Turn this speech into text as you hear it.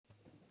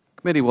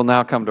Committee will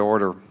now come to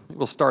order. We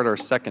will start our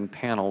second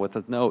panel with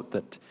a note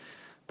that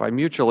by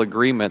mutual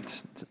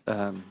agreement,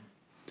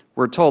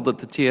 we're told that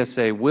the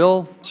TSA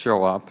will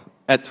show up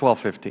at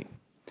 12:15.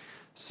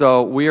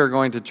 So we are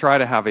going to try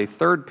to have a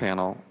third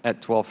panel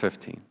at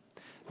 12:15.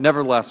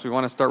 Nevertheless, we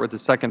want to start with the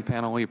second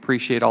panel. We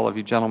appreciate all of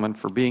you gentlemen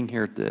for being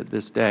here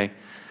this day.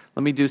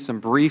 Let me do some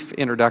brief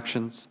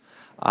introductions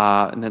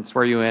and then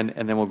swear you in,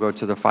 and then we'll go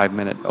to the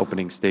 5-minute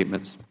opening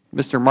statements.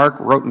 Mr. Marc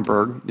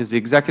Rotenberg is the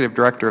Executive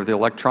Director of the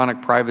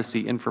Electronic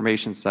Privacy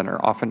Information Center,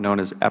 often known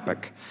as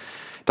EPIC.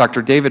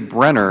 Dr. David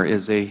Brenner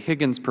is a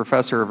Higgins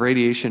Professor of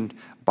Radiation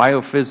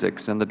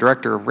Biophysics and the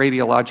Director of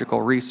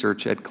Radiological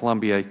Research at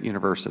Columbia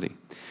University.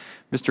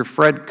 Mr.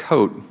 Fred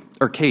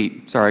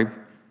Cate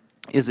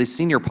is a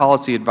Senior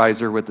Policy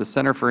Advisor with the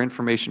Center for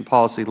Information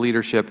Policy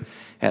Leadership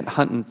at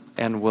Hunton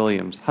and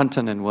Williams.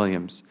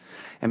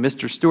 And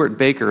Mr. Stewart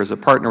Baker is a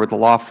partner with the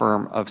law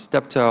firm of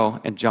Steptoe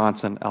and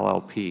Johnson,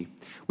 LLP.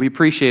 We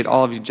appreciate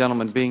all of you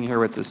gentlemen being here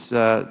with us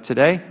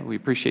today. We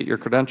appreciate your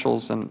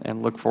credentials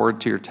and look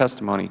forward to your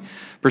testimony.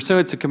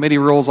 Pursuant to committee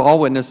rules, all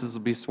witnesses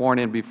will be sworn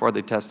in before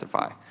they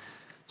testify.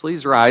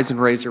 Please rise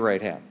and raise your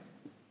right hand.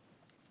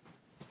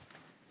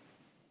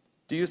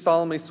 Do you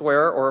solemnly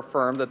swear or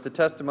affirm that the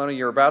testimony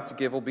you are about to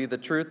give will be the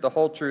truth, the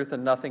whole truth,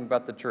 and nothing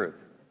but the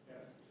truth?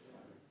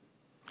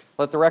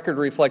 Let the record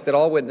reflect that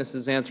all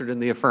witnesses answered in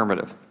the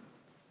affirmative.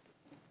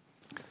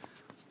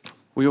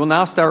 We will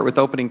now start with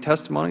opening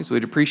testimonies.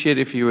 We'd appreciate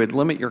if you would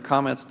limit your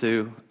comments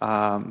to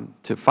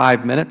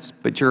 5 minutes,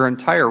 but your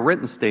entire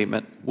written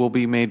statement will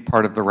be made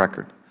part of the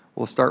record.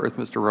 We'll start with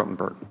Mr.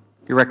 Rotenberg.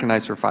 You're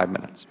recognized for 5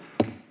 minutes.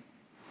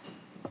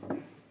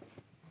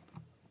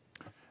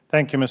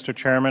 Thank you, Mr.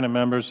 Chairman and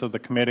members of the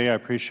committee. I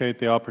appreciate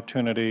the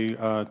opportunity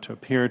to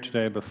appear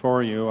today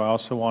before you. I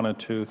also wanted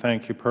to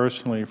thank you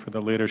personally for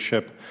the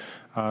leadership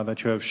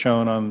that you have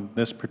shown on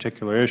this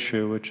particular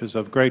issue, which is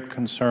of great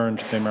concern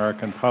to the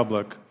American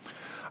public.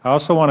 I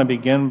also want to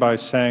begin by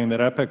saying that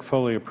EPIC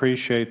fully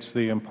appreciates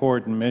the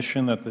important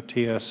mission that the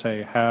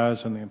TSA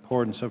has and the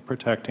importance of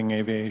protecting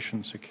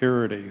aviation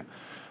security.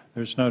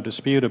 There's no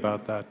dispute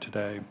about that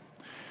today.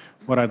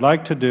 What I'd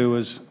like to do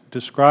is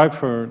describe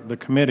for the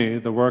committee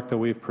the work that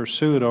we've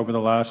pursued over the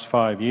last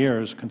 5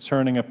 years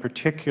concerning a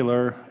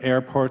particular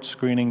airport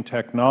screening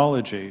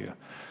technology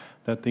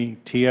that the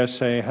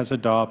TSA has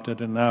adopted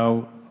and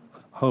now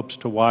hopes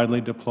to widely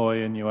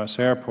deploy in U.S.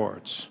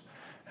 airports,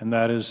 and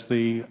that is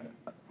the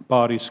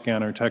body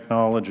scanner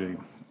technology.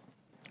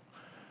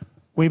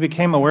 We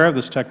became aware of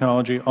this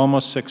technology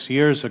almost 6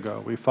 years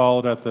ago. We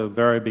followed at the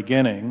very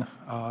beginning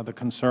the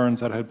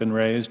concerns that had been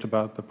raised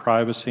about the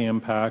privacy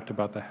impact,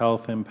 about the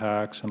health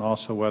impacts, and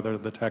also whether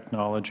the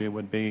technology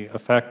would be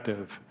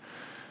effective.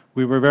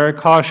 We were very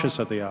cautious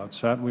at the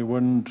outset. We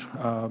wouldn't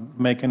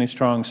make any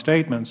strong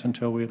statements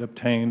until we had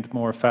obtained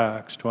more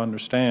facts to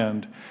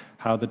understand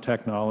how the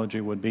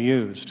technology would be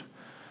used.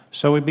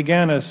 So we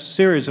began a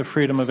series of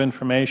Freedom of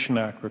Information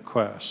Act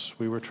requests.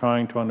 We were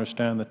trying to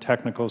understand the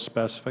technical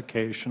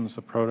specifications,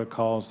 the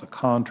protocols, the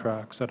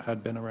contracts that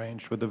had been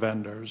arranged with the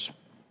vendors.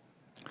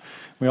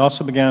 We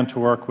also began to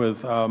work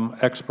with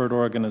expert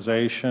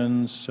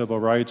organizations,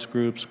 civil rights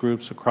groups,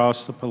 groups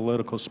across the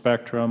political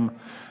spectrum,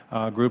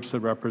 groups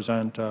that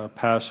represent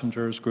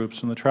passengers,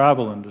 groups in the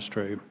travel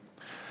industry.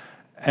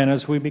 And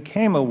as we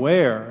became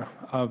aware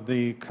of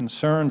the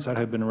concerns that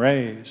had been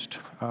raised,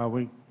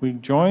 we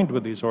joined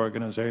with these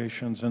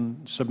organizations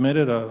and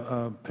submitted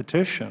a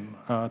petition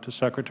to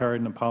Secretary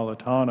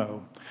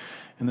Napolitano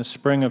in the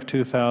spring of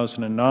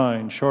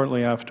 2009,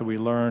 shortly after we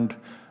learned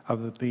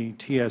of the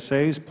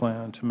TSA's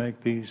plan to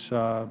make these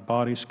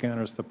body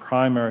scanners the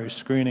primary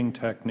screening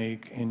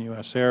technique in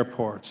U.S.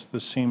 airports.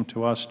 This seemed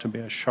to us to be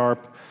a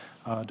sharp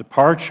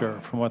departure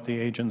from what the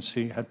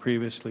agency had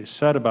previously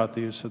said about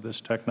the use of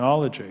this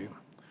technology.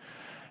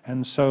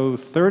 And so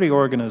 30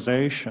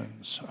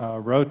 organizations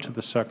wrote to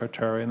the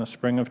Secretary in the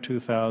spring of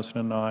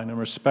 2009 and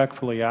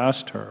respectfully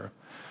asked her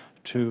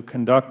to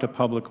conduct a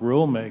public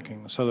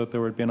rulemaking so that there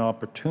would be an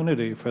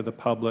opportunity for the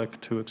public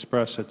to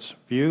express its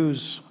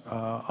views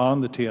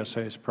on the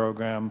TSA's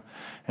program,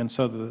 and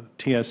so the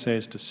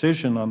TSA's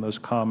decision on those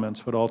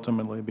comments would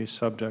ultimately be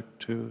subject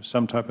to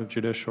some type of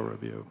judicial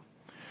review.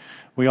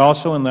 We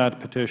also in that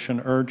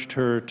petition urged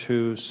her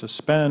to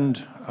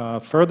suspend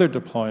further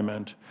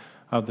deployment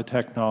of the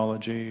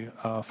technology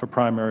for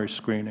primary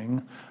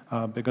screening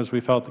because we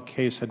felt the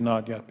case had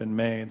not yet been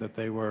made that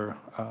they were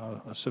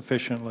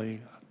sufficiently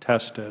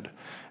tested.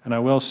 And I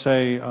will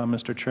say,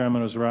 Mr.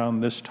 Chairman, it was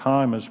around this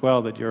time as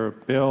well that your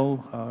bill,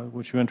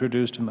 which you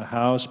introduced in the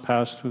House,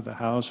 passed through the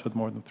House with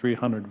more than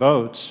 300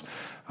 votes,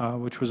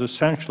 which was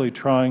essentially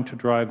trying to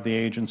drive the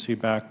agency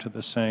back to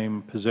the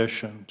same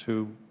position,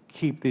 to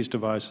keep these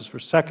devices for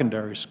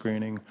secondary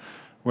screening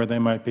where they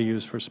might be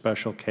used for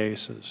special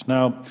cases.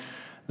 Now,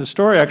 the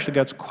story actually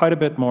gets quite a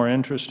bit more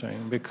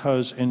interesting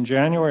because in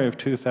January of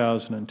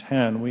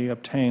 2010, we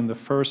obtained the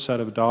first set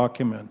of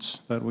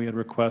documents that we had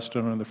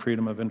requested under the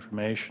Freedom of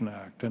Information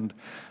Act. And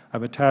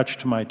I've attached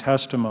to my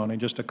testimony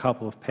just a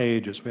couple of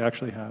pages. We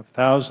actually have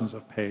thousands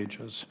of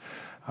pages.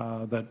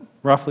 that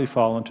roughly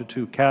fall into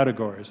two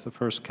categories. The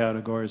first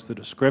category is the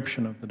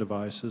description of the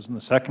devices, and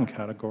the second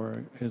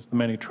category is the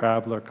many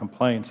traveler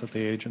complaints that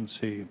the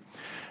agency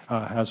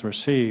has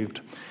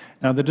received.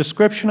 Now, the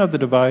description of the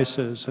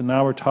devices, and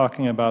now we're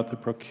talking about the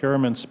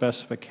procurement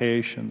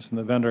specifications and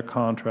the vendor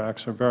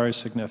contracts, are very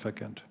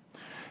significant,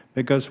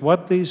 because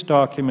what these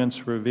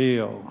documents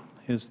reveal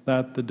is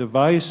that the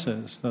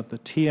devices that the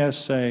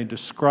TSA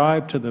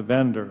described to the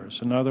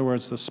vendors, in other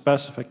words, the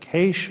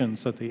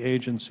specifications that the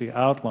agency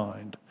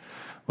outlined,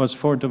 was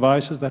for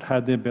devices that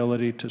had the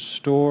ability to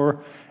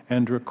store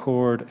and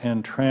record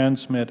and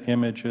transmit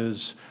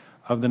images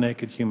of the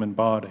naked human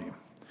body.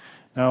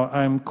 Now,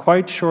 I'm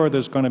quite sure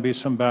there's going to be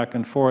some back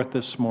and forth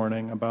this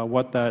morning about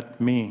what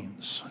that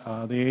means.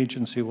 The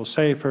agency will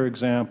say, for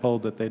example,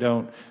 that they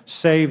don't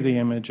save the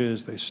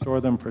images, they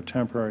store them for a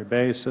temporary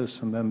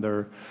basis, and then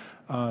they're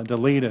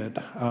deleted.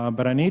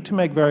 But I need to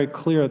make very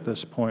clear at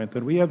this point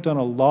that we have done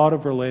a lot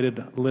of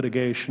related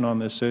litigation on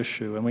this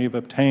issue, and we've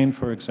obtained,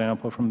 for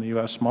example, from the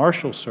U.S.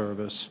 Marshal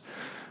Service,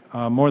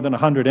 more than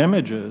 100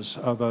 images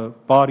of a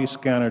body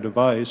scanner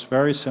device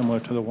very similar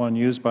to the one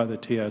used by the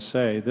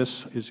TSA.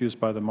 This is used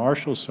by the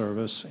Marshal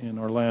Service in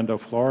Orlando,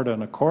 Florida,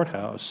 in a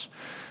courthouse.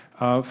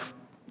 The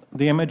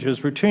image is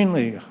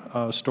routinely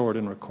stored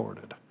and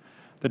recorded.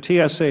 The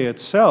TSA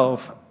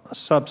itself,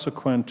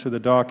 subsequent to the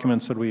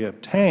documents that we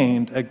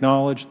obtained,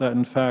 acknowledged that,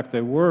 in fact,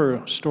 they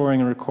were storing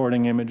and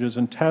recording images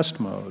in test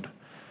mode.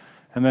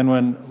 And then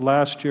when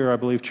last year, I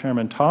believe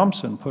Chairman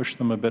Thompson pushed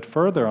them a bit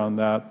further on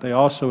that, they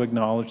also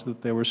acknowledged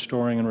that they were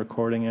storing and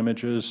recording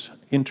images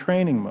in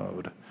training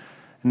mode.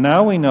 And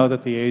now we know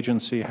that the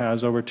agency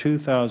has over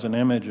 2,000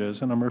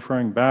 images, and I'm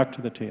referring back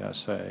to the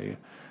TSA,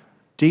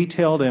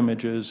 detailed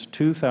images,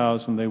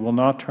 2,000. They will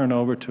not turn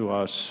over to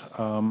us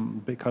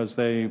because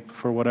they,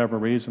 for whatever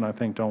reason, I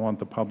think, don't want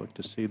the public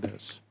to see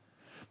this.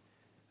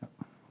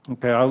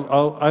 Okay,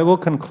 I will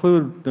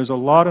conclude. There's a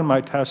lot in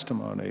my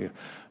testimony.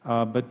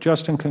 But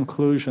just in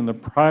conclusion, the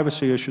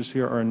privacy issues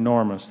here are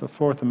enormous. The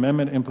Fourth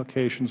Amendment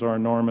implications are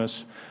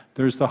enormous.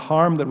 There's the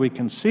harm that we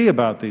can see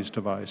about these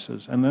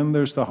devices, and then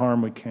there's the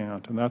harm we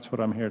can't, and that's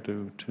what I'm here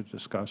to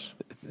discuss.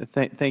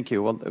 Thank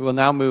you. We'll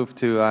now move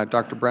to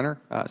Dr. Brenner.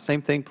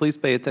 Same thing. Please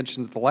pay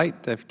attention to the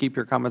light. If you keep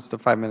your comments to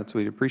 5 minutes,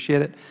 we'd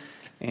appreciate it.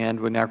 And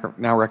we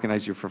now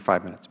recognize you for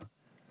 5 minutes.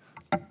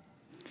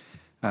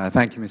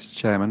 Thank you, Mr.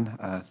 Chairman.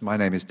 My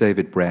name is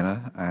David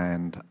Brenner,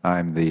 and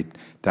I'm the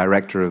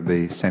Director of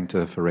the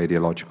Center for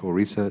Radiological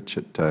Research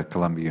at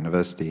Columbia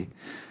University,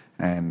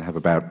 and have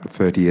about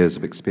 30 years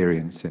of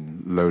experience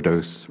in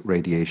low-dose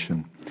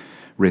radiation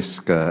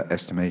risk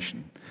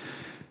estimation.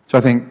 So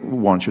I think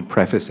one should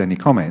preface any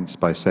comments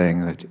by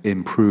saying that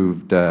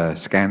improved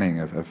scanning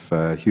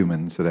of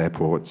humans at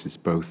airports is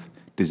both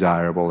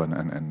desirable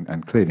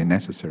and clearly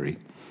necessary.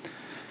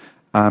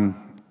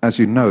 As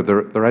you know, there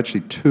are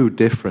actually two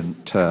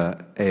different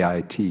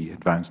AIT,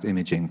 advanced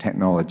imaging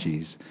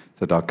technologies,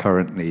 that are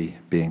currently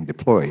being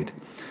deployed.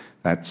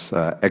 That's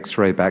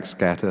X-ray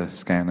backscatter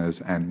scanners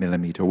and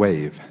millimeter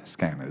wave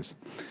scanners.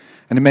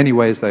 And in many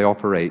ways, they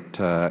operate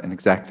in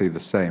exactly the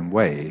same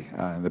way.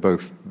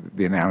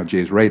 The analogy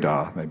is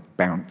radar. They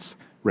bounce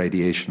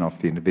radiation off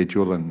the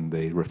individual, and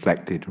the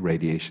reflected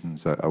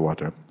radiations are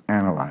what are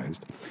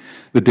analyzed.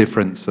 The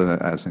difference,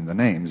 as in the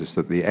names, is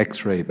that the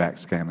X-ray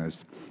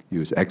backscanners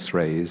use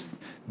X-rays,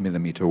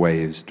 millimeter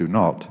waves do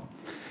not.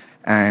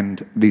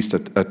 And at least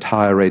at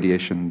higher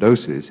radiation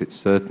doses, it's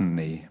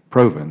certainly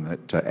proven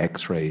that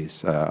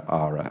X-rays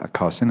are a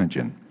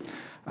carcinogen.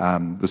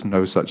 There's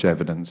no such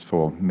evidence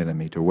for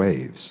millimeter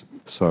waves.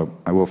 So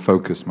I will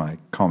focus my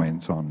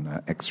comments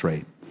on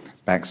X-ray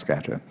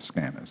backscatter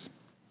scanners.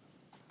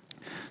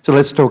 So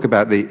let's talk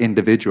about the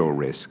individual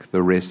risk,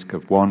 the risk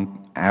of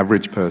one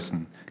average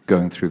person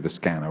going through the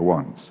scanner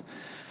once.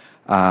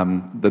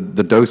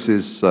 The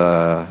doses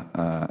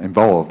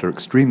involved are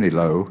extremely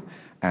low,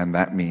 and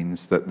that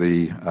means that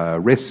the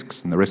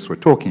risks, and the risks we're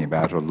talking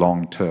about are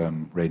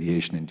long-term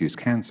radiation-induced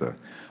cancer,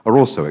 are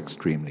also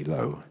extremely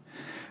low.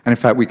 And in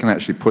fact, we can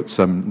actually put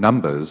some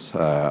numbers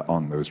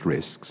on those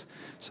risks.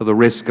 So the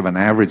risk of an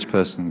average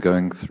person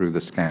going through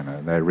the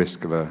scanner, their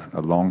risk of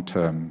a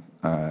long-term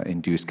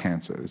induced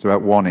cancer, is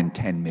about 1 in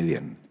 10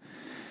 million.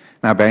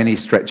 Now, by any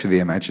stretch of the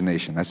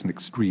imagination, that's an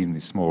extremely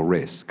small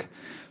risk.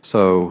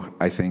 So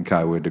I think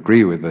I would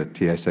agree with the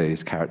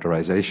TSA's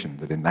characterization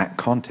that in that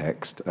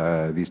context,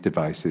 these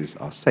devices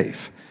are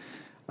safe.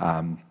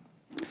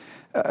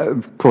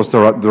 Of course,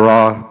 there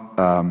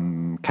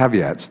are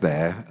caveats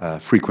there.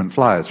 Frequent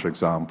flyers, for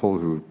example,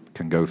 who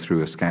can go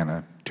through a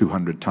scanner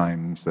 200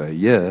 times a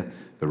year,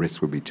 the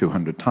risk would be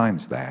 200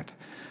 times that.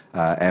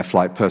 Air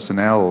flight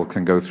personnel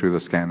can go through the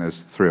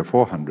scanners 300 or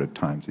 400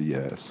 times a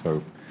year,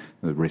 so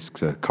the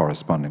risks are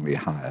correspondingly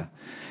higher.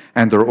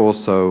 And there are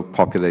also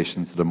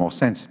populations that are more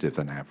sensitive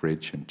than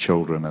average, and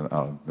children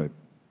are the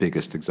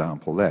biggest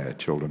example there.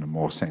 Children are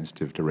more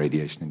sensitive to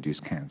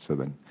radiation-induced cancer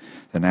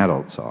than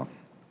adults are.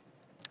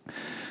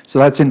 So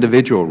that's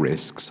individual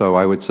risk. So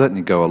I would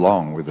certainly go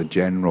along with a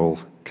general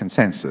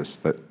consensus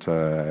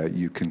that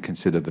you can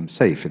consider them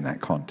safe in that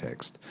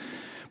context.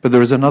 But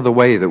there is another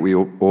way that we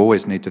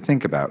always need to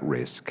think about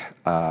risk,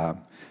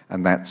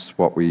 and that's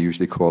what we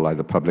usually call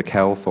either public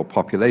health or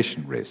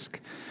population risk.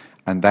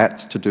 And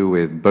that's to do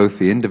with both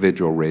the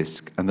individual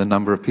risk and the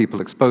number of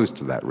people exposed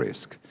to that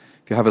risk.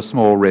 If you have a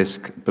small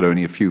risk, but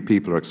only a few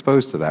people are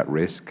exposed to that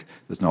risk,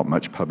 there's not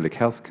much public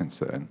health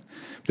concern.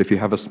 But if you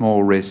have a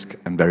small risk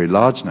and very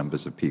large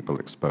numbers of people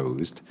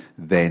exposed,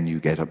 then you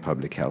get a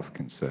public health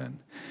concern.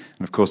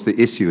 And of course,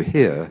 the issue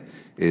here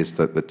is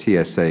that the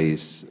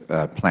TSA's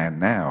plan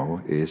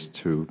now is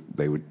to,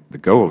 the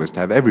goal is to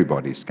have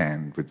everybody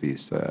scanned with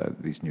these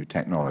new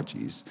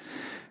technologies.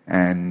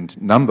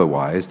 And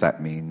number-wise,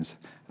 that means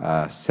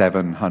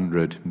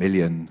 700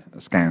 million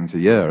scans a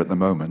year at the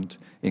moment,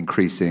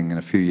 increasing in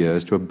a few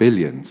years to 1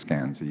 billion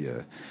scans a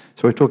year.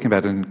 So we're talking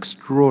about an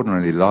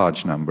extraordinarily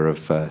large number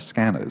of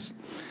scanners.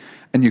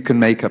 And you can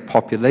make a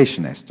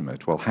population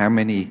estimate. Well, how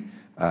many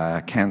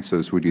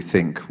cancers would you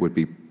think would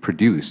be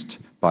produced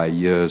by a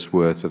year's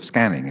worth of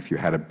scanning if you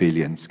had 1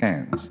 billion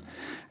scans?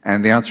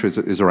 And the answer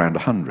is around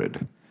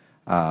 100.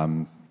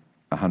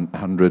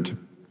 100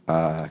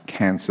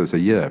 cancers a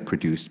year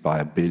produced by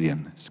 1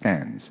 billion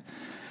scans.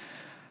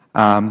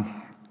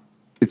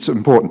 It's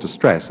important to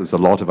stress there's a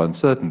lot of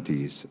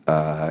uncertainties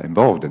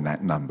involved in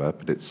that number,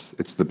 but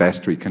it's the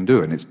best we can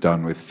do, and it's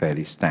done with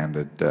fairly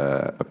standard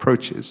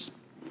approaches.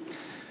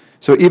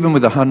 So even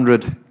with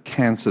 100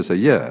 cancers a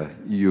year,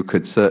 you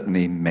could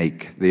certainly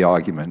make the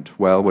argument,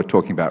 well, we're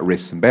talking about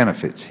risks and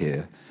benefits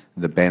here.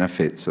 The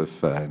benefits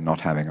of not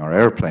having our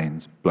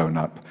airplanes blown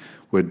up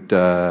would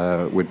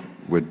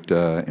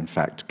in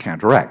fact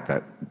counteract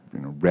that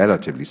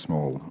relatively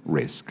small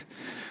risk.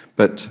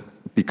 But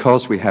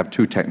because we have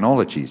two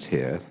technologies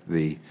here,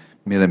 the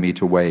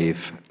millimeter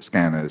wave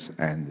scanners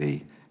and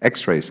the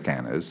X-ray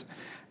scanners,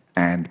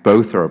 and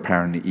both are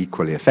apparently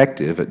equally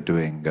effective at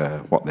doing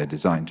what they're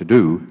designed to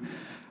do,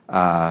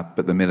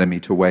 but the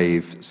millimeter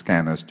wave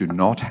scanners do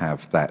not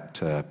have that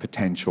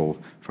potential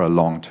for a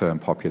long-term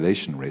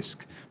population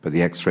risk, but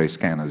the X-ray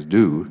scanners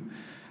do.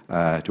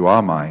 To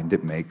our mind,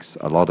 it makes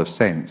a lot of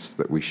sense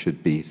that we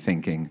should be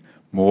thinking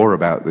more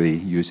about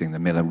using the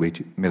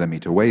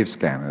millimeter wave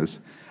scanners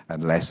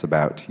and less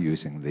about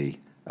using the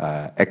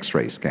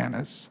X-ray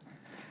scanners.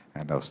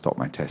 And I'll stop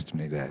my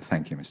testimony there.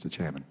 Thank you, Mr.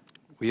 Chairman.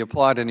 We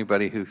applaud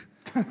anybody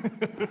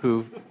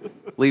who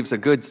leaves a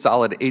good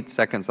solid 8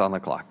 seconds on the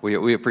clock.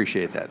 We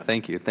appreciate that.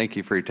 Thank you. Thank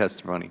you for your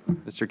testimony.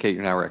 Mr. Cate,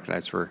 you're now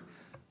recognized for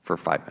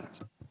 5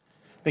 minutes.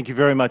 Thank you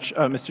very much,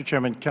 Mr.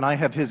 Chairman. Can I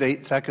have his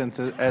 8 seconds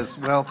as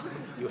well?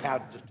 You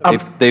have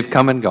just they've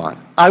come and gone.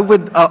 I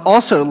would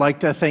also like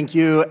to thank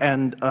you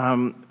and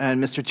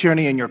Mr.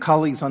 Tierney and your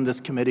colleagues on this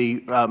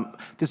committee.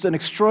 This is an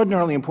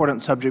extraordinarily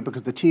important subject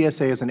because the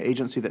TSA is an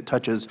agency that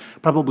touches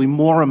probably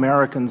more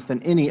Americans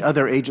than any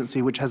other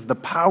agency, which has the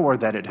power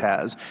that it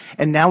has.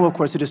 And now, of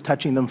course, it is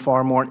touching them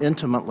far more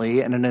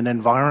intimately and in an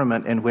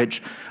environment in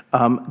which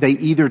they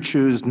either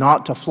choose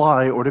not to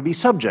fly or to be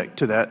subject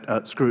to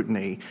that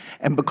scrutiny.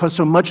 And because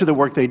so much of the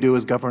work they do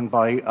is governed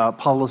by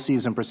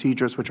policies and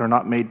procedures which are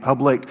not made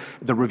public,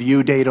 the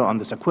review data on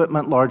this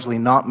equipment largely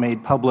not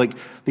made public,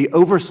 the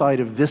oversight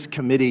of this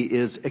committee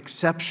is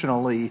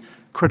exceptionally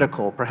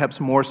critical,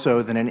 perhaps more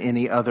so than in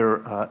any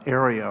other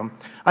area.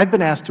 I've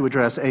been asked to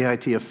address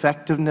AIT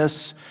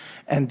effectiveness,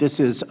 and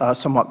this is a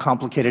somewhat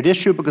complicated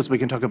issue because we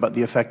can talk about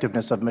the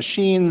effectiveness of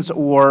machines,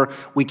 or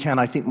we can,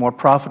 I think, more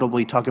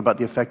profitably talk about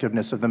the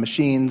effectiveness of the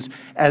machines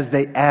as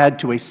they add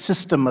to a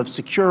system of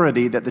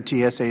security that the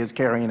TSA is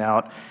carrying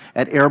out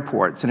at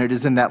airports. And it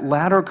is in that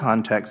latter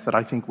context that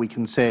I think we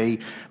can say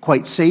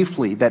quite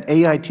safely that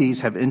AITs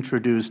have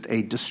introduced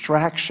a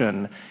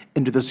distraction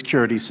into the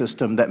security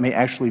system that may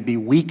actually be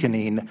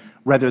weakening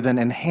rather than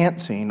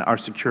enhancing our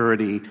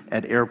security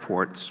at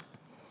airports.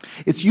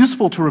 It's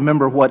useful to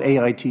remember what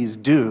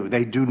AITs do.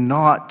 They do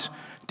not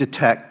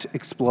detect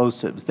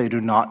explosives. They do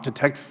not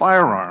detect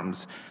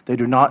firearms. They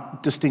do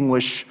not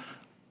distinguish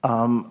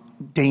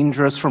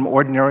dangerous from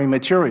ordinary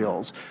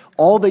materials.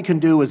 All they can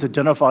do is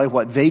identify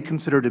what they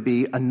consider to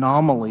be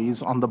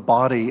anomalies on the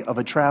body of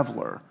a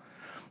traveler.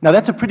 Now,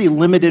 that's a pretty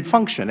limited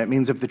function. It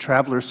means if the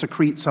traveler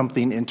secretes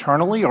something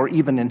internally or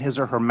even in his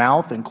or her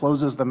mouth and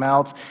closes the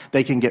mouth,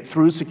 they can get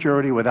through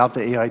security without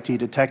the AIT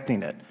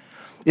detecting it.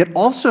 It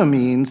also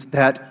means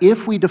that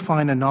if we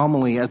define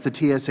anomaly, as the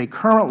TSA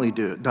currently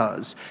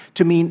does,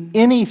 to mean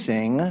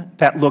anything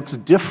that looks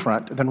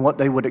different than what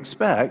they would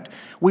expect,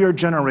 we are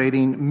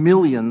generating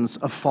millions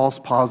of false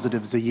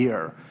positives a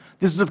year.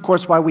 This is, of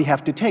course, why we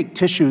have to take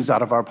tissues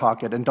out of our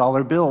pocket and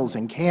dollar bills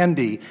and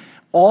candy.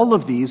 All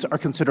of these are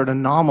considered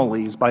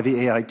anomalies by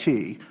the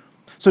AIT.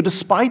 So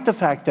despite the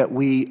fact that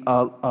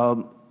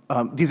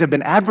these have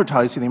been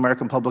advertised to the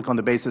American public on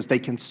the basis they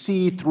can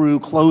see through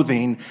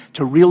clothing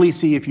to really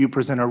see if you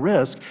present a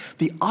risk,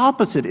 the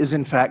opposite is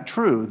in fact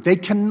true. They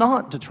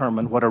cannot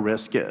determine what a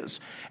risk is.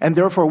 And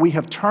therefore, we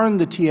have turned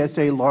the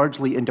TSA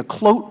largely into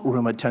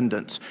cloakroom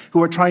attendants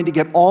who are trying to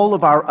get all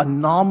of our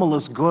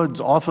anomalous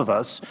goods off of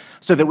us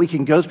so that we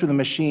can go through the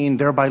machine,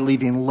 thereby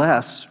leaving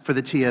less for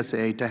the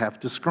TSA to have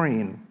to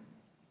screen.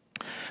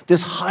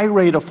 This high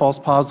rate of false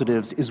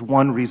positives is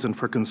one reason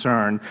for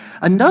concern.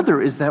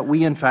 Another is that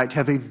we, in fact,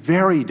 have a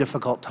very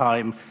difficult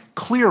time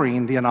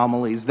clearing the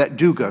anomalies that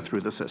do go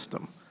through the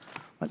system.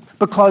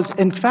 Because,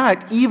 in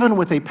fact, even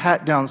with a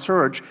pat-down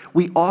search,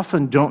 we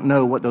often don't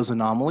know what those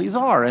anomalies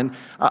are. And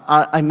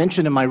I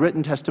mentioned in my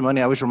written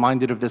testimony, I was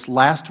reminded of this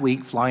last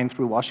week flying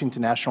through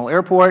Washington National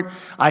Airport.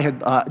 I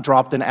had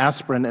dropped an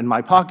aspirin in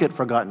my pocket,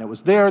 forgotten it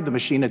was there. The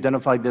machine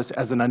identified this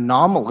as an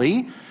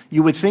anomaly.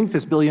 You would think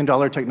this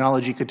billion-dollar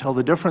technology could tell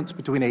the difference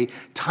between a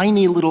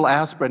tiny little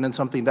aspirin and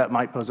something that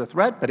might pose a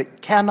threat, but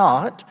it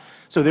cannot.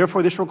 So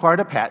therefore, this required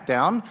a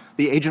pat-down.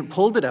 The agent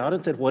pulled it out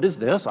and said, "What is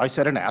this?" I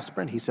said, "An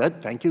aspirin." He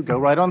said, "Thank you, go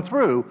right on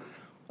through."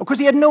 Of course,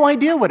 he had no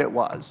idea what it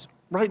was,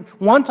 right?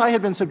 Once I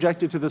had been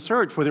subjected to the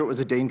search, whether it was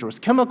a dangerous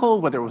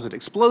chemical, whether it was an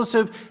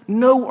explosive,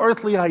 no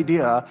earthly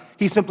idea.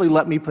 He simply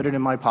let me put it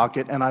in my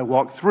pocket, and I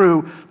walked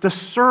through. The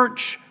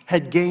search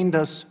had gained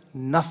us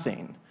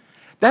nothing.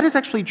 That is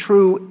actually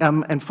true,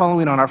 and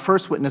following on our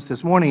first witness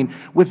this morning,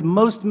 with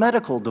most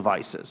medical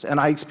devices. And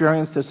I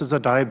experienced this as a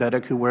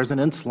diabetic who wears an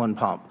insulin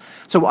pump.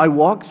 So I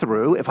walk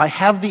through. If I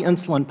have the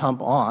insulin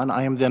pump on,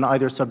 I am then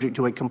either subject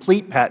to a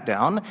complete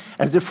pat-down,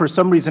 as if for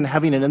some reason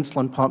having an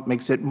insulin pump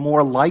makes it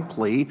more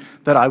likely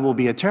that I will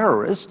be a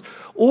terrorist,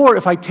 or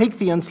if I take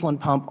the insulin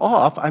pump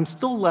off, I'm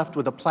still left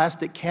with a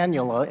plastic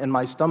cannula in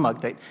my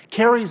stomach that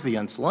carries the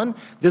insulin.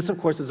 This, of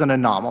course, is an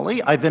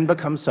anomaly. I then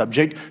become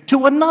subject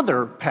to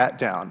another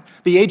pat-down.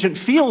 The agent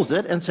feels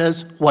it and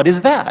says, "What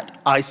is that?"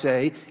 I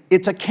say,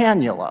 "It's a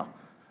cannula."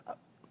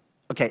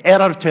 Okay,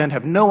 8 out of 10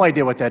 have no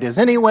idea what that is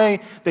anyway.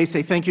 They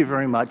say, "Thank you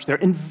very much." They're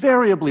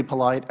invariably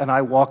polite, and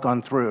I walk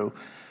on through.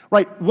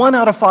 Right, 1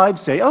 out of 5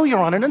 say, "Oh, you're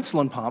on an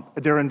insulin pump."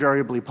 They're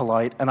invariably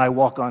polite, and I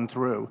walk on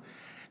through.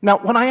 Now,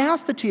 when I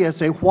ask the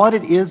TSA what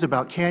it is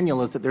about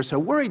cannulas that they're so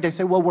worried, they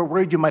say, "Well, we're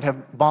worried you might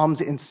have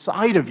bombs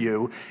inside of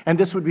you, and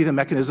this would be the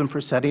mechanism for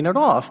setting it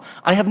off."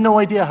 I have no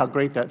idea how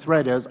great that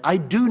threat is. I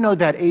do know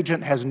that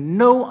agent has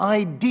no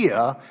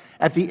idea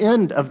at the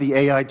end of the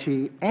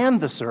AIT and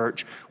the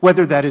search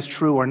whether that is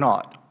true or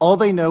not. All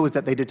they know is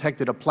that they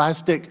detected a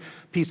plastic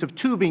piece of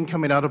tubing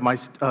coming out of my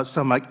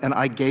stomach, and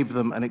I gave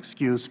them an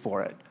excuse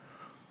for it.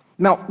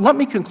 Now, let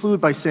me conclude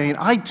by saying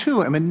I,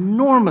 too, am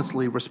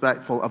enormously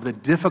respectful of the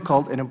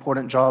difficult and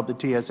important job the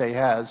TSA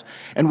has,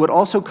 and would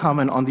also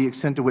comment on the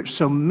extent to which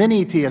so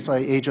many TSA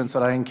agents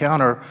that I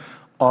encounter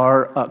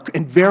are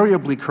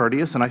invariably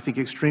courteous and I think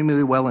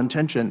extremely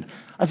well-intentioned.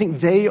 I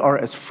think they are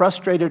as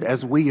frustrated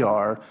as we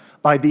are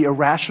by the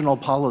irrational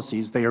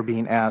policies they are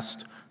being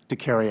asked to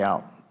carry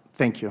out.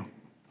 Thank you.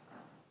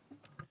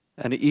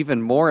 And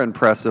even more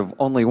impressive,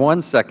 only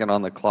 1 second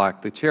on the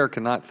clock. The Chair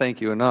cannot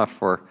thank you enough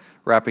for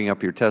wrapping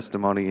up your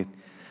testimony.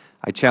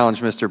 I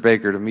challenge Mr.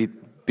 Baker to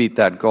beat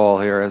that goal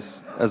here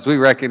as we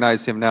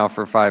recognize him now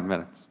for 5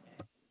 minutes.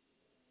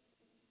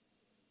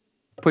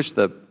 Push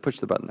the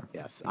button there.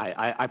 Yes,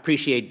 I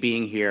appreciate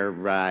being here.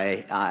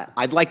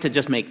 I'd like to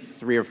just make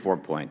 3 or 4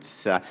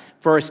 points.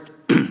 First,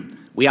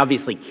 we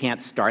obviously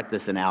can't start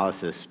this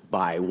analysis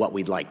by what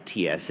we'd like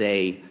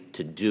TSA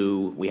to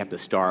do. We have to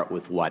start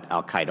with what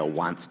al-Qaeda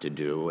wants to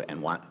do,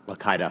 and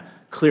al-Qaeda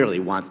clearly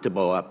wants to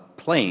blow up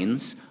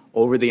planes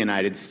over the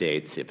United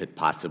States if it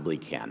possibly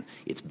can.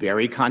 It's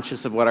very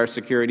conscious of what our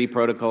security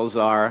protocols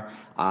are,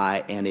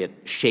 and it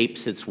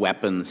shapes its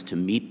weapons to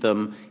meet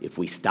them. If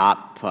we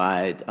stop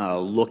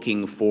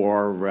looking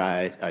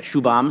for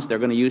shoe bombs, they're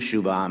going to use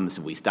shoe bombs.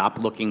 If we stop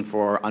looking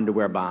for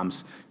underwear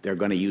bombs, they're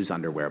going to use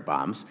underwear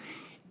bombs.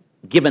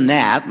 Given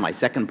that, my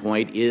second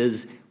point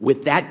is,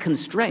 with that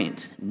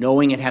constraint,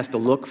 knowing it has to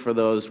look for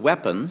those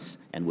weapons,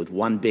 and with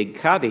one big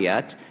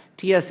caveat,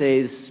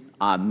 TSA's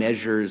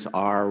measures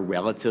are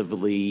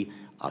relatively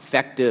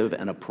effective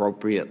and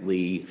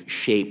appropriately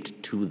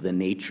shaped to the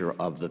nature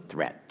of the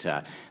threat.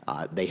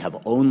 They have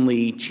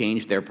only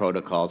changed their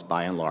protocols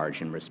by and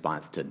large in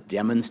response to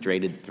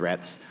demonstrated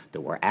threats.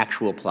 There were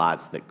actual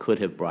plots that could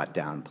have brought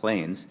down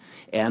planes,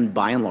 and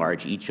by and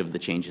large each of the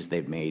changes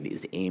they've made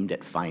is aimed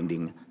at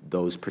finding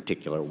those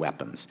particular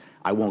weapons.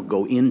 I won't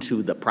go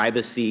into the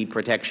privacy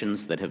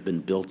protections that have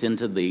been built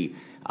into the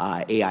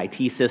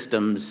AIT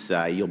systems.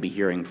 You'll be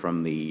hearing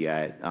from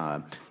the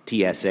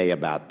TSA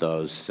about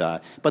those,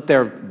 but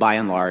they're by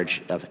and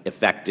large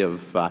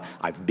effective.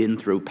 I've been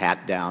through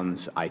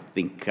pat-downs. I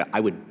think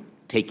I would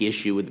take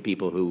issue with the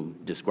people who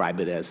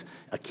describe it as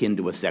akin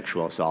to a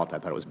sexual assault. I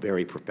thought it was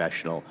very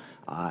professional,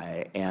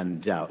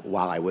 and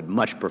while I would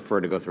much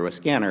prefer to go through a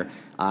scanner,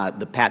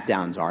 the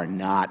pat-downs are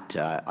not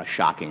a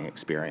shocking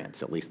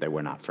experience. At least they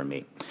were not for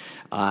me.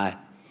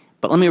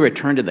 But let me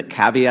return to the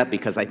caveat,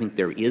 because I think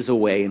there is a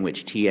way in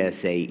which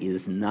TSA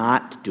is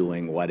not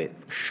doing what it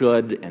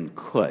should and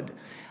could.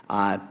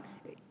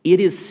 It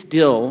is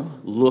still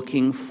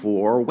looking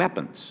for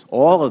weapons.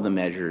 All of the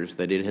measures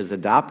that it has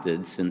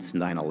adopted since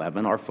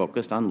 9/11 are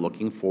focused on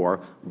looking for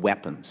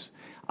weapons.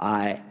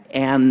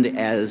 And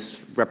as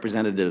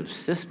Representative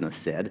Cissna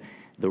said,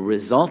 the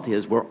result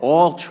is we're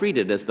all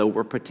treated as though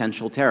we're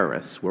potential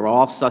terrorists. We're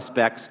all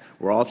suspects.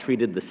 We're all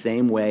treated the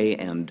same way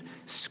and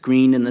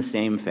screened in the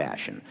same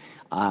fashion.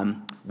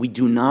 We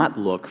do not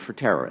look for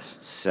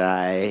terrorists,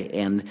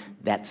 and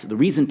that's the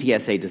reason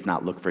TSA does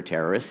not look for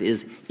terrorists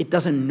is it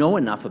doesn't know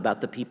enough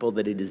about the people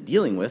that it is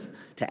dealing with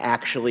to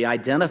actually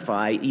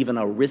identify even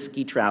a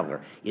risky traveler.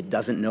 It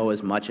doesn't know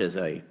as much as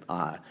a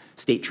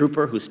state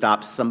trooper who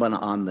stops someone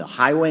on the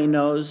highway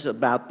knows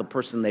about the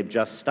person they've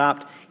just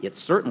stopped. It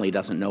certainly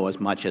doesn't know as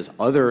much as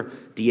other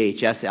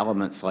DHS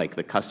elements like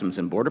the Customs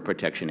and Border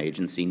Protection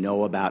Agency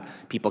know about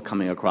people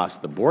coming across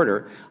the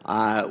border,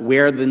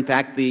 where in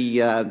fact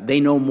they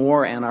know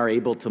more and are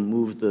able to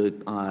move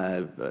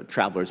the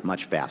travelers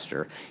much faster.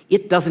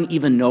 It doesn't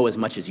even know as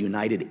much as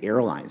United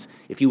Airlines.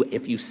 If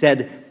you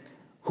said,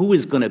 who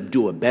is going to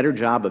do a better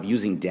job of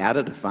using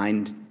data to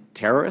find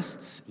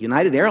terrorists?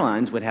 United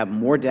Airlines would have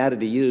more data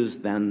to use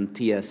than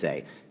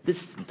TSA.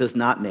 This does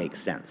not make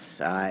sense.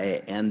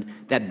 And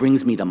that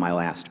brings me to my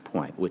last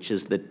point, which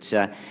is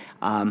that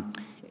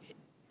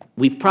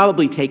we've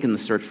probably taken the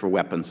search for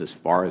weapons as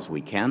far as we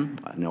can.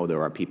 I know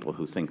there are people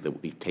who think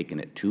that we've taken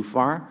it too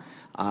far.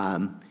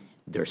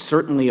 There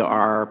certainly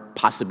are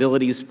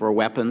possibilities for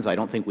weapons. I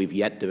don't think we've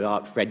yet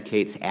developed Fred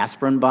Cate's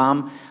aspirin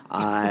bomb,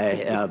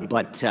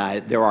 but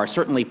there are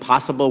certainly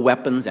possible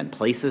weapons and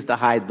places to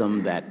hide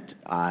them that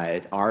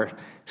our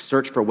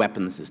search for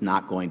weapons is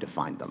not going to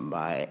find them.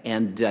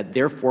 And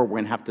therefore, we're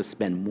going to have to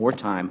spend more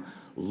time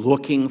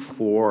looking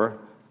for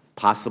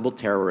possible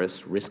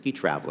terrorists, risky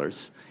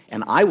travelers.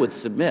 And I would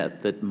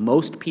submit that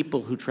most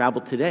people who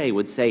travel today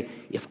would say,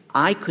 if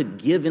I could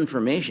give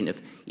information,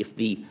 if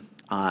the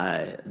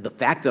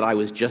fact that I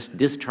was just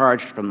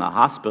discharged from the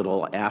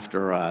hospital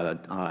after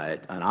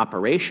an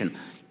operation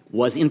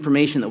was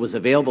information that was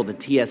available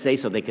to TSA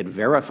so they could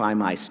verify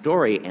my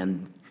story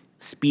and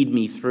speed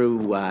me through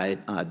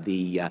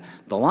the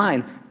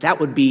line, that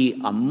would be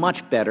a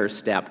much better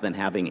step than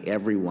having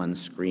everyone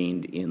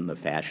screened in the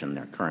fashion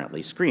they're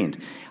currently screened.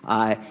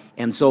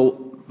 And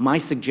so my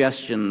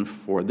suggestion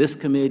for this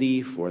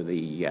committee, for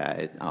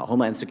the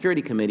Homeland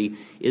Security Committee,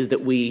 is that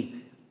we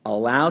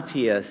allow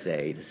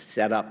TSA to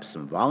set up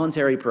some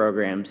voluntary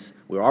programs.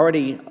 We're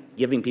already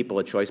giving people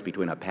a choice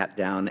between a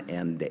pat-down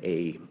and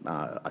a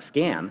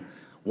scan.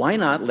 Why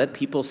not let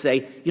people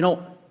say, you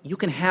know, you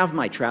can have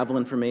my travel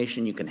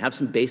information, you can have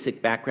some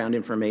basic background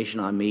information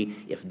on me.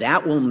 If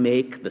that will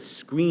make the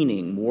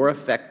screening more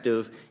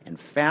effective and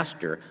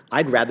faster,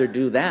 I'd rather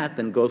do that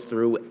than go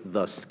through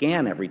the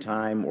scan every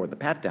time or the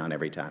pat-down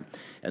every time.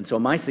 And so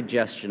my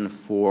suggestion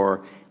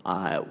for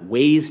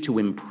ways to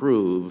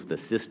improve the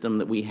system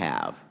that we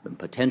have and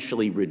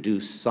potentially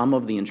reduce some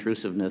of the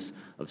intrusiveness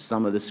of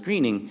some of the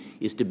screening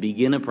is to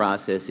begin a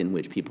process in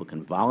which people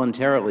can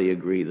voluntarily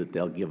agree that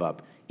they'll give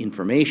up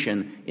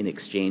information in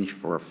exchange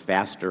for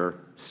faster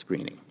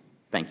screening.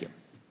 Thank you.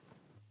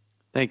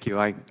 Thank you.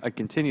 I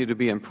continue to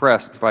be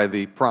impressed by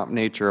the prompt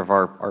nature of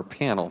our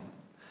panel.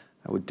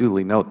 I would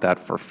duly note that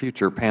for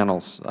future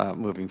panels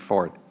moving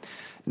forward.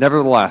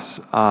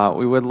 Nevertheless,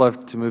 we would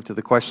love to move to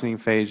the questioning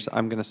phase.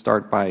 I'm going to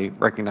start by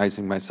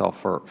recognizing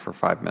myself for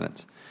 5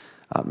 minutes.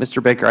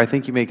 Mr. Baker, I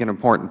think you make an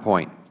important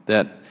point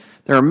that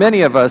there are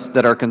many of us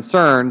that are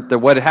concerned that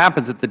what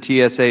happens at the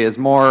TSA is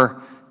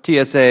more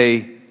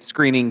TSA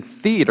screening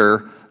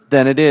theater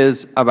than it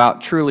is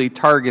about truly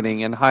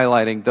targeting and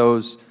highlighting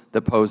those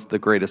that pose the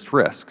greatest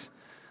risks.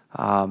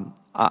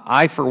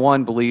 I, for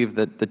one, believe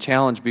that the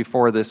challenge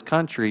before this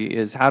country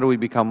is how do we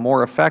become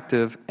more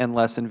effective and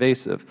less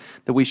invasive,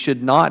 that we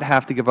should not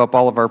have to give up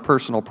all of our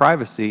personal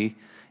privacy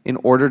in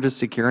order to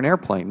secure an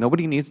airplane.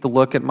 Nobody needs to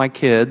look at my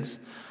kids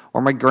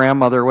or my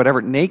grandmother or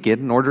whatever naked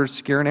in order to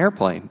secure an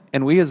airplane.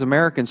 And we as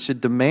Americans should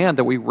demand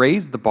that we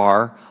raise the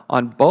bar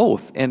on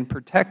both and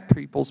protect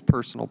people's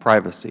personal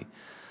privacy.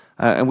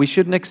 And we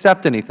shouldn't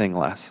accept anything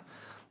less.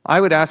 I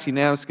would ask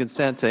unanimous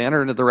consent to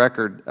enter into the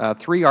record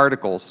 3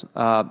 articles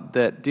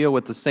that deal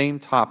with the same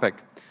topic.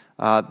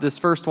 This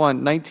first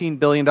one, $19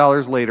 billion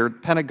later,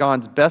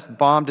 Pentagon's best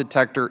bomb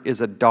detector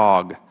is a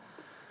dog.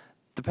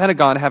 The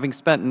Pentagon, having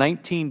spent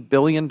 $19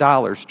 billion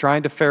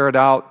trying to ferret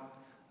out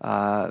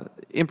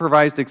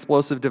improvised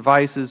explosive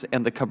devices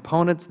and the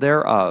components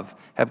thereof,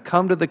 have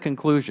come to the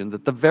conclusion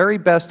that the very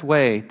best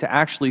way to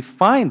actually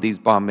find these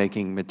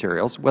bomb-making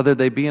materials, whether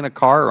they be in a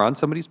car or on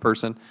somebody's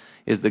person,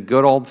 is the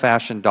good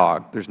old-fashioned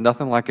dog. There's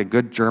nothing like a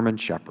good German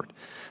Shepherd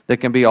that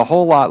can be a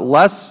whole lot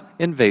less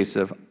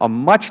invasive,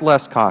 much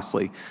less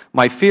costly.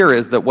 My fear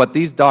is that what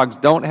these dogs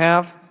don't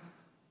have,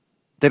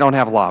 they don't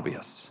have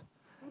lobbyists.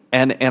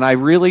 And I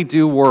really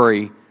do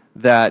worry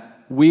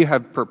that we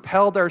have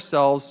propelled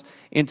ourselves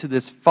into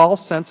this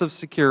false sense of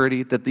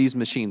security that these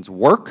machines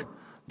work,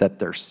 that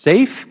they're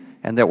safe,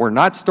 and that we're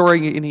not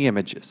storing any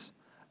images.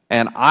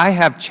 And I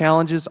have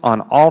challenges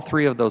on all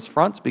 3 of those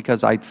fronts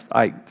because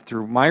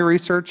through my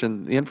research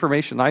and the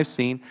information I've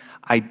seen,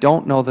 I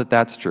don't know that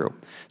that's true.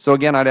 So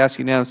again, I'd ask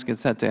unanimous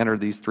consent to enter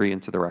these 3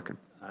 into the record.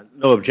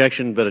 No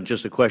objection, but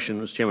just a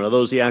question, Mr. Chairman. Are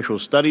those the actual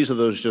studies or are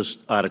those just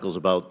articles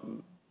about?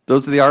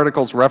 Those are the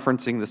articles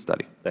referencing the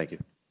study. Thank you.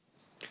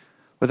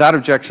 Without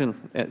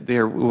objection,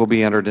 they will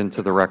be entered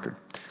into the record.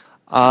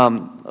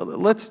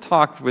 Let's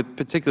talk,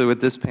 particularly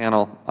with this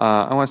panel,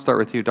 I want to start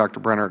with you, Dr.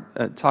 Brenner,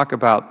 talk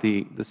about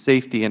the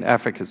safety and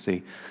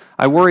efficacy.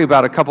 I worry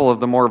about a couple of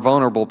the more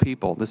vulnerable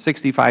people, the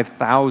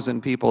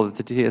 65,000 people at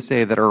the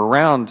TSA that are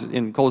around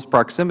in close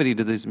proximity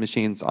to these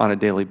machines on a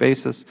daily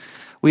basis.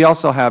 We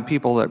also have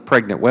people,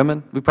 pregnant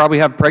women. We probably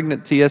have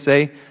pregnant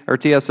TSA or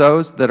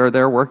TSOs that are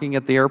there working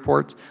at the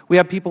airports. We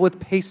have people with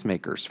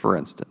pacemakers, for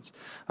instance.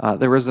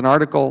 There was an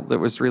article that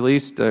was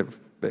released,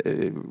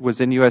 it was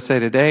in USA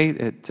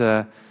Today,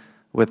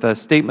 with a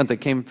statement that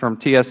came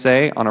from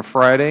TSA on a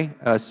Friday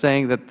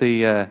saying that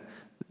the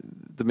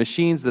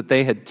machines that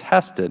they had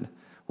tested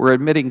were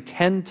emitting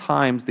 10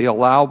 times the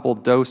allowable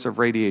dose of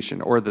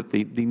radiation, or that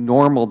the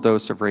normal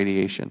dose of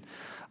radiation.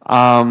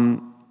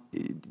 Do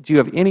you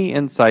have any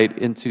insight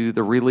into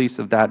the release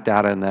of that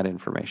data and that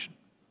information?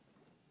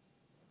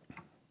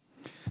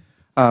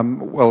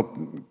 Well,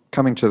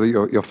 coming to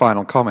your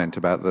final comment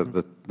about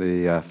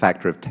the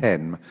factor of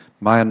 10,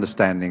 my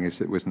understanding is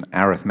it was an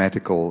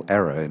arithmetical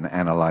error in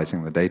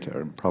analyzing the data,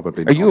 and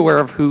probably Are you aware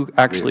of who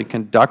actually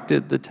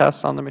conducted the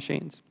tests on the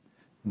machines?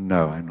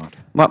 No, I'm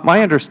not.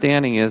 My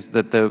understanding is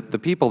that the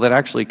people that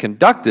actually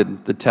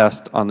conducted the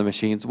test on the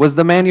machines was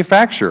the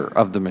manufacturer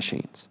of the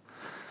machines.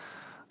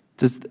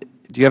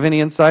 Do you have any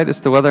insight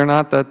as to whether or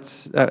not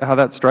that's how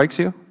that strikes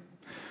you?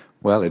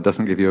 Well, it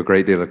doesn't give you a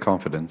great deal of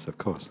confidence, of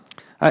course.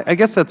 I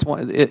guess that's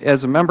one.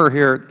 As a member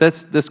here,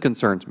 this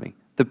concerns me.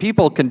 The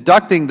people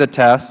conducting the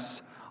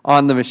tests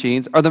on the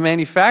machines are the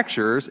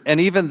manufacturers, and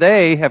even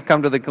they have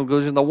come to the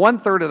conclusion that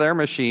 1/3 of their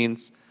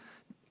machines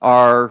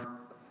are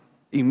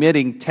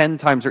emitting 10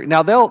 times.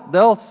 Now,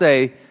 they'll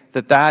say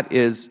that that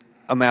is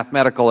a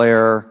mathematical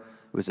error,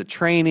 it was a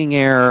training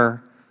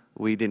error,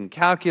 we didn't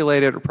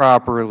calculate it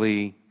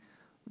properly,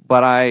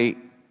 but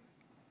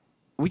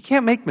we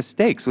can't make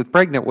mistakes with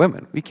pregnant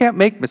women. We can't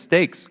make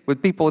mistakes with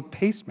people with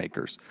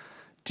pacemakers.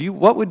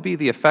 What would be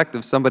the effect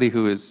of somebody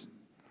who is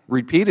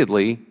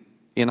repeatedly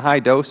in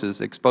high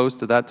doses exposed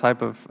to that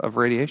type of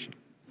radiation?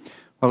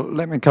 Well,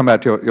 let me come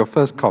back to your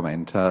first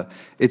comment.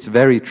 It's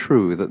very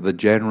true that the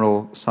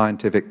general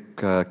scientific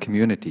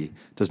community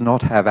does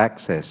not have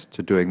access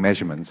to doing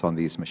measurements on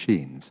these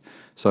machines.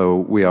 So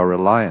we are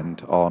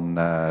reliant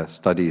on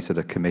studies that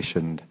are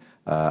commissioned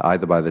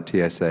either by the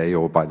TSA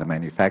or by the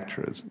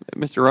manufacturers.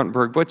 Mr.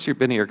 Rotenberg, what's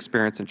been your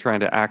experience in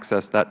trying to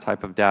access that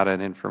type of data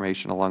and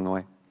information along the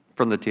way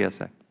from the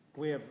TSA?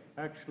 We have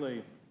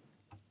actually,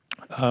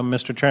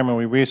 Mr. Chairman,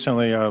 we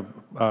recently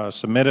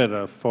submitted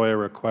a FOIA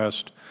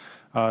request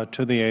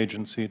to the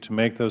agency to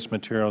make those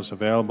materials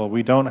available.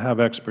 We don't have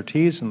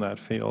expertise in that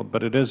field,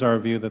 but it is our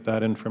view that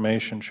that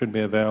information should be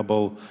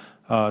available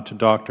to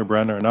Dr.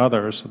 Brenner and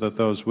others so that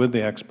those with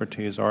the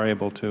expertise are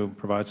able to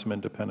provide some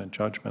independent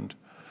judgment.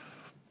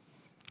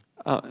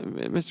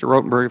 Mr.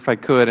 Rotenberg, if I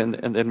could, and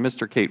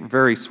Mr. Cate,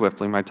 very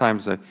swiftly, my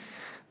time's up.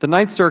 The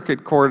Ninth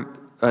Circuit Court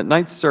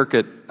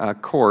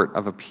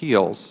of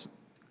Appeals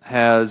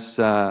has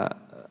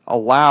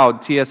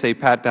allowed TSA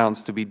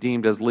pat-downs to be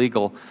deemed as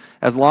legal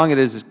as long as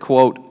it is,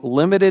 quote,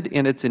 limited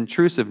in its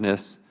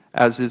intrusiveness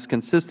as is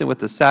consistent with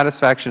the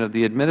satisfaction of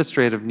the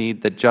administrative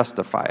need that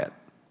justify it.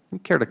 You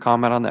care to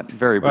comment on that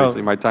very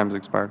briefly? My time's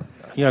expired.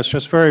 Yes,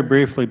 just very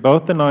briefly.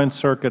 Both the Ninth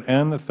Circuit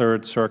and the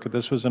Third Circuit,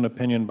 this was an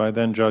opinion by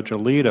then Judge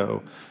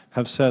Alito,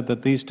 have said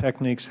that these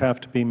techniques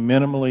have to be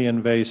minimally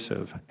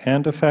invasive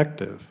and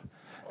effective.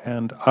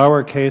 And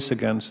our case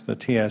against the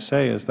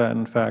TSA is that,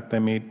 in fact, they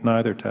meet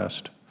neither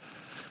test.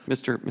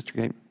 Mr.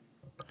 Kane.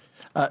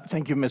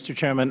 Thank you, Mr.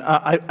 Chairman.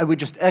 I would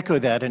just echo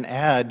that and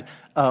add,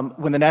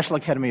 when the National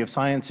Academy of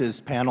Sciences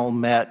panel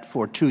met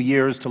for 2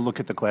 years to look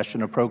at the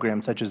question of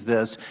programs such as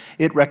this,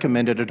 it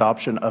recommended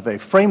adoption of a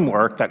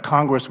framework that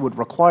Congress would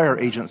require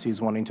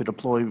agencies wanting to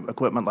deploy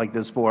equipment like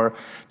this for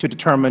to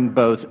determine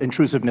both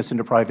intrusiveness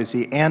into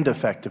privacy and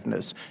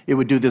effectiveness. It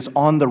would do this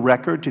on the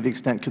record to the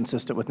extent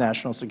consistent with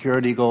national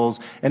security goals,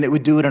 and it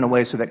would do it in a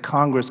way so that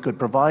Congress could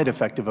provide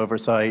effective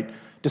oversight.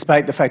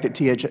 Despite the fact that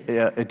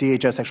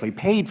DHS actually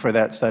paid for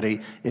that study,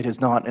 it has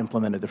not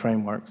implemented the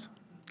frameworks.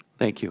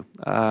 Thank you.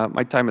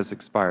 My time has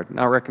expired.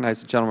 Now I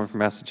recognize the gentleman from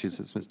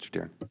Massachusetts, Mr.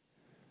 Deere.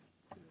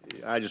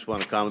 I just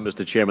want to comment,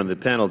 Mr. Chairman, the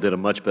panel did a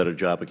much better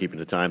job of keeping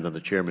the time than the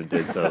chairman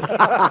did. So,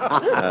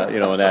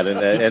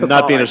 and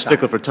not being a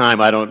stickler for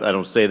time, I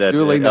don't say that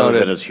other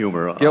than as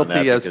humor.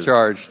 Guilty as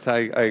charged. I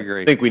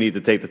agree. I think we need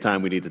to take the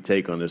time we need to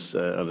take on this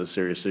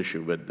serious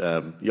issue,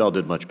 but you all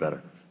did much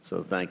better.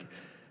 So, thank you.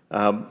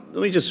 Let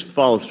me just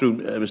follow through,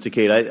 Mr.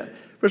 Cate.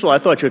 First of all, I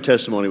thought your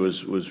testimony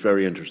was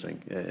very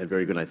interesting and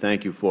very good, and I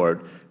thank you for it.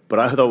 But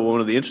I thought one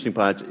of the interesting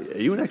parts,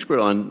 are you an expert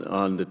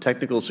on the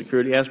technical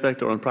security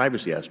aspect or on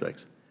privacy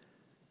aspects?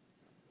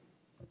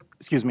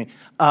 Excuse me.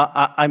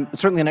 I'm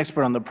certainly an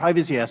expert on the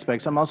privacy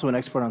aspects. I'm also an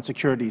expert on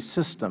security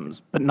systems,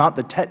 but not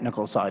the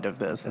technical side of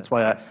this. That's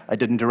why I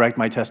didn't direct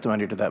my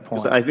testimony to that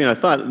point. I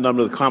thought a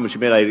number of the comments you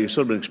made, I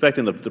sort of been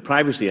expecting the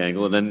privacy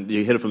angle, and then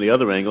you hit it from the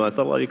other angle. I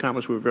thought a lot of your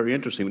comments were very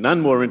interesting.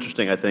 None more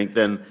interesting, I think,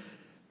 than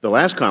the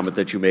last comment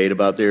that you made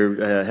about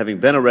there having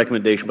been a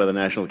recommendation by the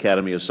National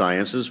Academy of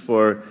Sciences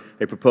for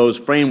a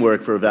proposed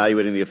framework for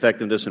evaluating the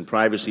effectiveness and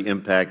privacy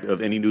impact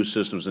of any new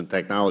systems and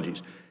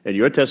technologies. And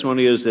your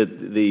testimony is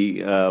that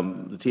the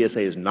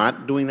TSA is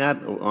not doing that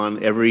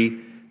on every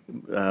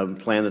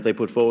plan that they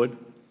put forward?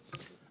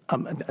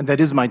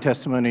 That is my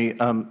testimony,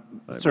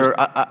 sir.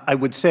 I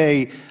would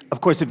say,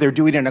 of course, if they're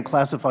doing it in a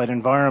classified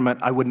environment,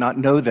 I would not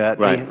know that.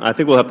 Right. I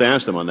think we'll have to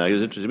ask them on that.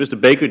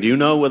 Mr. Baker, do you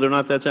know whether or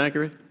not that's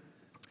accurate?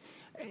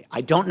 I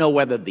don't know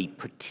whether the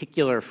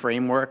particular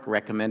framework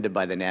recommended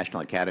by the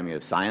National Academy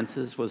of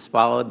Sciences was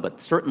followed,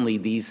 but certainly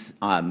these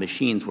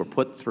machines were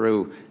put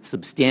through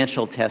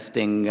substantial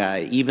testing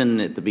even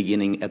at the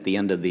beginning, at the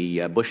end of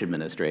the Bush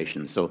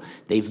administration. So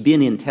they've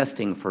been in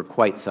testing for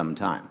quite some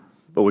time.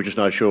 But we're just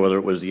not sure whether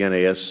it was the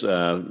NAS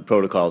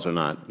protocols or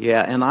not.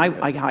 Yeah, and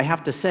I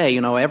have to say,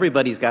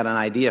 everybody's got an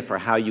idea for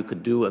how you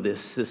could do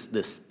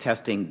this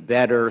testing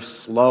better,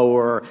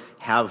 slower,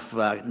 have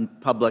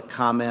public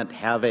comment,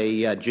 have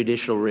a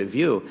judicial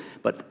review.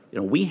 But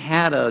we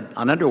had an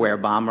underwear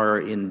bomber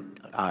in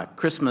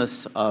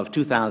Christmas of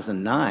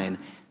 2009.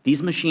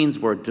 These machines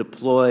were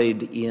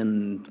deployed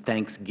in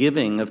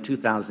Thanksgiving of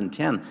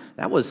 2010.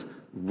 That was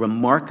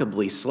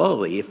remarkably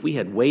slowly. If we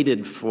had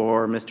waited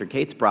for Mr.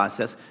 Cate's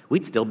process,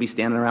 we'd still be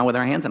standing around with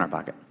our hands in our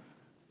pocket.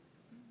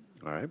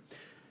 All right.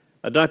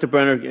 Dr.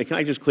 Brenner, can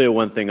I just clear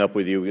one thing up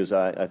with you, because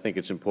I think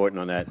it's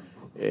important on that.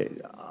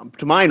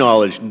 To my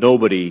knowledge,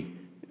 nobody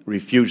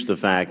refutes the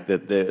fact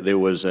that there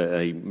was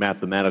a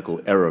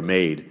mathematical error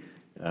made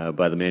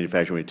by the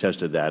manufacturer when he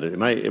tested that.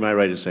 Am I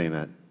right in saying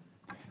that?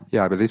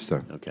 Yeah, I believe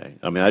so. Okay.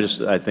 I mean,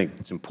 I think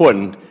it's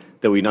important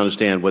that we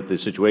understand what the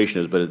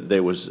situation is, but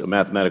there was a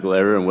mathematical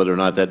error, and whether or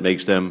not that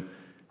makes them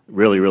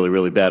really, really,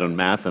 really bad on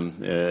math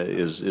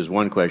is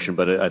one question,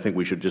 but I think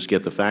we should just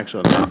get the facts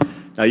on that.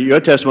 Now, your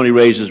testimony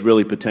raises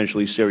really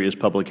potentially serious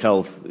public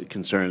health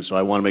concerns, so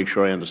I want to make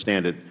sure I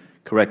understand it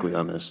correctly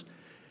on this.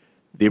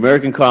 The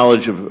American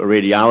College of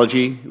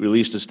Radiology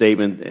released a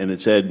statement, and it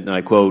said, and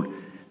I quote,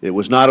 "It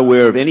was not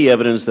aware of any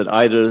evidence that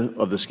either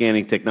of the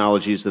scanning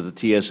technologies that the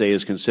TSA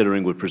is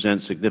considering would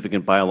present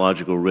significant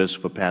biological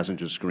risk for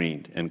passengers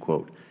screened," end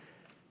quote.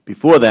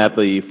 Before that,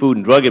 the Food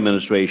and Drug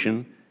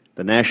Administration,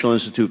 the National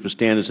Institute for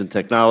Standards and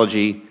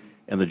Technology,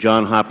 and the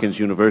Johns Hopkins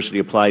University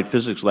Applied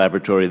Physics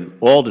Laboratory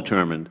all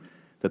determined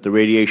that the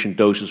radiation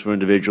doses for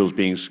individuals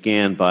being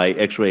scanned by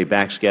X-ray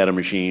backscatter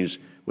machines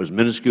was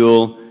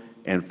minuscule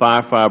and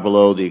far, far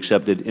below the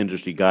accepted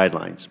industry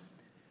guidelines.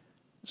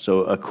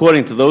 So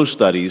according to those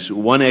studies,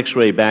 one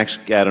X-ray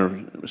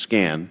backscatter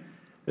scan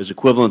is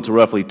equivalent to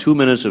roughly 2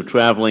 minutes of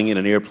traveling in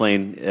an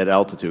airplane at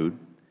altitude,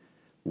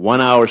 1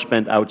 hour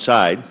spent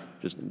outside,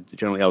 just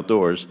generally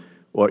outdoors,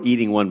 or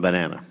eating one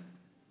banana.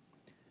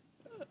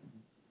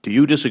 Do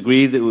you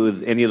disagree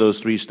with any of those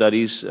three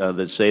studies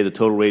that say the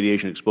total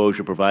radiation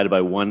exposure provided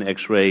by one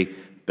X-ray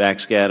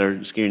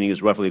backscatter screening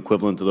is roughly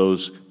equivalent to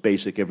those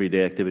basic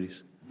everyday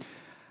activities?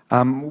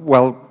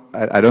 Well,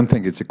 I don't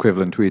think it's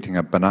equivalent to eating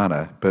a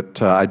banana, but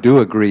I do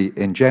agree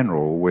in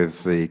general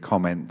with the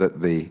comment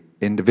that the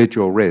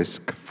individual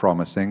risk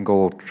from a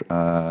single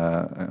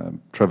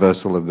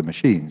traversal of the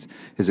machines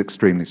is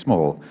extremely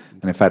small.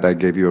 And in fact, I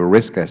gave you a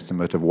risk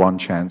estimate of 1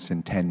 chance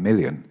in 10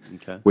 million,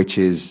 which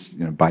is,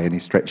 by any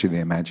stretch of the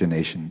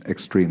imagination,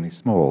 extremely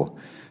small.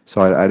 So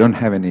I don't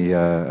have any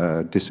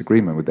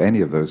disagreement with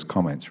any of those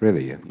comments,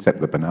 really, except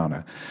the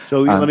banana.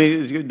 So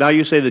now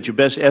you say that your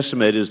best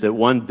estimate is that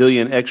 1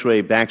 billion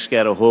X-ray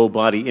backscatter whole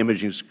body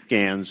imaging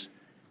scans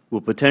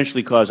will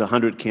potentially cause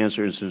 100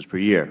 cancer incidents per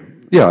year.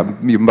 Yeah,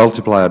 you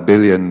multiply 1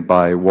 billion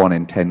by 1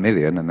 in 10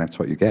 million, and that's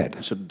what you get.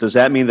 So does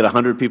that mean that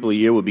 100 people a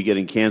year will be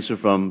getting cancer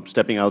from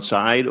stepping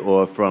outside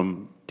or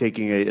from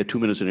taking 2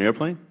 minutes in an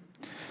airplane?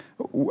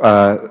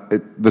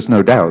 There's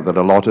no doubt that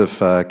a lot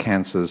of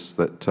cancers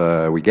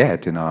that we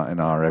get in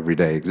our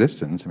everyday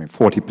existence, I mean,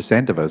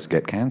 40% of us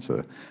get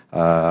cancer,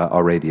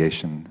 are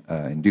radiation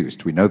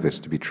induced. We know this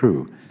to be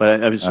true.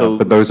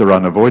 But those are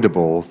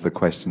unavoidable. The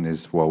question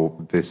is, well,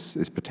 this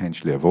is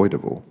potentially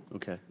avoidable.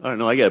 Okay. All right.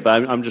 No, I get it.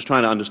 But I'm just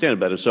trying to understand it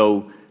better.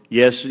 So,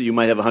 yes, you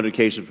might have 100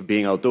 cases for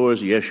being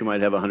outdoors. Yes, you might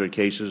have 100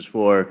 cases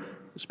for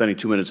spending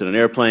 2 minutes in an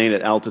airplane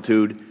at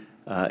altitude.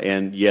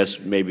 And yes,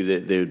 maybe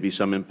there would be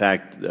some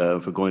impact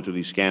for going through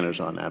these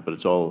scanners on that, but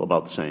it's all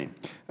about the same.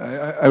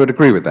 I would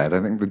agree with that. I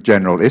think the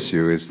general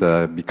issue is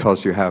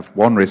because you have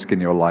one risk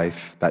in your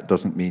life, that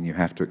doesn't mean you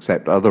have to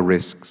accept other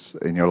risks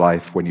in your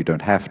life when you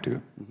don't have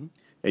to. Mm-hmm.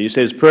 And you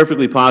say it's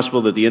perfectly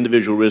possible that the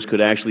individual risk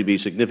could actually be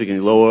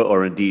significantly lower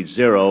or indeed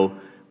zero,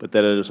 but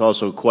that it is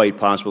also quite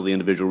possible the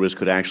individual risk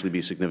could actually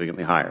be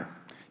significantly higher.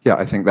 Yeah,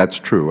 I think that's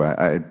true.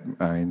 I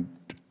mean,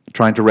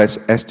 trying to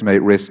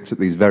estimate risks at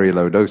these very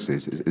low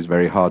doses is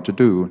very hard to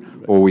do.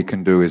 Right. All we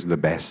can do is the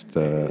best.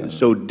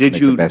 So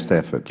the best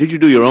effort. Did you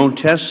do your own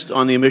test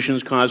on the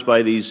emissions caused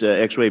by these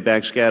X-ray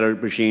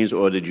backscatter machines,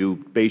 or did you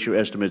base your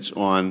estimates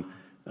on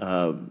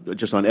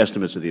just on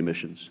estimates of the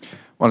emissions?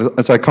 Well,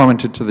 as I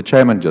commented to the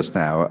chairman just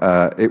now,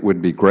 it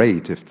would be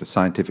great if the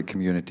scientific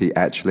community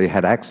actually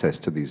had access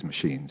to these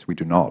machines. We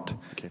do not.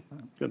 Okay.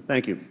 Good.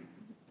 Thank you.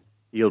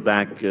 Yield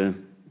back,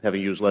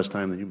 having used less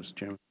time than you, Mr.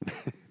 Chairman.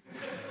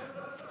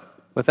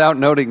 Without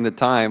noting the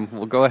time,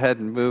 we'll go ahead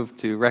and move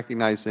to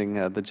recognizing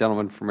the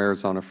gentleman from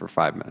Arizona for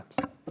 5 minutes.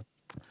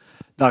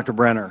 Dr.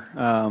 Brenner,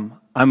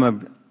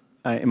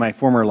 in my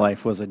former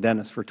life, was a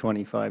dentist for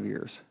 25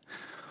 years.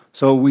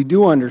 So we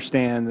do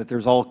understand that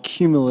there's all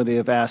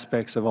cumulative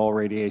aspects of all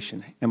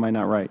radiation. Am I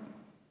not right?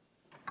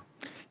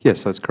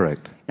 Yes, that's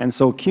correct. And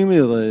so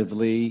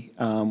cumulatively,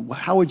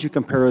 how would you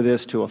compare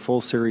this to a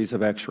full series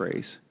of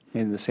X-rays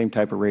in the same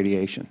type of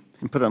radiation?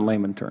 And put it in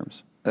layman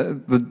terms.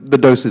 The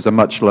doses are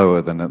much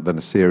lower than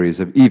a series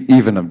of,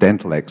 even of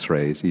dental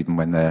X-rays, even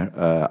when they're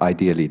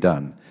ideally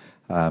done.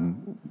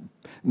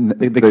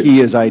 The key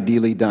is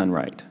ideally done,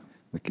 right?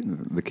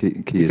 The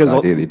key is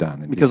ideally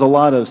done. Indeed. Because a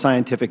lot of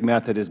scientific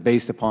method is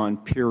based upon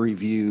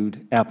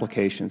peer-reviewed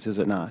applications, is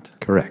it not?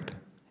 Correct.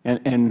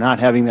 And not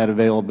having that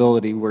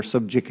availability, we're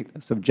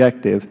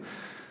subjective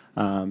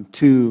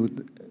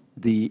to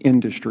the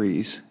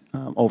industry's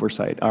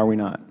oversight, are we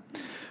not?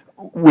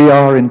 We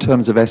are, in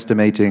terms of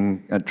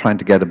estimating, trying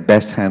to get a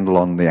best handle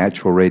on the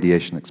actual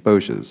radiation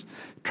exposures.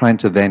 Trying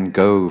to then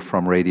go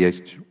from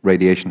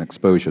radiation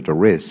exposure to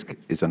risk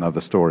is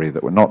another story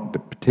that we're not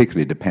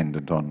particularly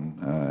dependent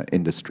on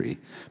industry.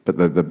 But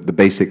the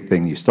basic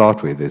thing you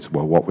start with is,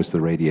 well, what was the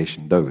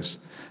radiation dose?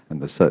 And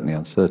there's certainly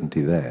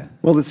uncertainty there.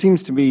 Well, it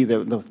seems to me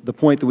that the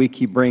point that we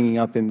keep bringing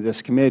up in this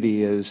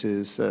committee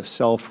is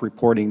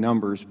self-reporting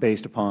numbers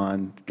based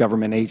upon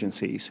government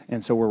agencies.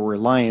 And so we're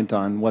reliant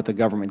on what the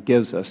government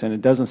gives us. And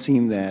it doesn't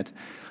seem that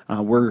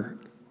we're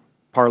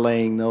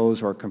parlaying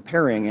those or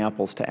comparing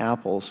apples to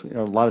apples.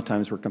 A lot of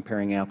times we're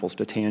comparing apples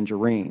to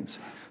tangerines.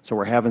 So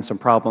we're having some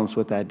problems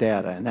with that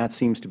data, and that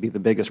seems to be the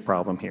biggest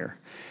problem here.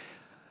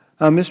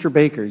 Mr.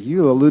 Baker,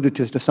 you alluded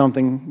to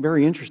something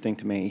very interesting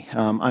to me.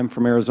 I'm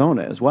from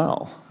Arizona as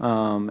well,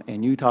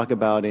 and you talk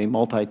about a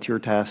multi-tier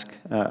task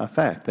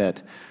effect,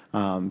 that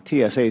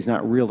TSA is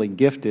not really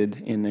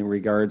gifted in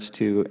regards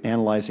to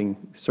analyzing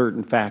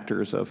certain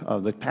factors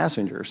of the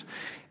passengers,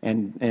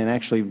 and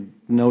actually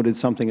noted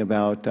something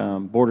about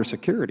border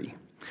security.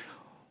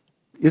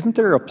 Isn't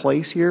there a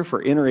place here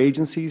for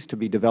interagencies to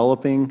be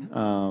developing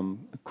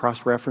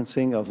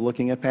cross-referencing of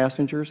looking at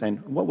passengers,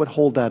 and what would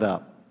hold that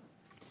up?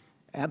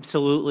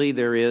 Absolutely,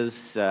 there is.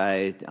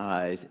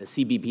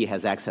 CBP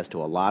has access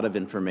to a lot of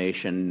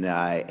information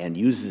and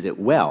uses it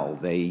well.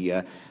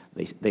 They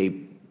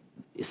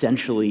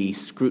essentially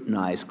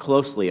scrutinize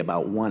closely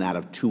about 1 out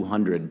of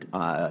 200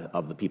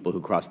 of the people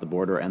who cross the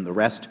border, and the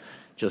rest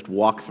just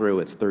walk through.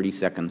 It's 30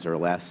 seconds or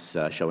less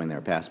showing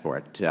their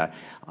passport.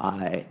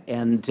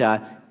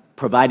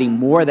 Providing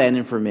more of that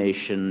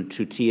information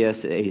to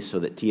TSA so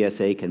that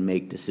TSA can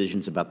make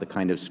decisions about the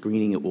kind of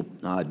screening it will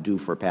do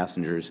for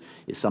passengers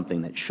is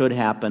something that should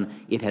happen.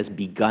 It has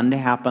begun to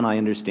happen, I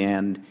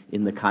understand,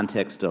 in the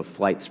context of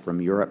flights from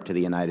Europe to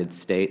the United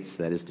States.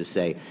 That is to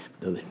say,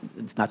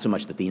 it's not so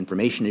much that the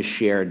information is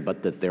shared,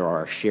 but that there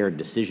are shared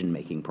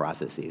decision-making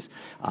processes.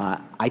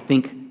 I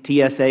think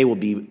TSA will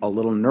be a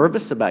little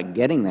nervous about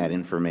getting that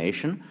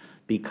information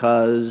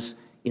because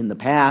in the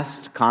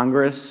past,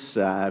 Congress,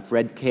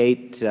 Fred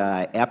Cate,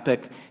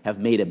 Epic have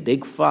made a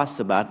big fuss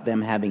about them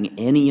having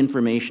any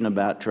information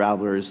about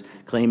travelers,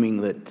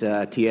 claiming that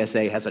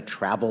TSA has a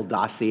travel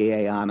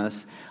dossier on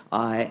us.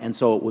 And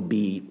so it would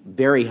be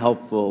very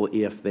helpful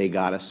if they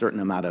got a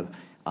certain amount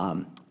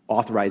of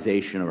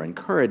authorization or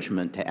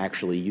encouragement to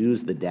actually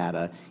use the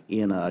data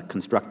in a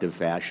constructive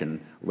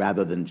fashion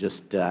rather than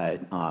just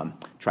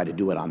try to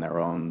do it on their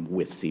own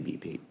with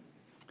CBP.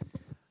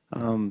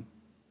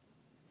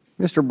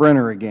 Mr.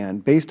 Brenner, again,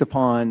 based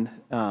upon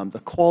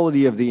the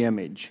quality of the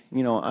image,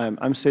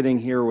 I'm sitting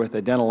here with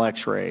a dental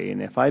X-ray,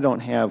 and if I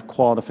don't have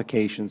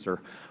qualifications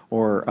or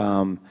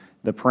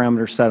the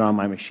parameters set on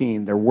my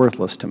machine, they're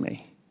worthless to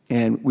me.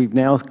 And we've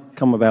now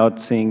come about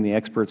seeing the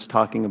experts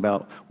talking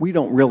about we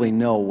don't really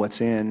know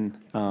what's in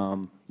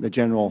the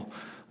general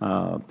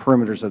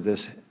perimeters of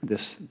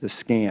this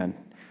scan.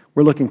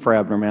 We're looking for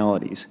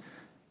abnormalities.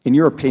 In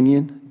your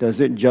opinion, does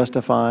it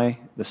justify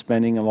the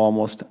spending of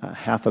almost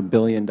 $500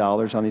 million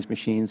on these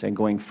machines and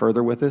going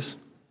further with this?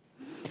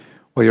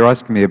 Well, you're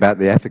asking me about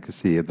the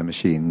efficacy of the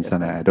machines, Yes,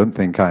 and I don't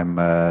think I'm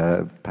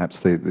perhaps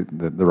the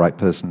right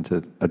person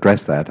to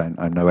address that.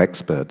 I'm no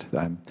expert.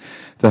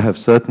 There have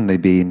certainly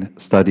been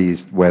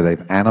studies where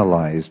they've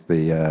analyzed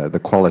the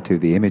quality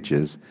of the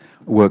images,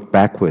 worked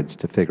backwards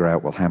to figure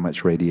out, well, how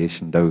much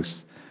radiation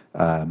dose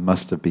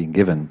must have been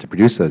given to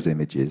produce those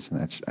images, and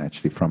that's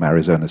actually from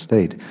Arizona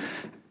State.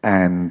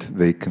 And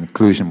the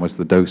conclusion was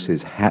the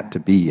doses had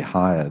to be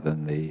higher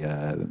than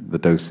the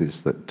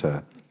doses that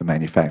the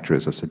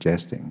manufacturers are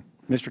suggesting.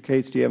 Mr.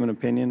 Cate, do you have an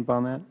opinion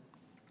upon that?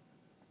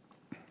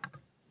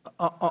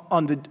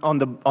 On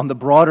the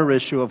broader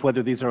issue of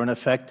whether these are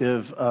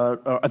ineffective,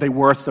 are they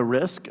worth the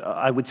risk?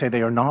 I would say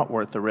they are not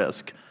worth the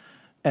risk,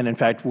 and in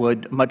fact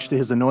would, much to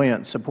his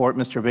annoyance, support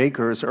Mr.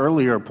 Baker's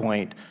earlier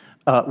point,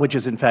 which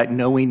is in fact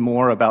knowing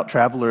more about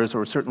travelers,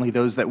 or certainly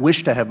those that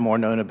wish to have more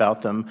known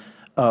about them,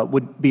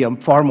 would be a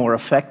far more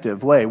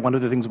effective way. One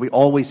of the things we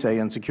always say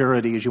in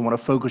security is you want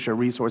to focus your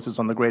resources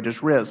on the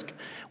greatest risk.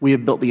 We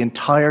have built the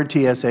entire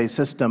TSA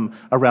system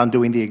around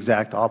doing the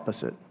exact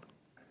opposite.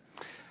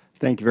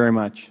 Thank you very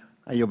much.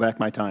 I yield back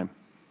my time.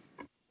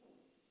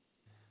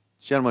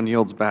 Gentleman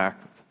yields back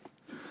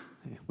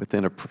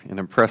within an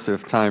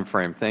impressive time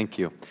frame. Thank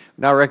you.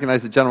 Now I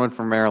recognize the gentleman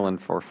from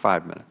Maryland for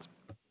 5 minutes.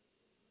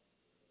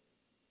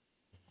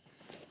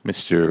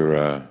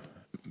 Mr.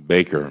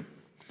 Baker,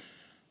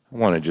 I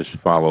want to just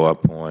follow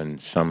up on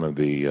some of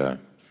the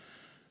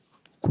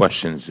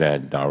questions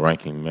that our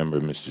ranking member,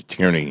 Mr.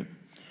 Tierney,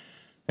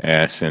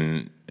 asked.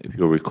 And if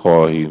you'll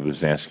recall, he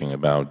was asking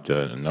about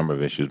a number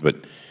of issues.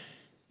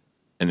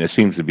 And there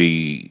seems to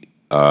be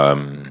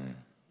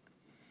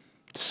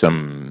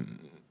some,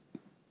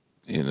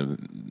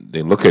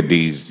 they look at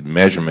these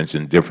measurements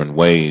in different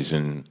ways.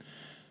 And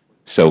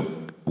so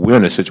we're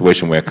in a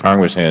situation where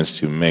Congress has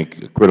to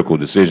make critical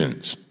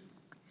decisions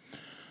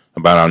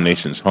about our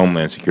nation's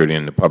homeland security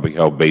and the public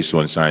health based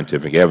on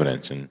scientific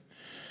evidence. And it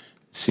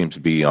seems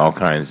to be all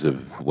kinds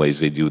of ways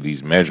they do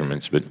these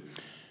measurements.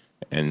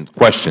 And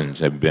questions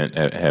have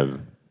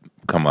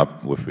come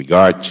up with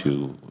regard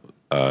to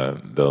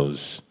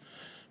those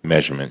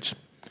measurements.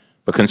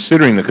 But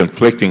considering the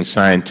conflicting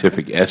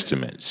scientific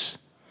estimates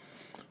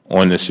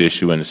on this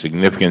issue and the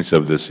significance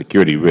of the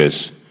security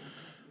risks,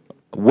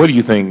 what do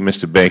you think,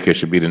 Mr. Baker,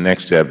 should be the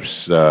next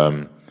steps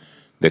that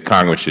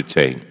Congress should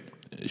take?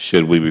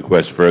 Should we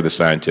request further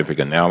scientific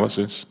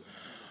analysis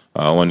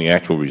on the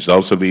actual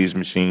results of these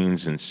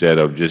machines instead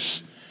of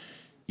just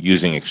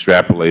using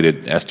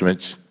extrapolated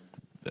estimates?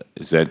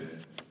 Is that?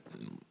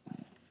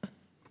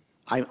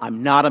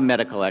 I'm not a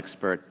medical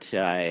expert,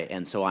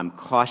 and so I'm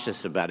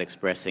cautious about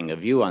expressing a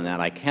view on that.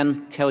 I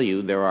can tell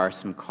you there are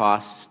some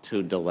costs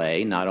to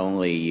delay, not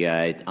only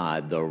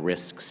the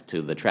risks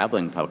to the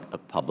traveling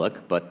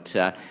public, but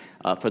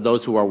for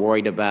those who are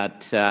worried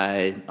about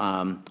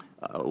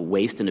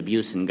waste and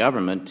abuse in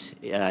government.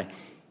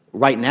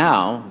 Right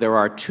now, there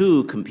are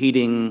two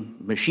competing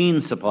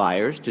machine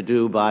suppliers to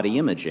do body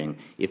imaging.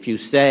 If you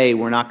say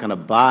we're not going to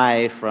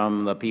buy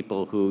from the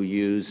people who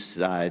use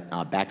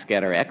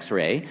backscatter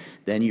X-ray,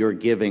 then you're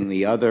giving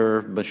the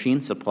other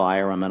machine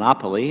supplier a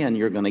monopoly, and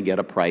you're going to get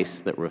a price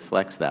that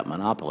reflects that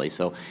monopoly.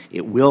 So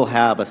it will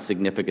have a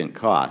significant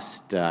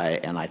cost,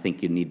 and I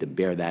think you need to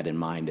bear that in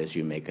mind as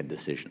you make a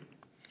decision.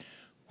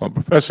 Well,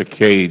 Professor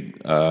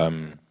Cate,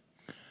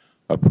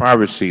 a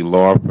privacy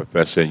law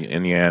professor at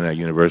Indiana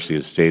University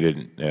has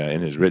stated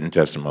in his written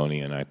testimony,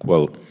 and I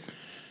quote,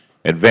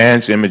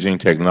 "Advanced imaging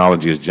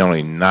technology is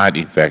generally not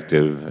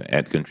effective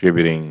at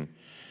contributing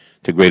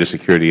to greater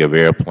security of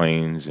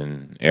airplanes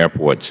and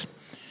airports.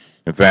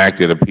 In fact,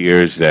 it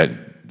appears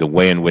that the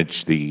way in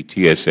which the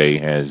TSA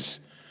has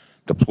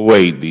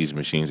deployed these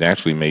machines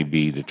actually may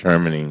be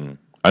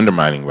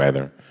undermining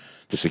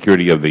the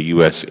security of the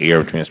U.S.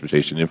 air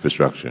transportation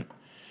infrastructure."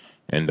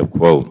 End of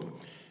quote.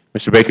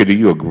 Mr. Baker, do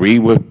you agree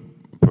with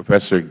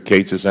Professor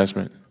Cate's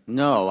assessment?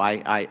 No,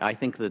 I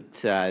think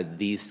that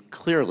these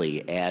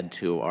clearly add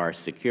to our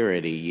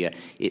security.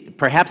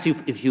 Perhaps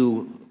if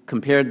you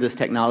compared this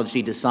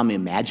technology to some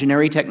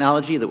imaginary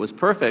technology that was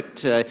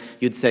perfect,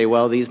 you'd say,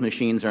 well, these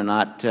machines are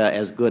not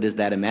as good as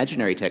that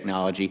imaginary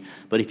technology.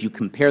 But if you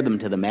compare them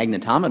to the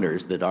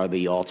magnetometers that are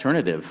the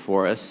alternative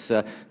for us,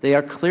 they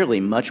are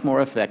clearly much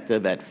more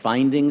effective at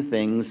finding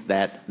things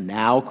that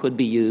now could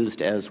be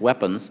used as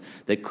weapons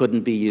that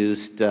couldn't be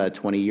used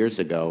 20 years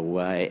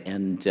ago.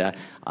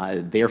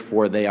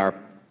 Therefore, they are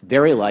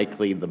very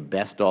likely the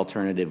best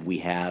alternative we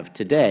have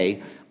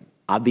today.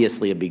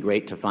 Obviously, it would be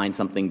great to find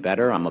something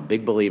better. I'm a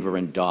big believer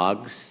in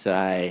dogs,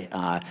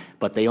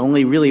 but they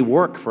only really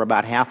work for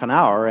about half an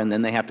hour, and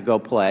then they have to go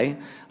play,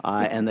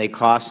 and they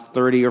cost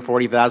 $30,000 or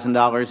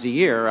 $40,000 a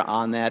year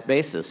on that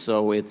basis.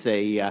 So it's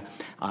a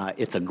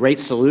great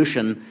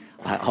solution.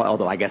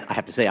 Although I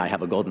have to say I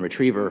have a golden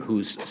retriever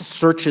whose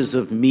searches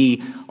of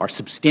me are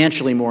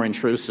substantially more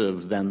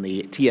intrusive than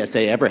the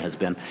TSA ever has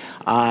been.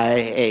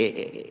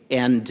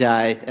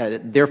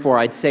 Therefore,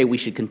 I'd say we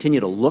should continue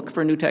to look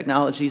for new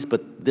technologies,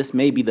 but this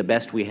may be the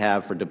best we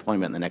have for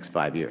deployment in the next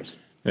 5 years.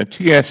 The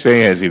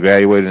TSA has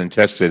evaluated and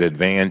tested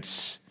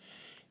advanced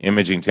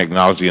imaging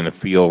technology in the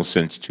field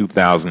since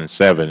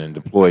 2007 and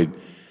deployed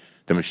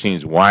the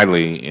machines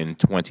widely in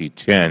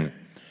 2010.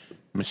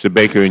 Mr.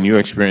 Baker, in your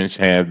experience,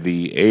 have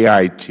the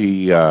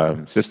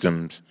AIT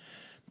systems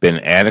been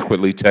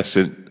adequately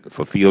tested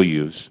for field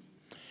use?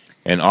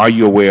 And are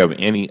you aware of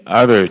any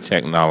other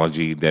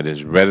technology that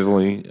is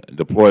readily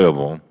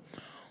deployable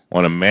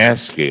on a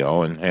mass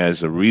scale and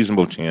has a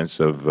reasonable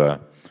chance of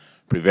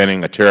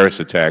preventing a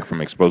terrorist attack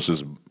from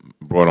explosives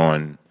brought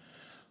on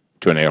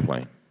to an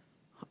airplane?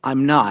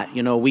 I'm not.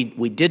 You know, we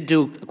did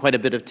do quite a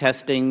bit of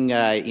testing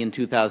in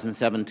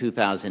 2007,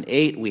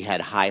 2008. We had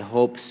high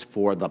hopes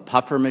for the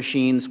puffer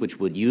machines, which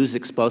would use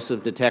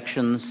explosive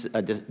detection,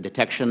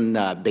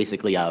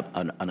 basically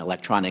an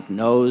electronic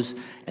nose,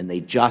 and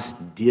they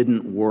just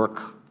didn't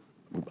work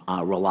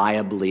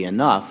reliably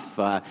enough.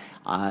 The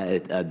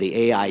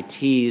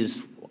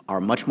AITs are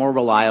much more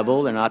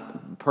reliable. They're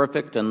not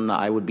perfect, and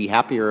I would be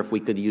happier if we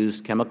could use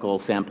chemical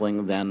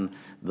sampling than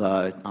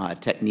the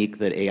technique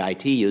that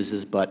AIT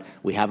uses, but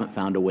we haven't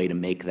found a way to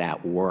make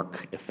that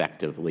work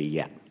effectively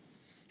yet.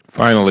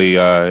 Finally,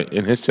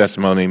 in his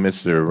testimony,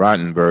 Mr.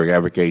 Rotenberg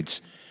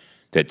advocates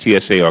that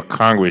TSA or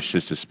Congress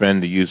should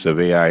suspend the use of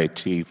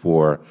AIT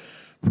for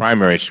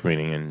primary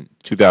screening. In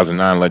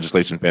 2009,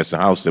 legislation passed the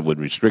House that would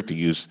restrict the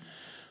use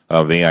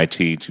of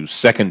AIT to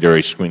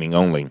secondary screening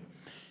only.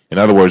 In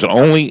other words,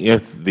 only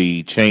if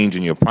the change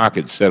in your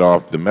pocket set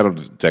off the metal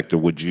detector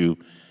would you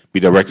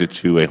be directed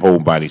to a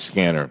whole-body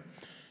scanner.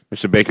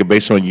 Mr. Baker,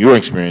 based on your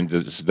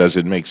experience, does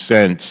it make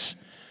sense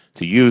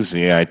to use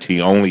the AIT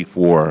only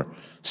for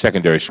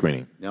secondary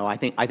screening? No, I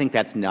think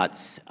that's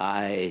nuts.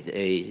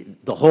 The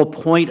whole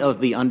point of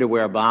the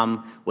underwear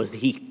bomb was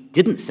he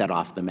didn't set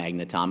off the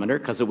magnetometer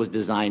because it was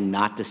designed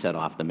not to set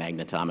off the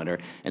magnetometer,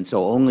 and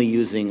so only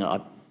using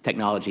a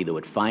technology that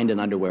would find an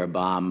underwear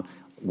bomb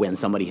when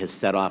somebody has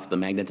set off the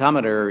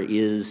magnetometer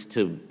is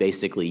to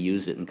basically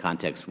use it in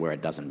contexts where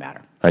it doesn't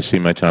matter. I see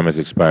my time has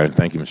expired.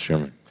 Thank you, Mr.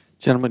 Chairman.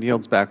 Gentleman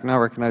yields back. Now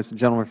recognize the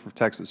gentleman from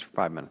Texas for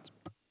 5 minutes.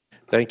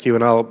 Thank you,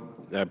 and I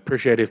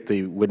appreciate if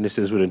the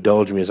witnesses would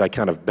indulge me as I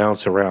kind of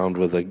bounce around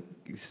with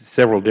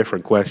several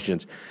different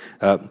questions.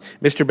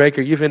 Mr.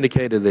 Baker, you've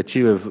indicated that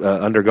you have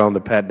undergone the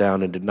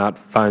pat-down and did not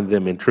find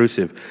them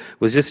intrusive.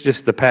 Was this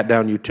just the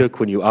pat-down you took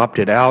when you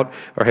opted out,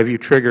 or have you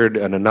triggered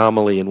an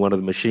anomaly in one of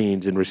the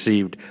machines and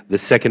received the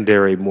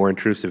secondary, more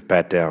intrusive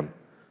pat-down?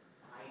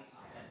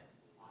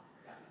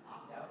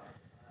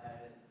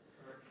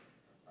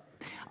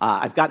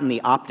 I've gotten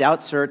the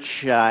opt-out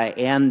search,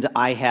 and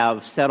I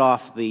have set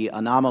off the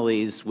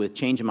anomalies with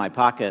change in my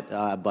pocket,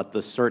 but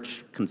the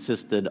search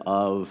consisted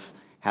of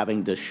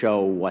having to show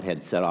what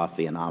had set off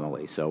the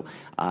anomaly. So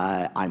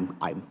I'm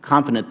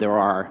confident there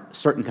are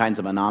certain kinds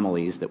of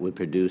anomalies that would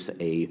produce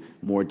a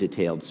more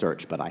detailed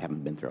search, but I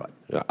haven't been through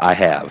it. I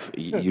have.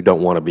 You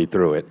don't want to be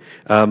through it.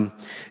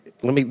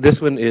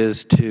 This one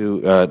is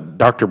to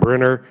Dr.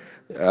 Brenner.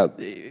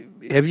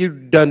 Have you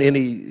done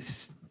any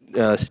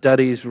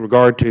studies with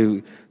regard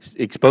to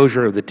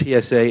exposure of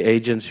the TSA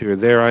agents who are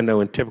there? I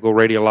know in typical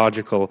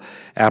radiological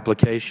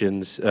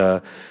applications,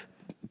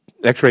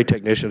 X-ray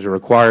technicians are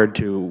required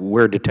to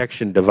wear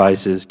detection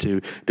devices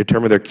to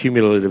determine their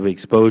cumulative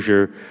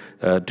exposure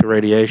to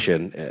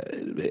radiation.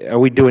 Are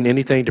we doing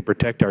anything to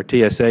protect our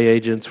TSA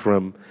agents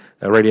from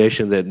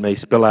radiation that may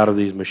spill out of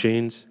these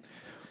machines?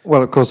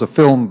 Well, of course, a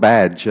film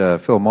badge,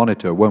 film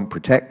monitor won't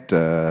protect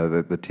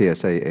the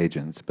TSA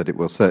agents, but it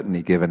will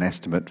certainly give an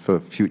estimate for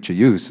future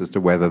use as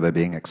to whether they're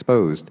being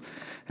exposed.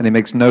 And it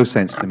makes no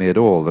sense to me at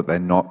all that they're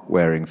not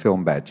wearing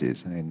film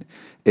badges. I mean,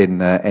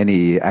 in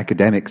any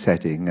academic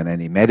setting and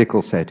any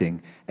medical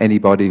setting,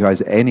 anybody who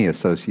has any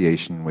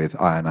association with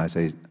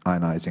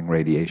ionizing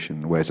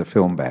radiation wears a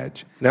film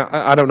badge. Now,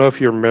 I don't know if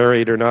you're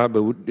married or not, but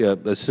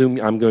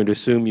I'm going to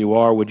assume you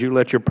are. Would you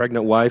let your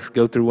pregnant wife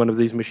go through one of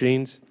these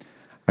machines?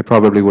 I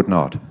probably would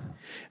not.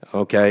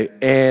 Okay.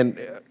 And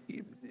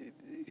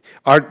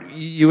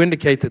you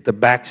indicate that the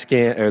back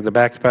scan or the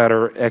back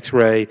spatter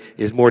X-ray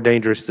is more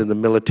dangerous than the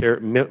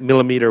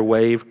millimeter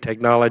wave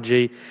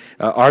technology.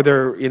 Are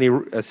there any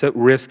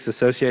risks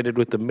associated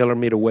with the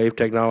millimeter wave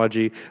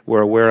technology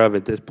we're aware of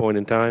at this point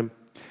in time?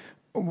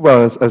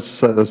 Well, as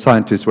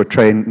scientists, we're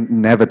trained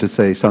never to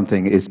say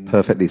something is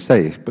perfectly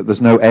safe, but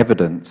there's no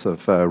evidence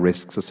of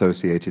risks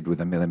associated with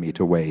the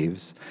millimeter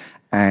waves,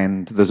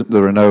 and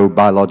there are no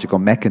biological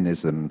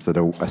mechanisms that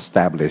are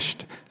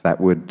established that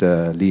would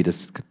lead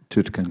us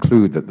to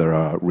conclude that there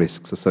are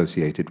risks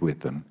associated with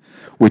them,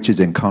 which is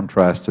in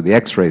contrast to the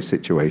X-ray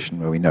situation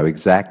where we know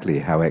exactly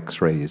how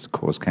X-rays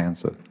cause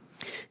cancer.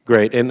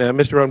 Great. And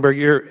Mr. Rotenberg,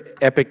 your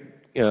EPIC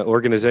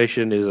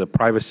organization is a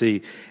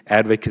privacy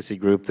advocacy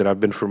group that I've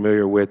been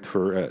familiar with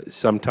for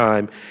some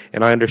time,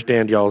 and I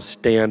understand y'all's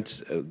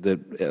stance on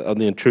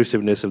the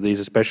intrusiveness of these,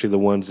 especially the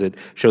ones that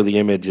show the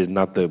image and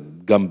not the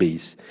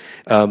Gumbies.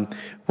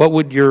 What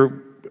would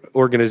your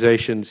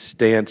organization's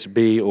stance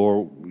be,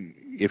 or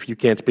if you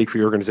can't speak for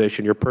your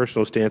organization, your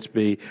personal stance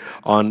be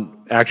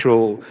on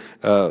actual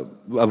a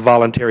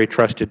voluntary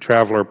trusted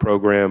traveler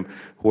program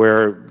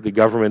where the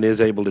government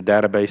is able to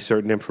database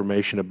certain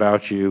information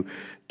about you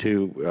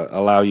to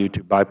allow you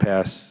to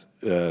bypass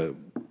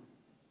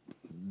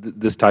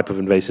this type of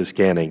invasive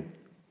scanning?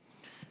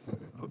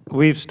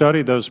 We've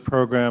studied those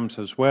programs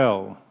as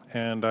well,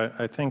 and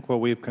I think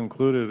what we've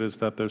concluded is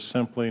that there's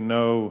simply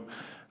no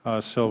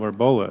silver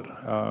bullet.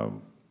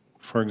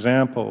 For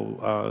example,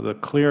 the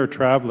Clear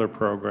Traveler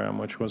program,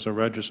 which was a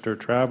registered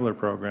traveler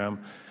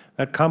program,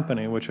 that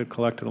company, which had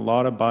collected a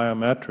lot of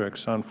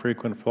biometrics on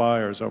frequent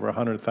flyers, over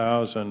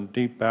 100,000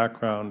 deep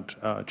background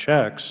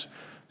checks,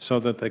 so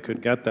that they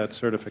could get that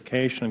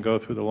certification and go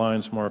through the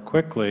lines more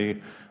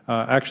quickly,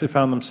 actually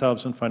found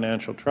themselves in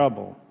financial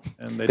trouble.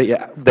 And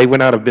they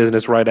went out of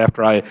business right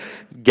after I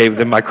gave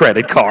them my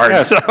credit card.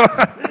 Yes. So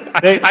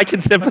I can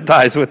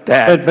sympathize with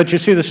that. But you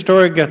see, the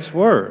story gets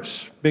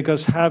worse,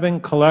 because having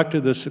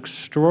collected this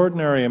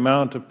extraordinary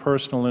amount of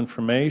personal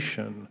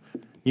information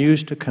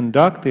used to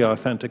conduct the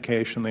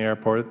authentication in the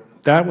airport,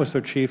 That was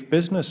their chief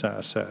business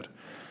asset.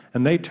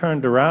 And they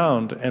turned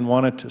around and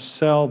wanted to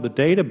sell the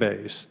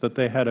database that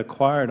they had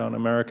acquired on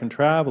American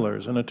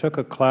travelers. And it took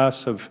a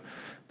class of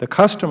the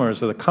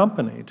customers of the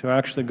company to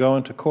actually go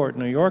into court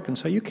in New York and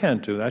say, you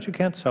can't do that. You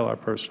can't sell our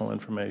personal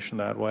information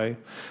that way.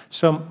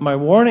 So my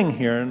warning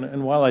here,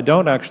 and while I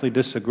don't actually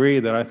disagree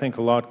that I think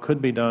a lot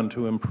could be done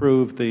to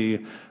improve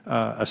the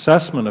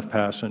assessment of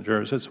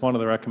passengers, it's one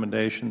of the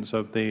recommendations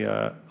of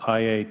the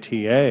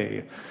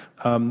IATA,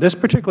 this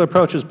particular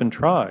approach has been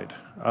tried.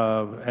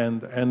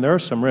 And there are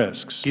some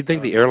risks. Do you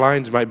think the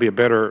airlines might be a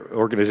better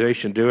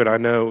organization to do it? I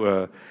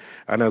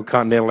know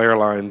Continental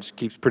Airlines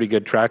keeps pretty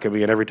good track of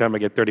me, and every time I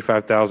get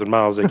 35,000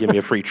 miles, they give me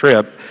a free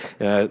trip.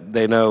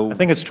 They know. I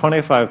think it's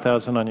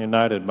 25,000 on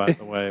United, by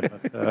the way.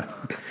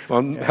 But,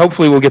 well, yeah.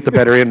 Hopefully we'll get the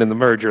better end in the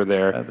merger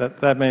there.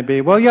 That may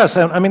be. Well, yes.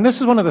 I mean,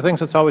 this is one of the things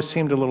that's always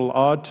seemed a little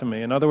odd to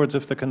me. In other words,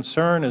 if the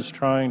concern is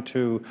trying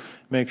to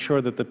make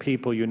sure that the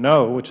people you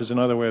know, which is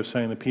another way of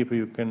saying the people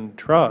you can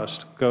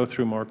trust, go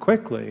through more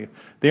quickly,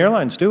 the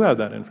airlines do have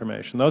that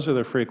information. Those are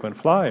their frequent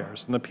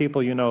flyers. And the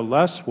people you know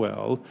less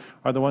well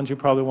are the ones you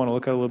probably want to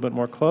look at a little bit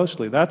more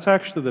closely. That's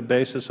actually the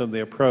basis of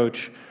the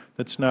approach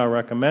that's now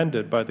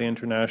recommended by the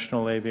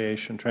International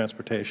Aviation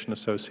Transportation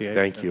Association.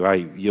 Thank you. I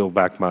yield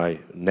back my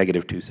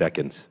negative 2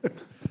 seconds.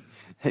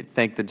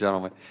 Thank the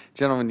gentleman.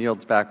 Gentleman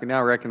yields back. We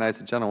now recognize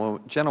the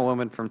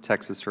gentlewoman from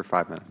Texas for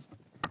 5 minutes.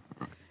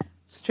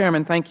 Mr.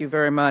 Chairman, thank you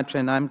very much.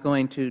 And I'm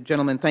going to,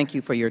 gentlemen, thank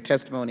you for your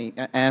testimony.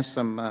 Ask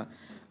some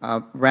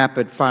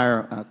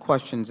rapid-fire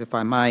questions, if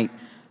I might.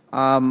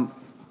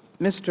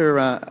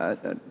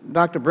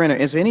 Dr. Brenner,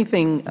 is there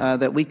anything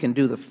that we can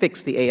do to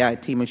fix the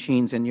AIT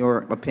machines, in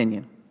your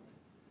opinion?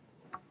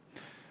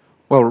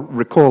 Well,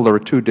 recall there are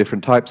two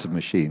different types of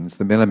machines.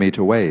 The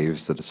millimeter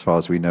waves that, as far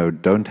as we know,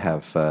 don't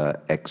have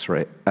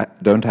X-ray,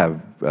 don't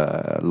have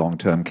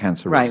long-term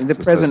cancer risks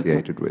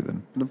associated with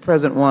them. The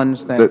present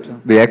ones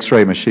that the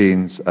X-ray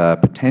machines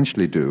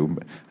potentially do,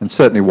 and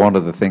certainly one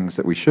of the things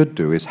that we should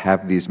do is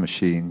have these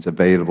machines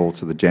available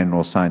to the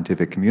general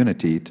scientific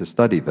community to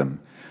study them,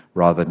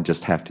 rather than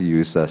just have to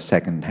use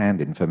second-hand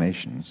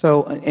information.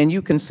 So, and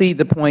you concede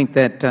the point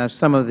that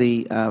some of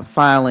the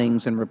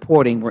filings and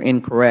reporting were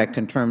incorrect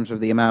in terms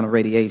of the amount of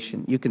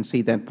radiation. You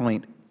concede that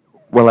point?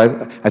 Well,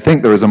 I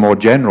think there is a more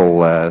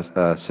general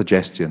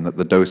suggestion that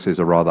the doses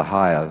are rather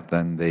higher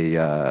than the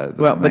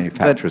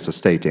manufacturers are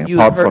stating,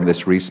 apart from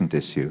this recent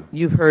issue.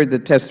 You've heard the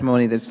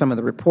testimony that some of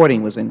the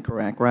reporting was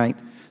incorrect, right?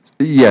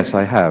 Yes,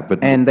 I have.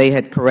 But and they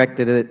had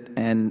corrected it,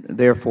 and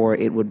therefore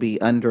it would be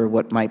under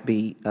what might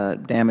be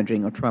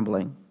damaging or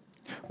troubling.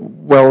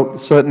 Well,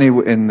 certainly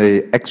in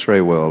the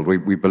X-ray world,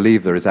 we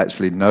believe there is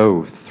actually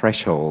no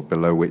threshold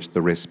below which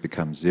the risk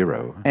becomes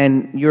zero.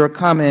 And your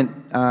comment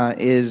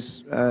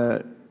is,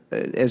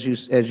 as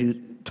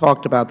you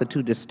talked about the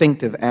two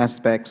distinctive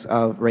aspects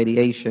of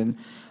radiation,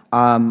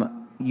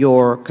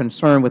 your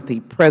concern with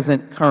the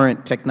present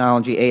current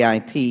technology,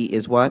 AIT,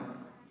 is what?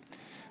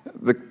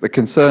 The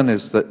concern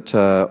is that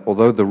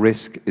although the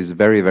risk is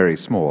very, very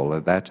small,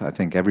 that I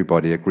think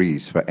everybody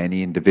agrees for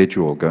any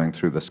individual going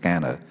through the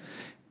scanner,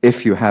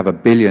 if you have 1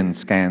 billion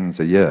scans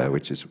a year,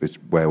 which is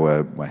where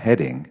we're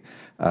heading,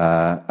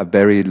 a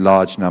very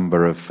large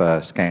number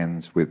of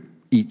scans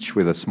each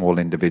with a small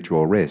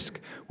individual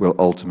risk will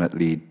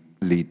ultimately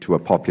lead to a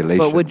population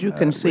But would you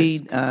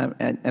concede,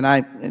 and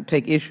I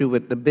take issue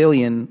with the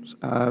billions,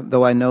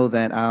 though I know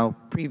that our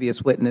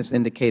previous witness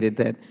indicated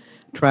that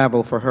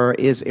travel for her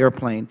is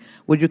airplane.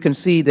 Would you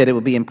concede that it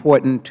would be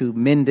important to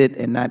mend it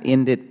and not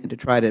end it, and to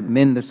try to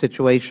mend the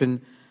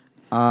situation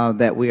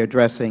that we are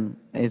addressing?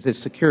 Is it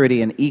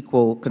security an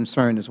equal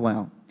concern as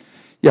well?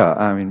 Yeah,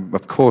 I mean,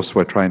 of course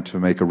we're trying to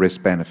make a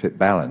risk-benefit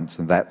balance,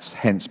 and that's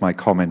hence my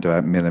comment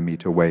about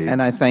millimeter waves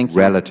and I thank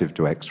relative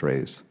to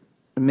X-rays.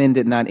 Mend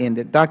it, not end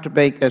it. Dr.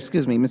 Baker,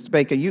 excuse me, Mr.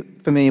 Baker, are you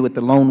familiar with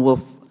the lone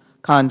wolf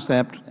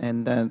concept?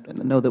 And I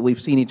know that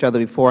we've seen each other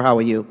before. How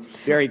are you?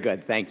 Very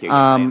good, thank you.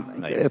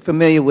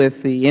 Familiar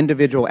with the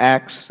individual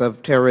acts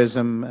of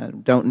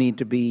terrorism, don't need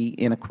to be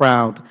in a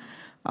crowd.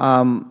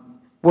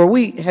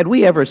 Had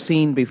we ever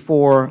seen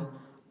before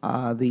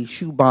the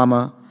shoe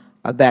bomber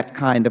that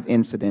kind of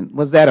incident?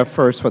 Was that a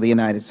first for the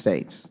United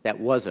States? That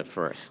was a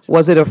first.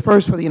 Was it a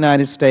first for the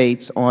United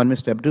States on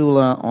Mr.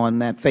 Abdullah on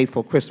that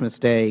fateful Christmas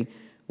day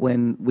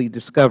when we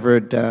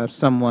discovered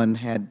someone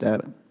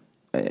had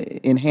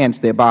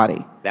enhanced their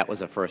body? That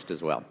was a first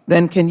as well.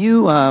 Then can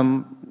you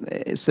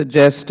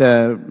suggest,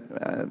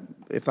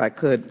 if I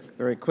could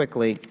very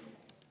quickly,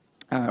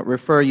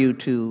 refer you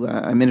to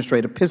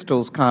Administrator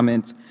Pistol's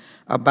comments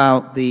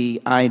about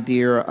the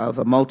idea of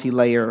a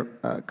multi-layer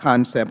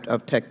concept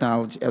of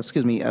technology,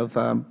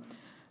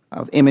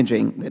 of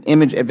imaging, that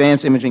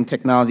advanced imaging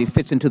technology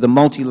fits into the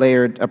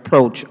multi-layered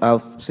approach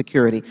of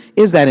security.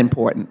 Is that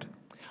important?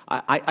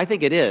 I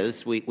think it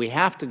is. We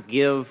have to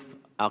give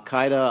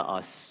al-Qaeda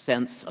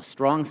a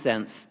strong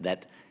sense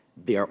that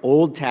their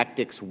old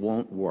tactics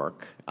won't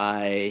work,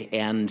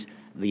 and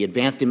the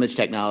advanced image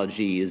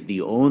technology is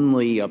the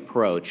only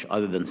approach,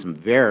 other than some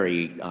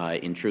very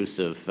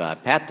intrusive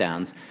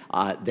pat-downs,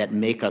 that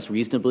make us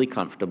reasonably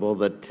comfortable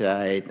that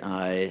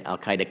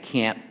al-Qaeda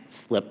can't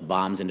slip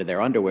bombs into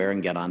their underwear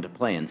and get onto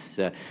planes.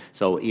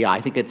 So, yeah, I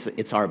think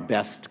it's our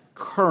best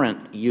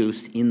current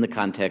use in the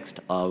context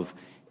of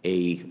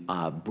a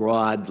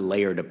broad,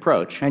 layered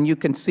approach. And you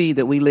can see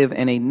that we live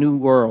in a new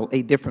world,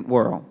 a different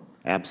world.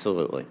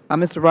 Absolutely.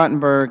 Mr.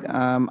 Rotenberg,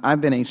 I've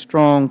been a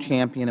strong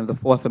champion of the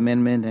Fourth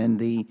Amendment and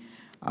the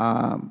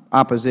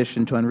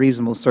opposition to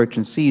unreasonable search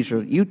and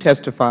seizure. You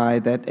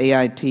testified that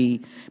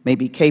AIT may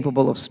be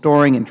capable of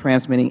storing and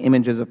transmitting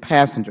images of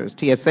passengers.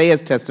 TSA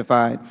has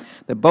testified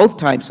that both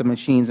types of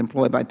machines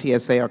employed by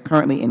TSA are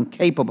currently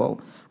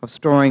incapable of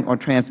storing or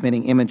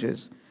transmitting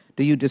images.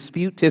 Do you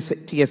dispute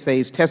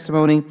TSA's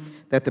testimony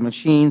that the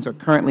machines are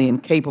currently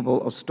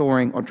incapable of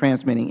storing or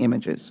transmitting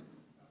images?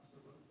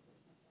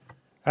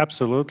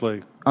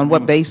 Absolutely. On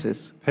what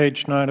basis?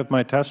 Page 9 of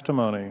my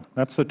testimony.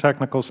 That's the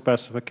technical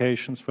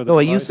specifications for the So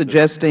are you devices.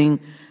 suggesting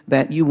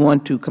that you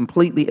want to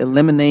completely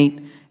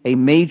eliminate a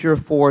major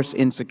force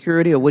in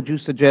security, or would you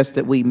suggest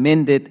that we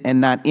mend it and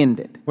not end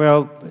it?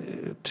 Well,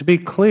 to be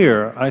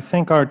clear, I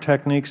think our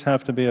techniques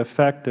have to be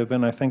effective,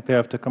 and I think they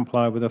have to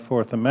comply with the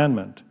Fourth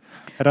Amendment.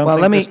 I don't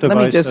think this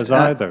device does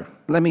either.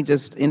 Let me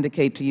just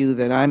indicate to you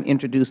that I'm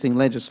introducing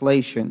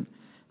legislation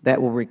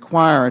that will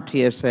require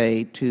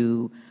TSA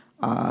to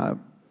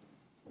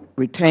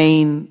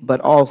retain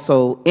but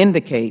also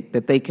indicate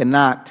that they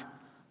cannot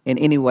in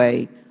any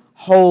way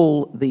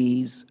hold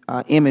these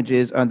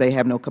images, or they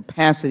have no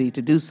capacity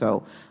to do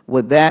so.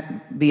 Would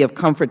that be of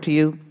comfort to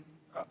you?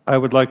 I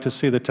would like to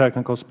see the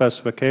technical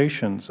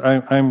specifications.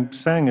 I'm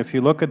saying if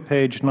you look at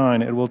page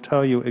 9, it will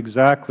tell you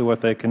exactly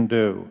what they can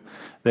do.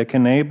 They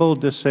can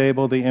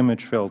disable the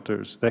image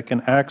filters. They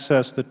can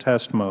access the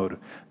test mode.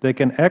 They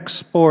can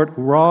export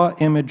raw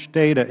image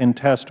data in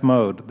test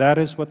mode. That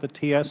is what the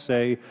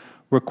TSA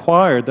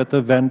required that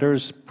the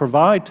vendors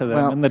provide to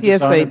them in the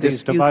design of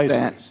these devices.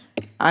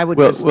 That. I would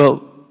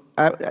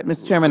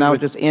Mr. Chairman, I would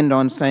just end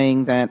on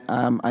saying that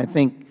I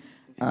think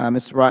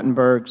Mr.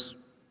 Rotenberg's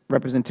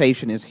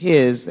representation is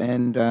his,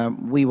 and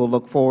we will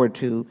look forward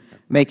to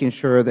making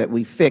sure that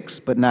we fix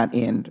but not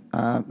end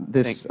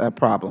this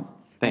problem.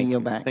 Thank you.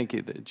 Back. Thank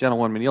you. The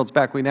gentlewoman yields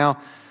back. We now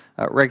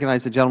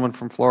recognize the gentleman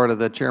from Florida,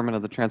 the Chairman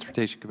of the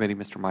Transportation Committee,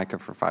 Mr. Mica,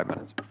 for 5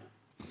 minutes.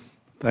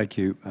 Thank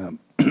you.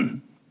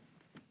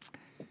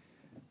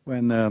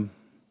 When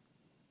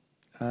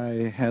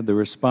I had the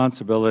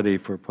responsibility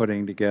for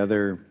putting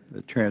together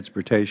the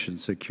transportation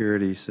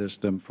security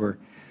system for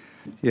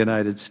the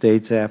United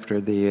States after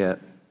the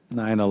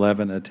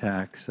 9/11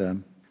 attacks,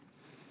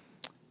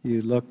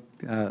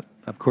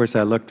 of course,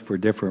 I looked for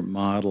different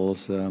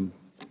models.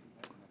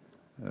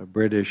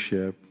 British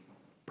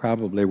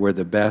probably were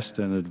the best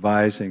in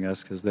advising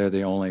us because they're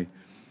the only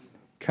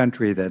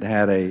country that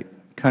had a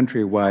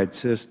countrywide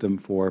system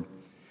for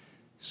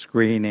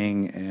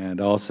screening, and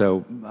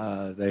also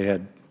they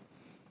had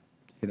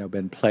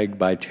been plagued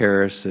by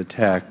terrorist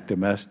attack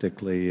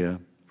domestically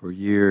for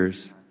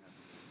years.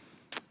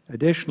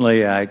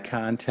 Additionally, I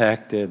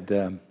contacted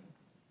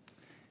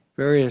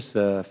various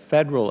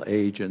federal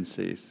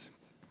agencies,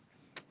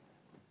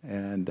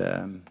 and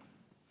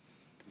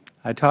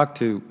I talked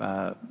to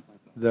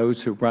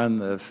those who run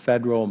the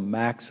federal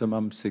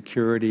maximum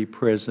security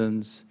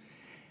prisons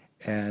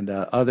and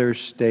other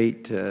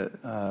state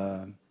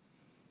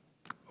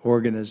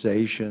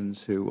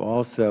organizations who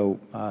also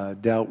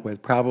dealt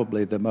with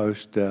probably the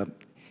most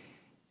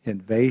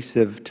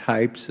invasive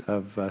types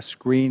of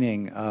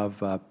screening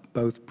of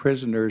both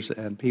prisoners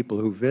and people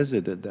who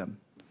visited them.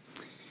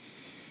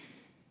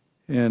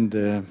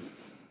 And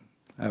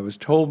I was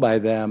told by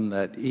them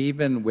that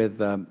even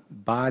with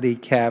body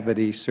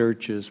cavity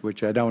searches,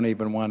 which I don't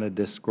even want to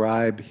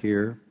describe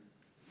here,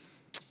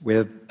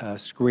 with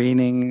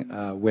screening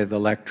with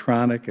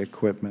electronic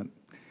equipment,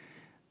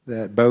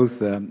 that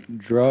both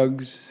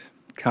drugs,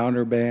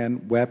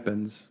 contraband,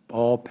 weapons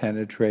all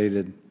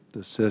penetrated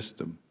the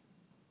system.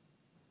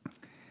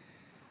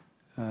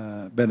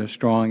 Been a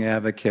strong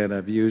advocate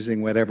of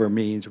using whatever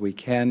means we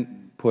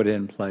can put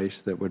in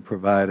place that would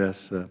provide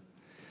us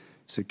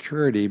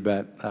security,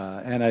 but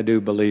and I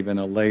do believe in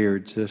a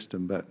layered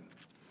system. But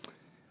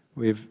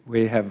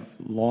we have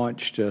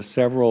launched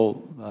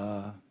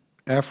several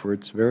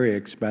efforts, very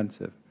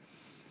expensive.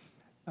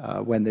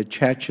 When the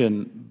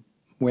Chechen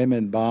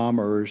women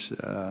bombers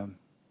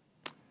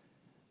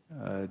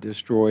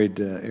destroyed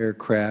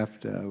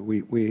aircraft,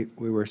 we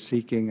were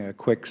seeking a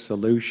quick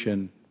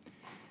solution.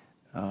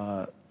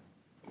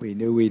 We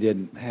knew we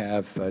didn't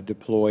have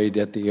deployed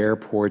at the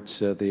airports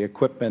the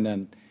equipment,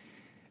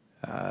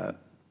 and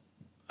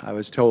I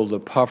was told the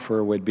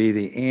puffer would be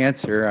the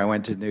answer. I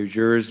went to New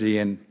Jersey,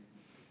 and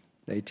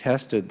they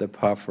tested the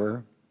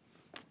puffer.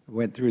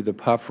 Went through the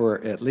puffer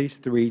at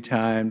least 3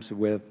 times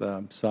with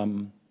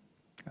some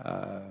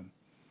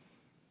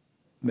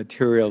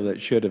material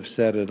that should have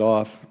set it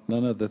off.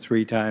 None of the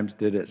 3 times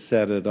did it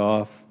set it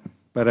off,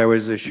 but I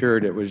was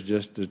assured it was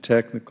just a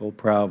technical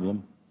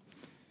problem.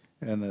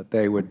 and that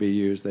they would be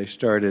used. They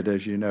started,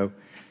 as you know,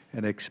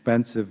 an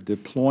expensive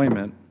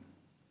deployment.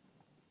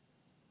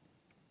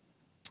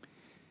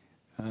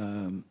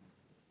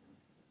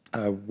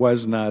 I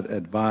was not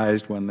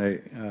advised when they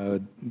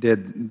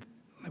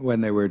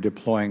were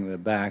deploying the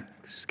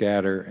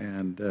backscatter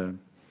and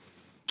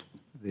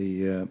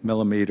the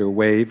millimeter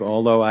wave,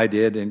 although I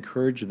did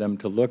encourage them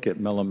to look at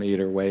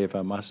millimeter wave,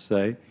 I must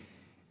say,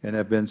 and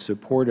have been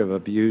supportive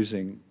of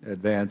using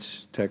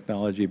advanced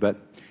technology. But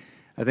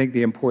I think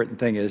the important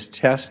thing is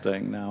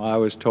testing. Now, I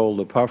was told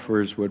the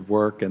puffers would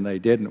work, and they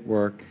didn't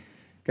work.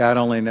 God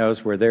only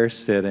knows where they're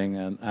sitting,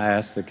 and I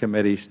asked the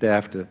committee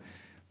staff to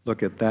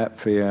look at that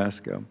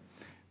fiasco.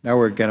 Now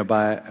we're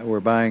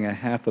buying a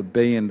 $500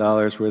 million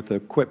worth of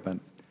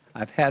equipment.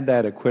 I've had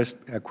that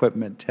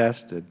equipment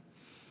tested.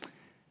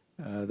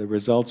 The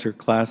results are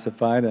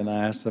classified, and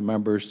I asked the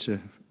members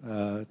to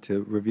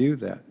review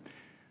that.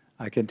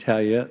 I can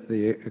tell you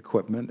the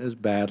equipment is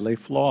badly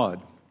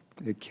flawed.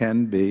 It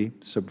can be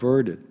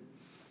subverted.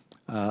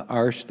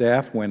 Our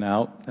staff went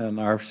out, and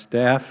our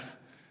staff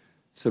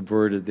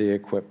subverted the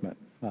equipment.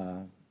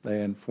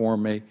 They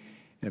informed me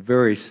in a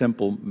very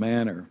simple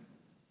manner.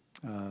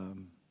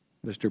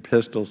 Mr.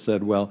 Pistol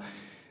said, well,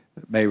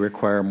 it may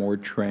require more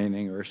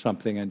training or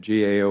something, and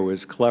GAO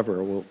is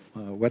clever. Well,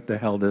 what the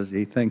hell does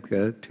he think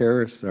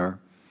terrorists are?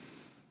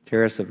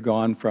 Terrorists have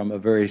gone from a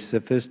very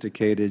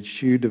sophisticated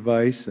shoe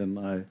device, and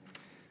I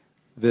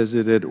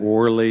visited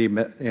Orly,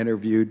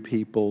 interviewed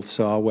people,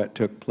 saw what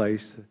took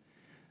place.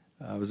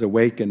 I was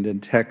awakened in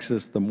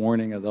Texas the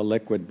morning of the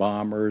liquid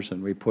bombers,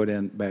 and we put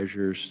in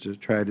measures to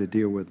try to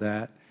deal with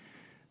that.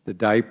 The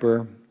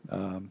diaper,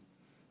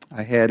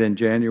 I had in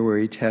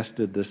January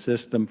tested the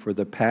system for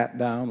the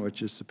pat-down,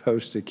 which is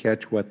supposed to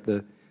catch what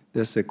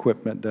this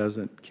equipment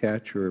doesn't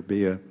catch or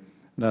be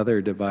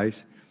another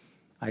device.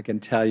 I can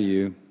tell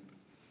you,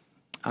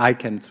 I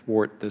can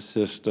thwart the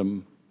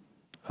system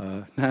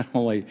not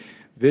only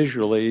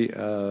visually,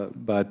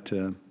 but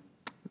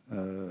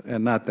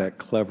and not that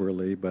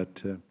cleverly,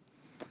 but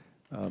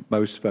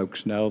most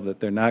folks know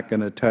that they're not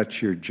going to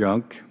touch your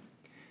junk,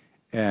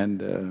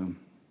 and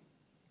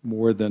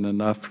more than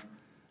enough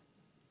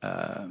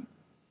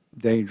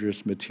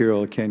dangerous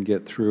material can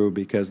get through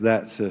because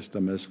that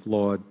system is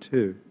flawed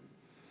too.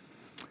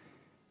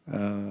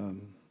 I'm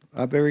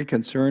very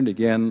concerned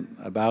again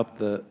about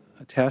the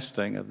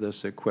testing of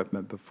this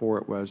equipment before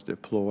it was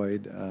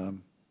deployed.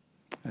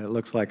 It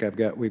looks like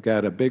we've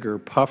got a bigger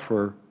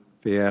puffer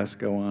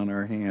fiasco on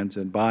our hands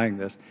in buying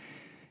this.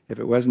 If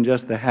it wasn't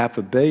just the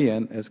 $500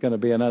 million, it's going to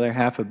be another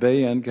 $500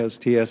 million because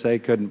TSA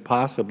couldn't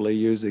possibly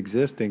use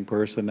existing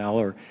personnel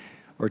or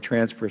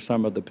transfer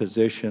some of the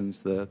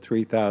positions, the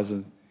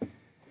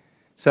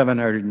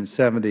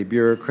 3,770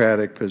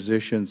 bureaucratic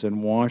positions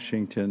in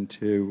Washington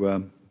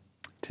to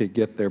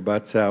get their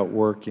butts out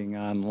working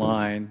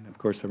online. Of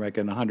course, they're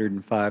making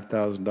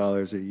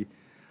 $105,000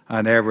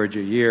 on average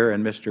a year,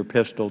 and Mr.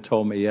 Pistol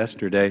told me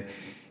yesterday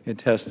in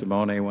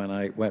testimony when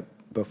I went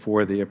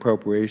before the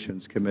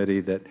Appropriations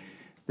Committee that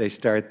they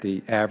start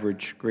the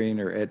average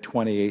screener at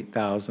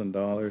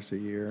 $28,000 a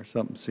year.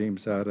 Something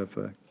seems out of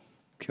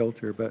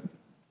kilter, but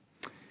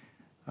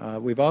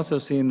we've also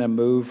seen them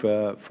move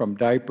from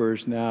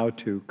diapers now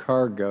to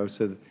cargo,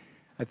 so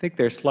I think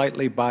they're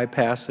slightly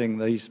bypassing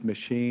these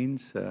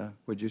machines.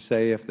 Would you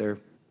say if they're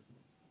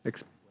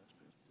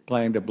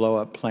planning to blow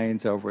up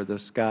planes over the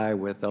sky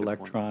with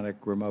electronic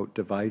remote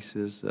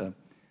devices,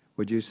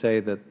 would you say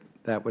that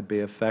that would be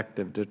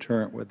effective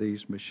deterrent with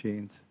these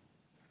machines?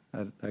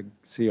 I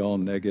see all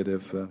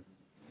negative,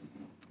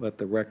 let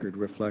the record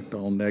reflect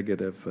all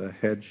negative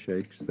head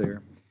shakes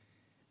there.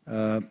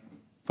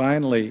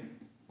 Finally,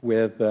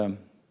 with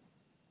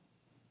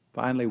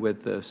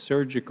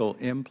surgical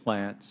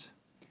implants,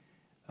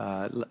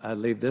 I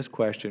leave this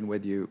question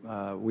with you.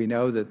 We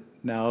know that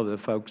now the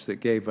folks that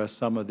gave us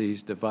some of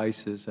these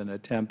devices and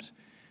attempts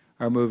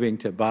are moving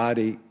to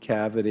body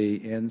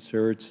cavity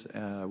inserts,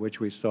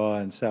 which we saw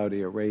in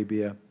Saudi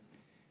Arabia,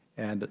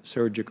 and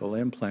surgical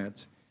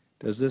implants.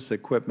 Does this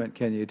equipment,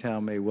 can you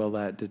tell me, will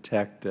that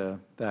detect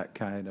that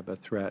kind of a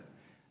threat?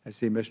 I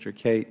see Mr.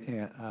 Cate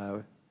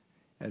and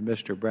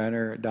Mr.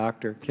 Brenner.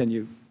 Doctor, can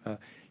you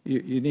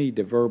need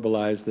to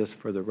verbalize this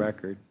for the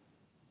record.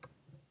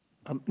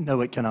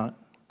 No, it cannot.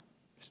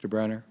 Mr.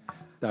 Brenner?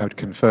 I would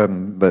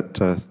confirm that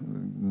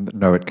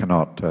no, it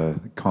cannot.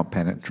 It can't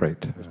penetrate.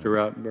 Mr.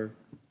 Rotenberg?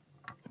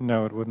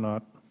 No, it would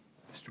not.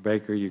 Mr.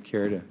 Baker, you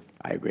care to?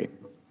 I agree.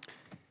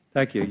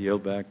 Thank you.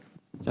 Yield back.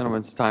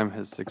 Gentleman's time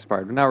has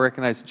expired. We now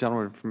recognize the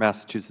gentleman from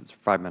Massachusetts for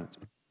 5 minutes.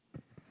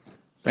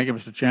 Thank you,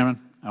 Mr.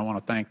 Chairman. I want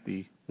to thank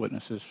the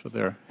witnesses for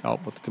their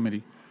help with the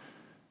committee.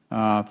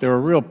 There are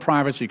real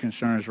privacy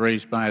concerns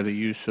raised by the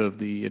use of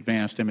the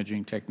advanced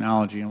imaging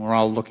technology, and we're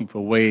all looking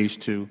for ways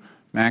to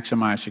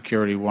maximize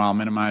security while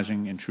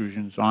minimizing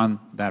intrusions on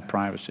that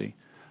privacy.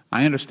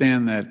 I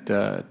understand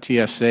that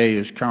TSA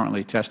is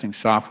currently testing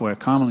software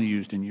commonly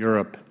used in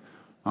Europe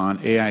on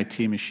AIT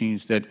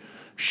machines that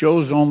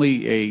shows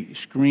only a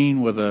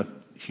screen with a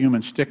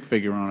human stick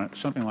figure on it,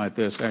 something like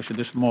this. Actually,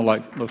 this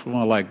looks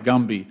more like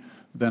Gumby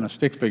than a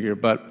stick figure.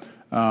 But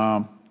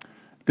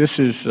this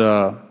is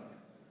a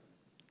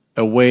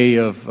way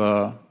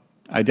of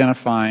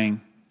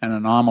identifying an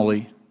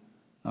anomaly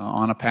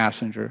on a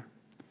passenger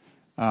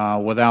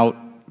without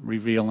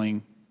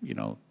revealing,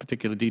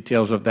 particular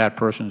details of that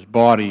person's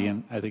body.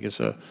 And I think it's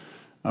a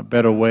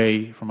better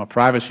way from a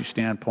privacy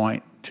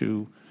standpoint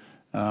to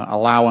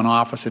allow an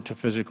officer to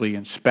physically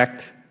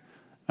inspect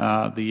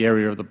the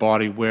area of the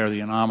body where the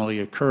anomaly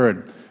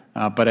occurred.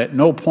 But at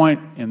no point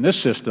in this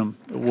system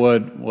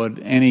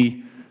would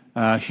any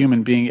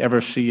human being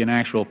ever see an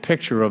actual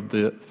picture of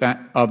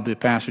the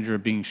passenger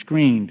being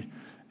screened.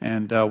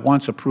 And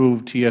once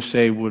approved,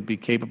 TSA would be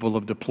capable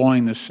of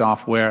deploying this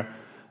software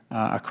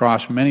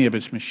across many of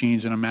its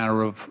machines in a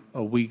matter of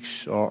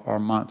weeks or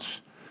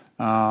months.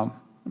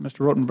 Mr.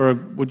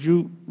 Rotenberg,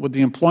 would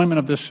the employment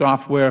of this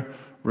software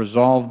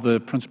resolve the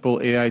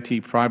principal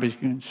AIT privacy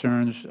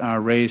concerns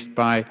raised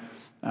by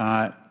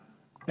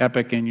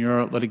EPIC in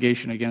your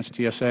litigation against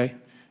TSA?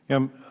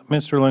 Yeah,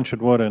 Mr. Lynch,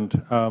 it wouldn't.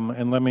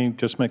 And let me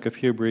just make a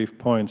few brief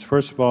points.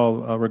 First of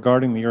all,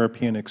 regarding the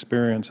European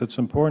experience, it's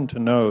important to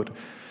note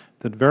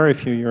that very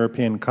few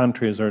European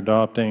countries are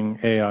adopting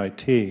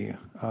AIT.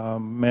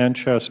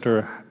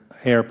 Manchester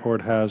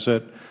Airport has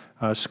it.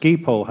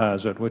 Schiphol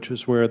has it, which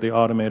is where the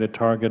automated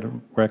target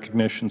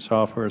recognition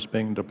software is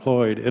being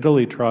deployed.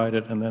 Italy tried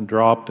it and then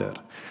dropped it.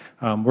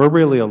 We're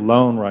really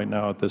alone right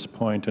now at this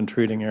point in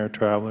treating air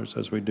travelers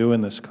as we do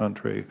in this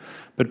country.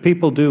 But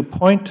people do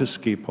point to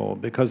Schiphol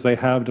because they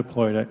have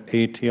deployed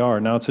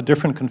ATR. Now, it's a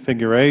different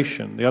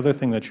configuration. The other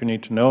thing that you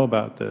need to know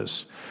about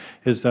this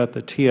is that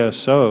the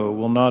TSO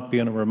will not be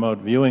in a remote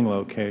viewing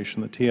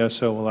location. The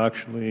TSO will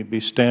actually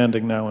be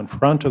standing now in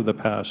front of the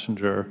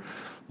passenger,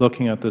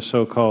 looking at the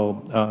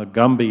so-called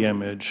Gumby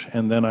image,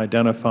 and then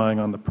identifying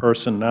on the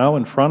person now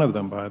in front of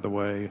them, by the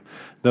way,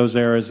 those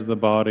areas of the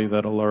body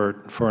that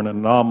alert for an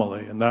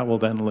anomaly. And that will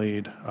then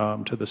lead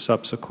to the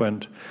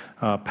subsequent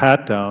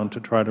pat-down to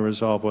try to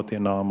resolve what the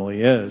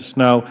anomaly is.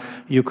 Now,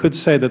 you could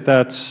say that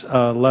that's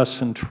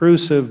less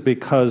intrusive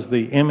because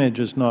the image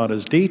is not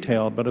as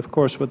detailed, but of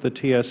course what the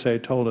TSA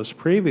told us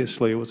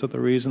previously was that the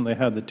reason they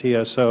had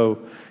the TSO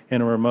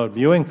in a remote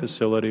viewing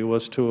facility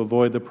was to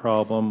avoid the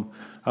problem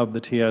of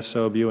the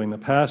TSO viewing the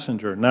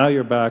passenger. Now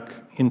you're back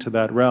into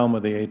that realm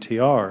with the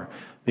ATR.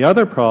 The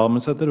other problem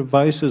is that the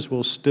devices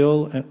will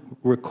still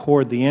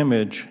record the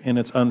image in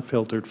its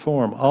unfiltered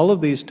form. All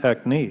of these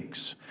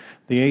techniques,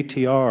 the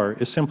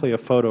ATR is simply a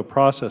photo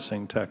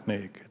processing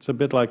technique. It's a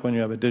bit like when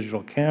you have a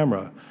digital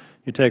camera.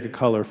 You take a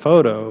color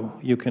photo,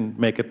 you can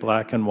make it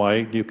black and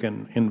white, you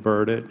can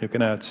invert it, you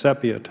can add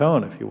sepia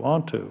tone if you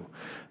want to.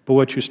 But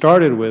what you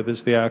started with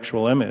is the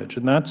actual image,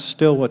 and that's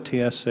still what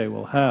TSA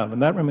will have, and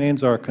that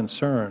remains our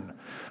concern.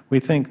 We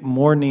think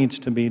more needs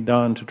to be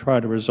done to try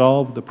to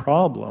resolve the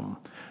problem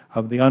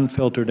of the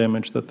unfiltered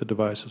image that the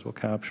devices will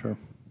capture.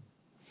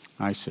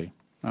 I see.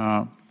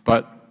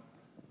 But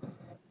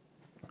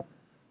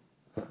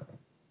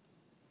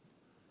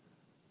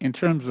in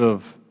terms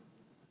of,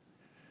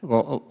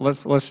 well,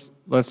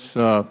 let's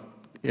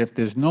if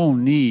there's no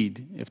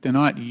need, if they're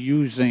not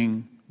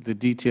using the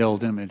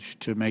detailed image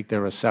to make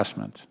their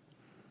assessment,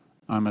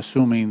 I'm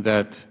assuming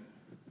that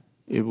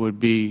it would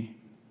be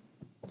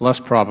less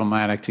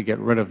problematic to get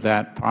rid of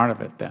that part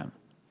of it then.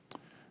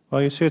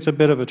 Well, you see, it's a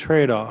bit of a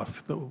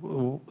trade-off.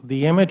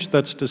 The image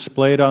that's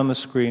displayed on the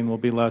screen will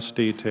be less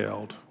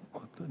detailed,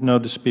 no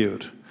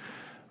dispute.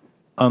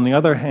 On the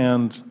other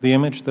hand, the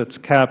image that's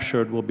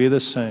captured will be the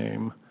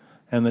same,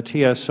 and the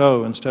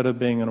TSO, instead of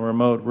being in a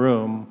remote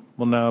room,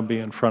 will now be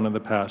in front of the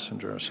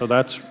passenger. So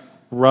that's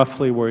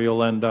roughly where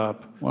you'll end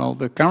up. Well,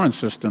 the current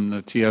system,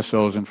 the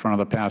TSO is in front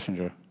of the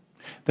passenger.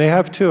 They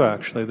have two,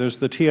 actually. There's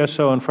the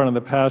TSO in front of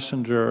the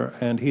passenger,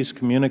 and he's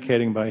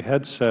communicating by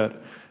headset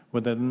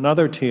with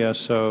another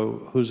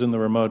TSO who's in the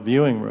remote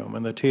viewing room.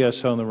 And the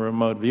TSO in the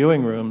remote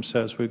viewing room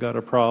says, we've got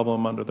a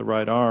problem under the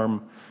right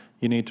arm.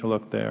 You need to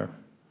look there.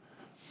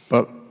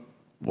 But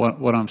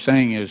what I'm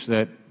saying is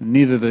that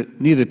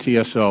neither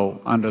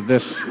TSO under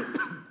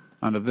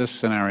this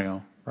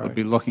scenario would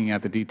be looking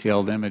at the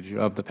detailed image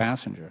of the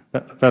passenger.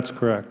 That's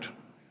correct.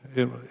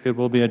 It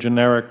will be a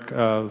generic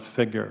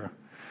figure.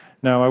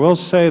 Now, I will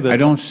say that I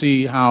don't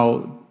see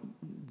how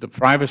the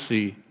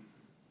privacy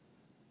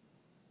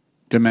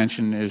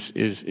dimension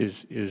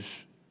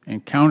is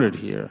encountered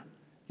here.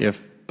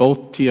 If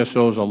both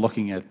TSOs are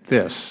looking at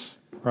this,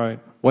 right.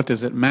 What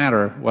does it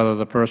matter whether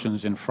the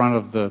person's in front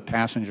of the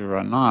passenger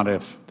or not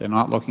if they're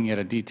not looking at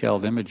a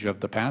detailed image of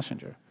the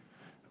passenger?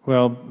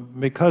 Well,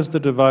 because the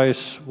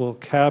device will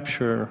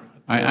capture.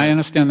 I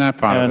understand that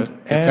part of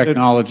it, the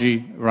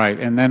technology, right,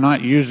 and they're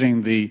not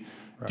using the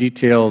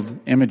detailed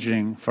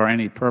imaging for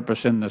any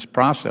purpose in this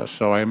process,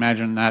 so I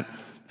imagine that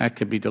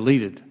could be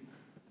deleted.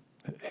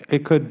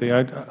 It could be.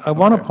 I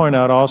want to point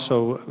out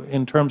also,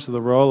 in terms of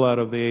the rollout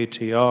of the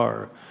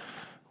ATR,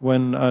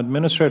 when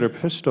Administrator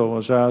Pistole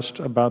was asked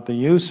about the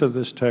use of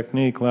this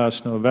technique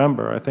last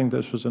November, I think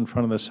this was in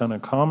front of the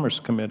Senate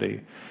Commerce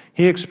Committee,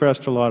 he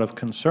expressed a lot of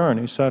concern.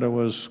 He said it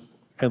was,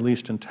 at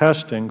least in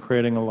testing,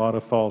 creating a lot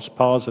of false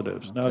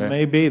positives. Now, it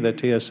may be that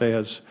TSA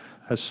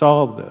has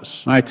solved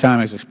this. My time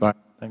has expired.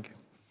 Thank you.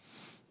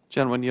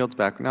 Gentleman yields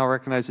back. Now I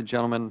recognize the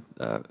gentleman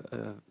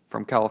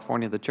from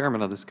California, the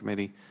chairman of this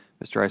committee,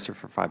 Mr. Eisler,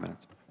 for 5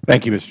 minutes.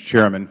 Thank you, Mr.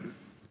 Chairman.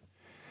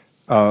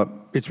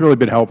 It's really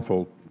been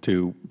helpful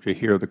to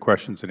hear the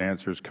questions and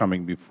answers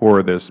coming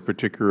before this,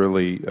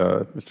 particularly,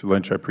 Mr.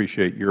 Lynch, I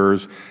appreciate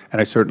yours,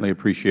 and I certainly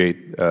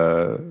appreciate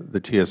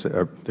the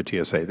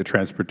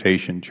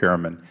Transportation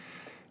Chairman,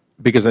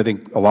 because I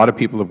think a lot of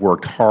people have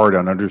worked hard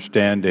on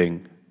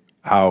understanding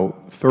how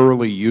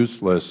thoroughly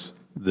useless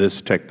this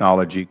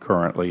technology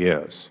currently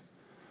is.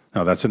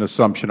 Now, that's an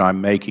assumption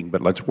I'm making,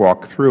 but let's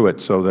walk through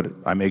it so that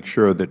I make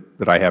sure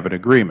that I have an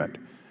agreement.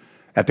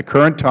 At the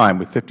current time,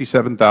 with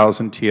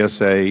 57,000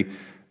 TSA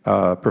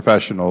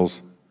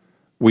professionals,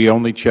 we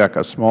only check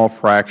a small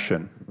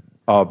fraction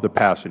of the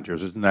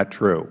passengers. Isn't that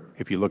true?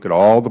 If you look at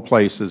all the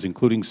places,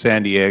 including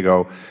San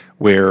Diego,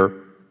 where,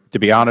 to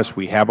be honest,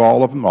 we have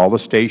all of them, all the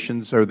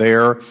stations are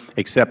there,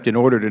 except in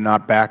order to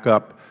not back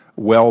up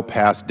well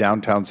past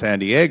downtown San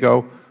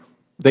Diego,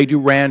 they do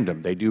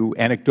random, they do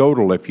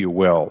anecdotal, if you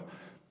will.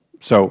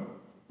 So,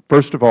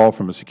 first of all,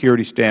 from a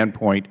security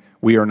standpoint,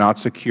 we are not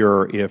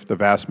secure if the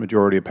vast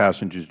majority of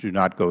passengers do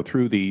not go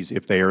through these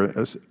if they are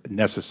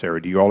necessary.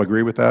 Do you all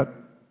agree with that?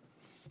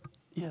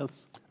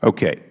 Yes.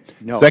 Okay.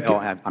 No,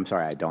 I'm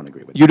sorry, I don't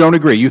agree with that. You don't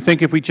agree? You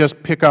think if we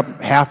just pick up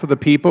half of the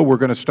people, we're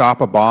going to stop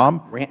a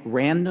bomb?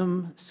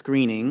 Random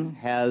screening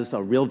has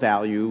a real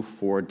value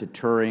for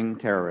deterring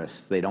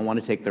terrorists. They don't want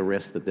to take the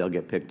risk that they'll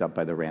get picked up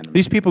by the random.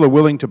 These people are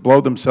willing to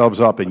blow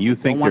themselves up, and you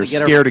think they're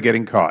scared of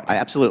getting caught?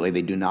 Absolutely.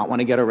 They do not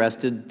want to get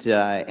arrested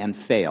and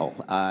fail.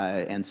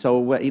 And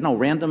so,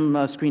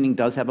 random screening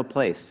does have a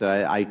place.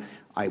 I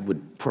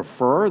would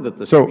prefer that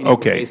the screening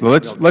okay.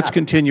 Let's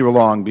continue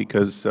along,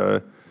 because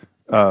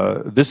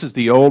this is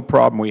the old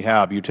problem we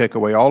have. You take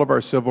away all of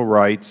our civil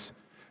rights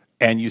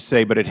and you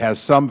say, but it has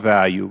some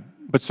value,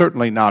 but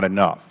certainly not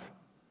enough.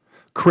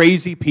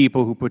 Crazy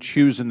people who put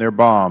shoes in their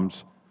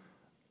bombs,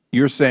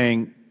 you're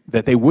saying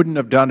that they wouldn't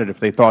have done it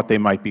if they thought they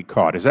might be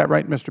caught. Is that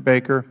right, Mr.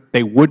 Baker?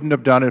 They wouldn't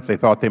have done it if they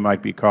thought they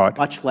might be caught?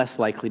 Much less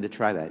likely to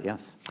try that,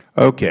 yes.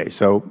 Okay.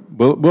 So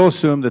we'll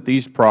assume that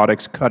these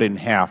products cut in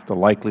half the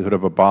likelihood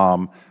of a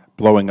bomb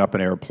blowing up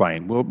an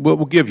airplane.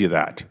 We'll give you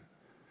that.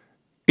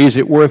 Is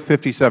it worth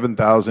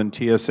 57,000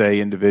 TSA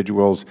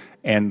individuals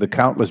and the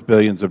countless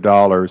billions of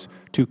dollars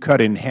to cut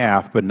in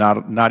half but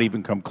not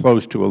even come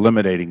close to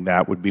eliminating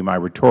that, would be my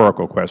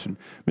rhetorical question.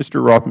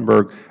 Mr.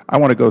 Rotenberg, I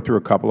want to go through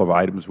a couple of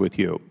items with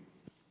you.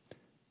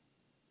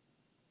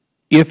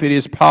 If it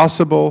is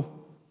possible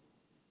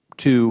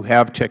to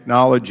have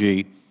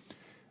technology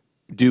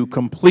do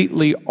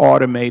completely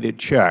automated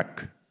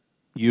check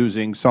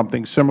using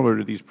something similar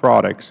to these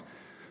products,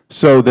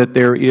 so that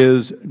there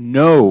is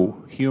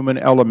no human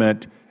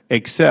element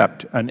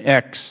except an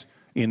X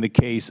in the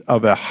case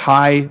of a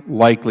high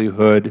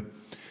likelihood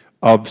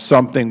of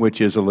something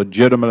which is a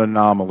legitimate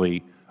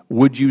anomaly,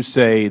 would you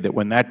say that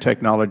when that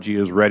technology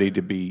is ready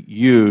to be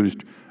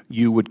used,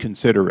 you would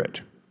consider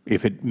it,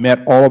 if it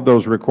met all of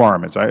those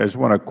requirements? I just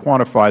want to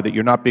quantify that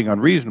you're not being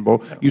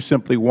unreasonable. You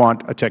simply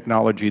want a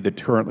technology that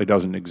currently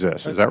doesn't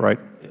exist. Is that right?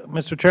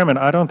 Mr. Chairman,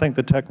 I don't think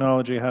the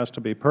technology has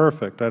to be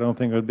perfect. I don't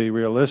think it would be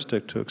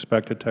realistic to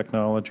expect a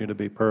technology to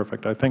be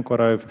perfect. I think what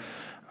I've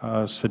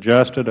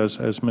suggested, as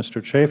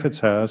Mr. Chaffetz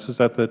has, is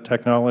that the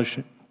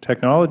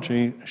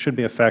technology should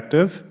be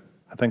effective.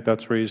 I think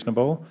that's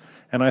reasonable.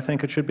 And I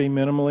think it should be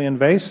minimally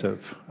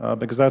invasive,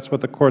 because that's what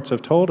the courts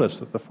have told us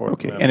that the Fourth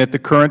Amendment. And at the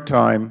current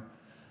time,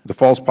 the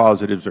false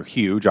positives are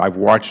huge. I've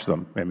watched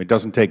them. I mean, it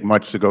doesn't take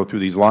much to go through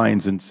these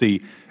lines and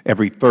see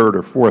every third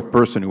or fourth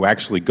person who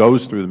actually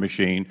goes through the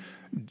machine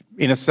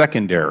in a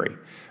secondary.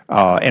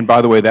 And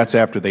by the way, that's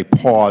after they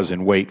pause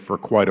and wait for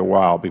quite a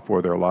while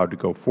before they're allowed to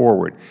go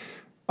forward.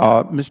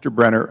 Mr.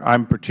 Brenner,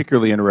 I'm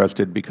particularly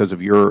interested because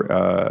of your,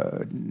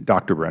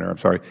 Dr. Brenner, I'm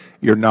sorry,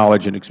 your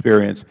knowledge and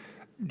experience.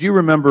 Do you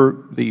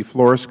remember the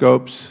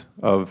fluoroscopes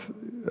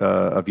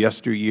of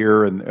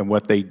yesteryear and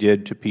what they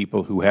did to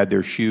people who had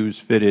their shoes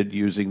fitted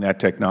using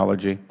that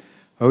technology?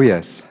 Oh,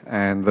 yes.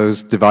 And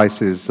those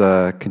devices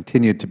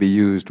continued to be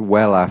used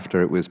well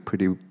after it was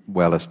pretty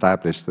well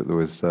established that there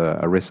was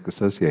a risk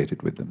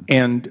associated with them.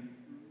 And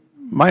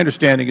my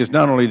understanding is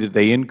not only did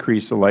they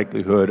increase the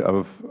likelihood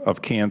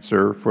of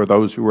cancer for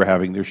those who were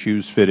having their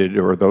shoes fitted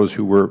or those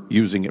who were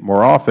using it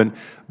more often,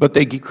 but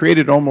they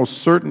created almost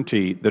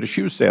certainty that a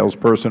shoe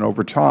salesperson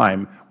over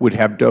time would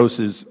have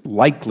doses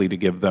likely to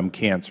give them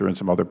cancer and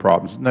some other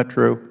problems. Isn't that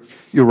true?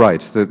 You're right.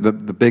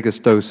 The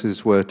biggest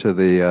doses were to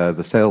the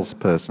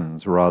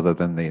salespersons rather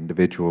than the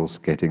individuals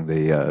getting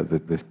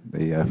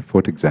the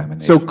foot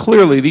examination. So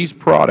clearly these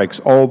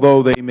products,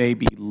 although they may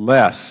be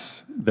less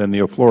than the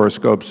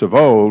fluoroscopes of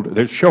old,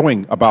 they're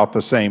showing about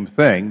the same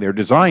thing. They're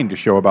designed to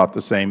show about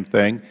the same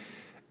thing.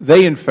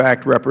 They, in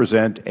fact,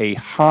 represent a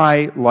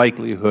high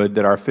likelihood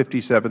that our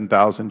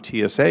 57,000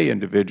 TSA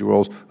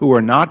individuals who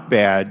are not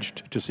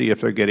badged to see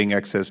if they're getting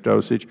excess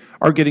dosage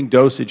are getting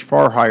dosage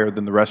far higher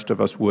than the rest of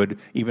us would,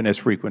 even as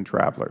frequent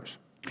travelers.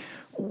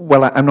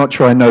 Well, I'm not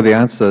sure I know the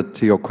answer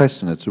to your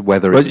question as to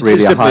whether it's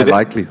really a high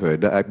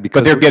likelihood.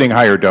 But they're getting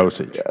higher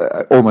dosage.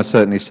 Almost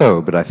certainly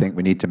so, but I think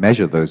we need to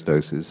measure those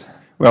doses.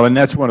 Well, and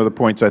that's one of the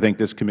points I think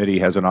this committee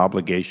has an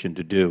obligation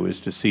to do, is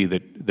to see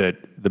that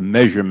the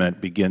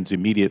measurement begins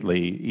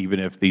immediately,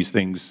 even if these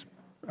things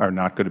are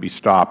not going to be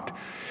stopped.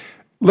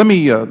 Let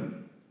me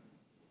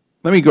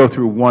go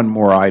through one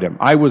more item.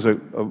 I was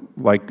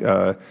like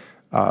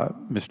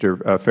Mr.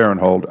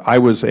 Farenthold, I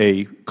was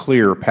a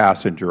clear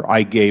passenger.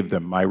 I gave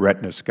them my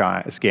retina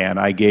scan.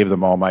 I gave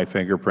them all my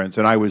fingerprints,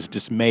 and I was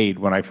dismayed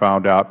when I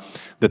found out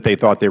that they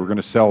thought they were going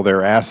to sell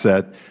their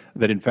asset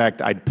that, in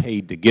fact, I'd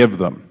paid to give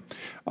them,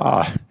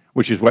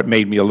 which is what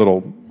made me a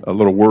little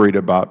worried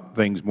about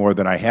things more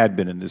than I had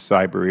been in this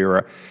cyber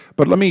era.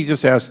 But let me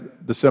just ask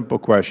the simple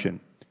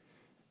question,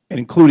 and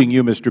including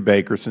you, Mr.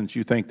 Baker, since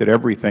you think that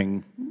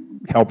everything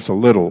helps a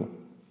little.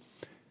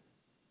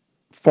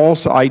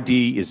 False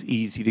ID is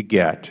easy to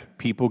get.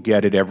 People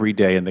get it every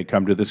day, and they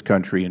come to this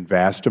country in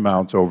vast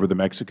amounts over the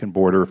Mexican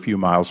border a few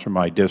miles from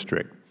my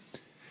district.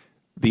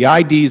 The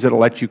IDs that will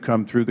let you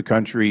come through the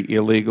country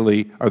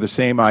illegally are the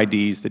same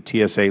IDs that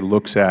TSA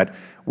looks at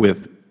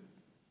with,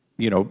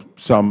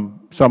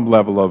 some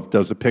level of,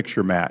 does the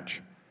picture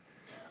match?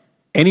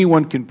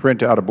 Anyone can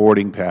print out a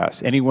boarding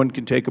pass. Anyone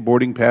can take a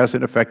boarding pass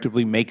and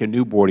effectively make a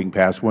new boarding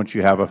pass once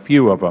you have a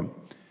few of them.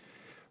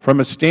 From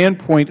a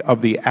standpoint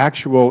of the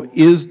actual,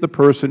 is the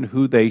person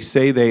who they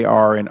say they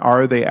are, and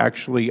are they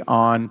actually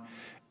on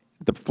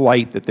the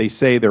flight that they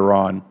say they're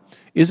on,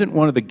 isn't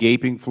one of the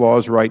gaping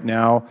flaws right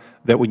now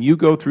that when you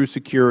go through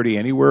security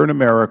anywhere in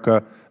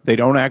America, they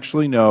don't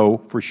actually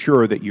know for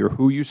sure that you're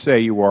who you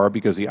say you are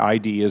because the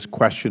ID is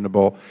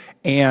questionable,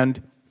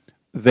 and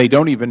they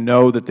don't even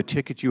know that the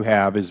ticket you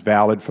have is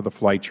valid for the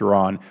flight you're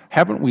on?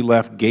 Haven't we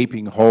left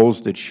gaping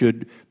holes that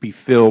should be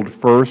filled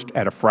first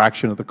at a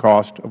fraction of the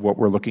cost of what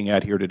we're looking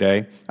at here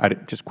today?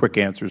 Just quick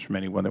answers from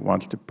anyone that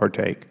wants to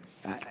partake,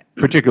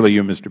 particularly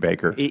you, Mr.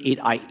 Baker.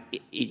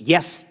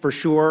 Yes, for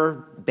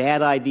sure,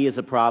 bad ID is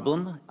a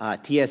problem.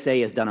 TSA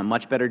has done a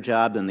much better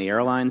job than the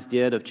airlines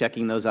did of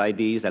checking those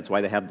IDs. That's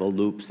why they have the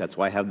loops. That's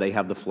why they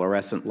have the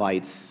fluorescent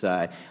lights.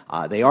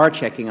 They are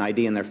checking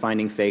ID, and they're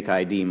finding fake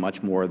ID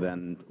much more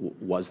than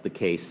was the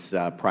case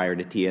prior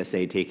to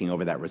TSA taking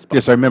over that responsibility.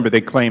 Yes, I remember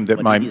they claimed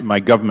that my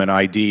government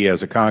ID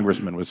as a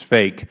congressman was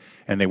fake,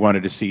 and they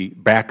wanted to see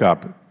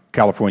backup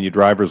California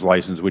driver's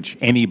license, which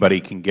anybody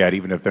can get,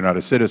 even if they're not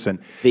a citizen.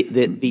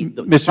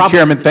 Mr.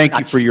 Chairman, thank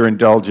you for your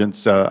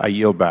indulgence. I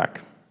yield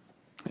back.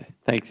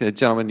 Thanks. The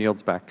gentleman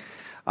yields back.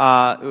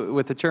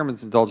 With the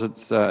Chairman's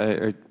indulgence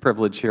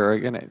privilege here,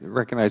 again, I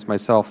recognize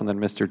myself and then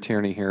Mr.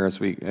 Tierney here as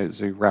we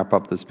wrap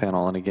up this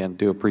panel, and again,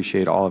 do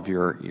appreciate all of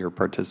your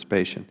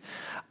participation.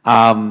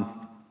 Mr.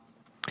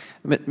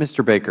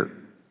 Baker,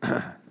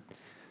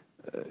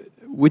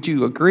 would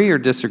you agree or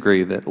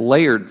disagree that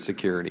layered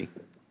security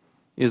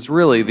is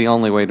really the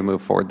only way to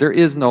move forward? There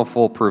is no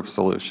foolproof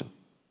solution.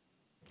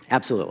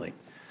 Absolutely.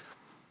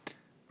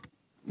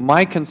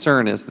 My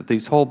concern is that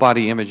these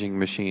whole-body imaging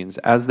machines,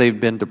 as they've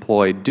been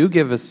deployed, do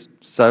give us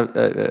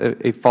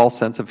a false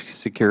sense of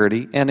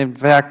security, and in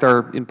fact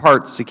are in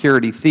part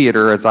security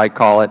theater, as I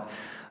call it,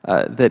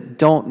 that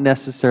don't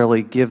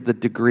necessarily give the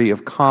degree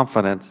of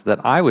confidence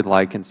that I would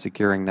like in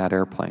securing that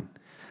airplane.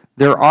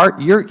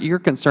 Your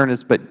concern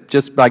is, but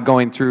just by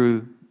going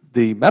through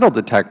the metal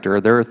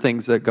detector, there are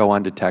things that go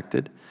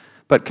undetected.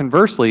 But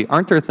conversely,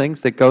 aren't there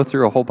things that go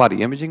through a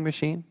whole-body imaging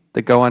machine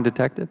that go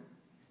undetected?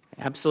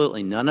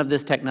 Absolutely. None of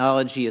this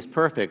technology is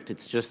perfect.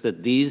 It's just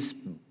that these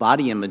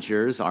body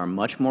imagers are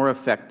much more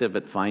effective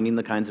at finding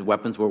the kinds of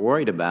weapons we're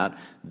worried about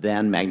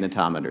than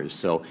magnetometers.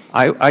 So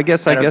I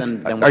guess,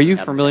 are you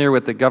familiar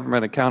with the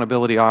Government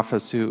Accountability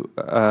Office, who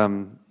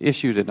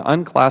issued an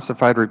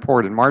unclassified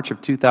report in March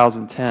of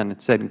 2010?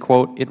 It said,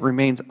 quote, "It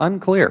remains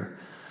unclear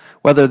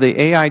whether the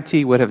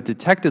AIT would have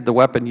detected the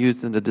weapon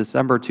used in the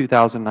December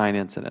 2009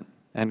 incident,"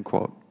 end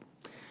quote.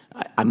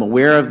 I'm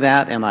aware of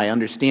that, and I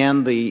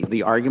understand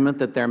the argument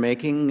that they're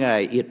making.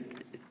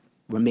 It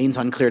remains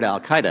unclear to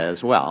al-Qaeda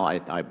as well,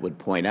 I would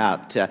point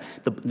out. The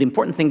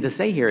important thing to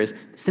say here is,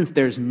 since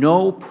there's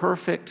no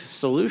perfect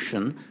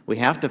solution, we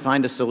have to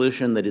find a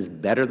solution that is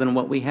better than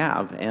what we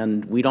have,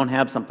 and we don't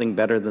have something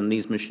better than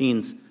these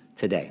machines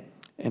today.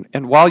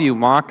 And while you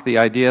mock the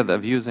idea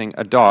of using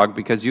a dog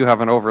because you have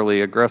an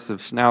overly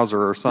aggressive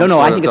schnauzer or something, No,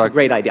 I think it's a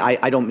great idea.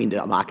 I don't mean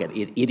to mock it.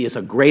 It is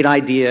a great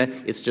idea.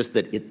 It's just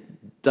that it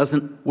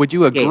doesn't. Would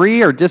you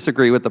agree or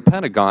disagree with the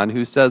Pentagon,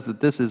 who says that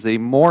this is a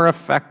more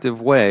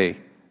effective way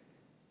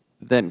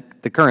than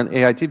the current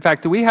AIT? In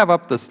fact, do we have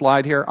up the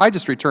slide here? I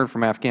just returned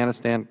from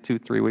Afghanistan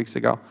 2-3 weeks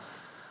ago.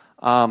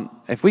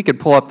 If we could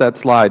pull up that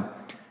slide.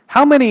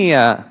 How many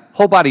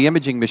whole-body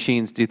imaging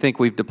machines do you think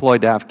we've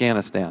deployed to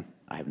Afghanistan?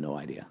 I have no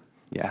idea.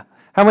 Yeah.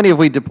 How many have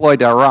we deployed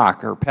to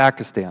Iraq or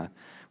Pakistan,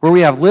 where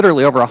we have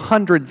literally over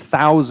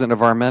 100,000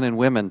 of our men and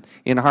women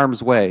in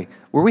harm's way,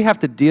 where we have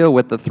to deal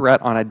with the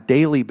threat on a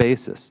daily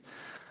basis?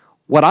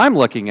 What I'm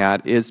looking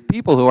at is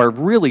people who are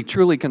really,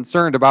 truly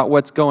concerned about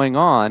what's going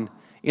on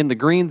in the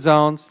green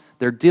zones.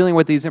 They're dealing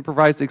with these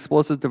improvised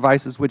explosive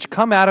devices, which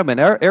come at them in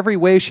every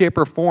way, shape,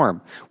 or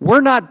form.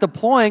 We're not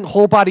deploying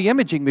whole-body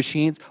imaging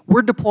machines.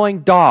 We're deploying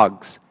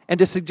dogs. And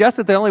to suggest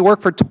that they only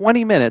work for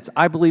 20 minutes,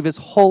 I believe, is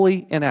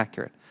wholly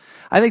inaccurate.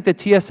 I think the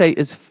TSA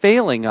is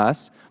failing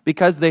us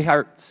because they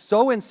are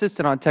so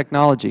insistent on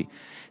technology.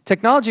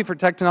 Technology for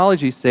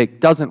technology's sake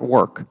doesn't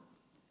work.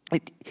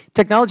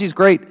 Technology is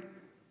great,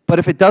 but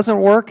if it doesn't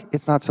work,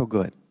 it's not so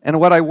good. And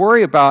what I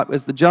worry about,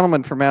 as the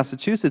gentleman from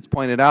Massachusetts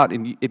pointed out,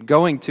 in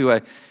going to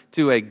a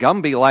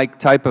Gumby-like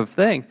type of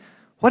thing,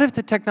 what if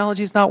the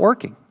technology is not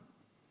working?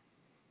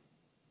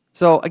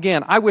 So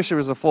again, I wish there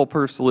was a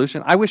foolproof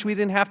solution. I wish we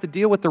didn't have to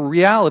deal with the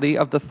reality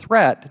of the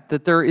threat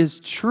that there is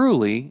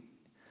truly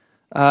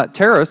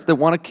terrorists that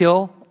want to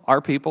kill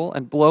our people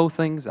and blow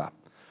things up.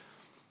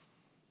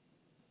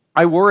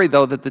 I worry,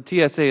 though, that the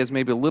TSA is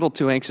maybe a little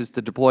too anxious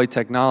to deploy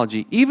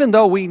technology, even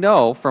though we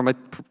know from a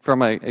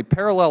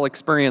parallel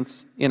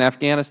experience in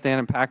Afghanistan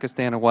and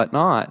Pakistan and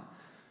whatnot,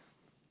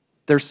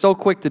 they're so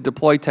quick to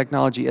deploy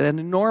technology at an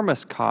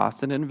enormous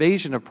cost, an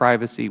invasion of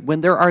privacy,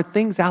 when there are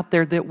things out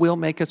there that will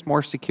make us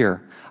more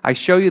secure. I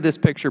show you this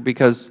picture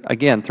because,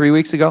 again, 3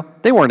 weeks ago,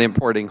 they weren't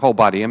importing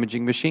whole-body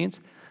imaging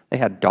machines. They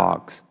had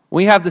dogs.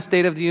 We have the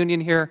State of the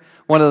Union here,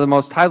 one of the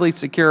most highly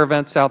secure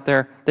events out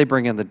there. They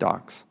bring in the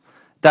dogs.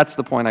 That's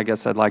the point I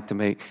guess I'd like to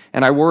make.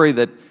 And I worry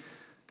that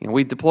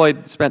we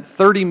spent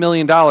 $30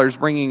 million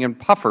bringing in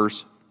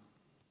puffers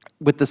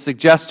with the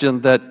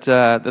suggestion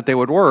that they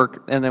would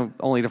work, and then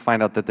only to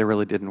find out that they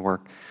really didn't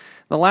work.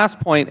 The last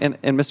point,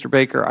 and Mr.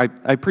 Baker, I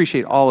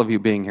appreciate all of you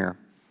being here.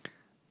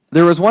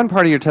 There was one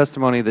part of your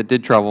testimony that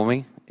did trouble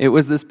me. It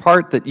was this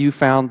part that you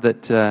found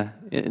that,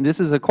 and this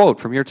is a quote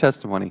from your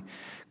testimony,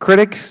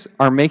 critics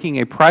are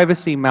making a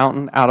privacy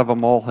mountain out of a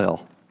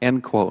molehill,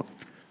 end quote.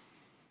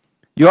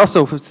 You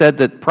also said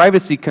that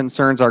privacy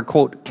concerns are,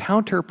 quote,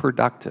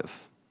 counterproductive.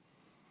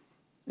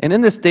 And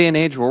in this day and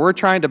age where we're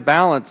trying to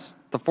balance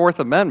the Fourth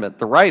Amendment,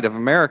 the right of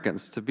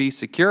Americans to be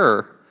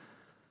secure,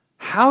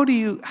 how do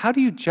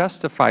you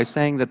justify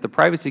saying that the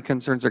privacy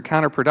concerns are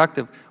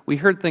counterproductive? We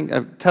heard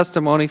a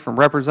testimony from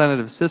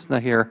Representative Cissna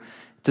here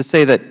to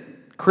say that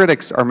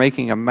critics are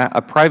making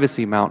a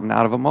privacy mountain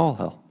out of a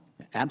molehill.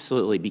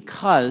 Absolutely,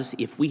 because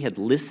if we had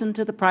listened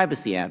to the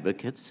privacy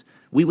advocates,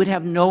 we would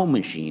have no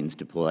machines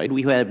deployed.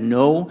 We would have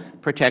no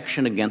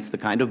protection against the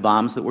kind of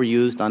bombs that were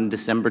used on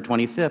December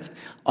 25th,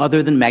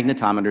 other than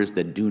magnetometers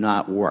that do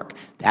not work.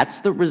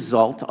 That's the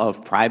result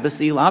of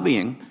privacy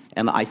lobbying,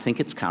 and I think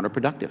it's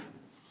counterproductive.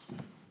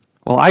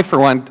 Well, I, for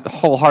one,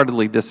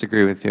 wholeheartedly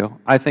disagree with you.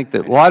 I think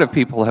that a lot of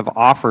people have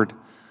offered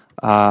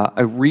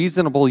a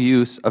reasonable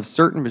use of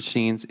certain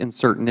machines in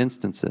certain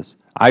instances.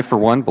 I, for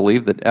one,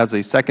 believe that as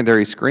a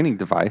secondary screening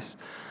device,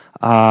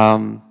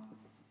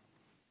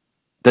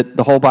 that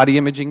the whole-body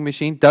imaging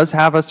machine does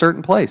have a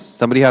certain place.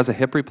 Somebody has a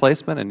hip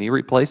replacement, a knee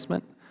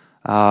replacement.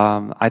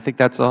 I think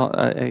that's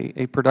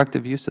a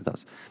productive use of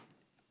those.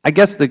 I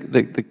guess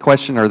the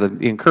question or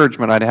the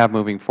encouragement I'd have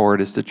moving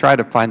forward is to try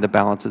to find the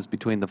balances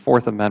between the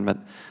Fourth Amendment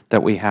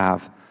that we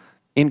have,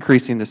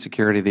 increasing the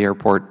security of the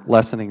airport,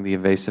 lessening the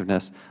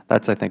evasiveness.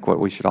 That's, I think,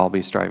 what we should all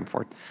be striving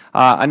for.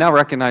 I now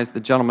recognize the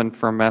gentleman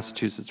from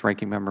Massachusetts,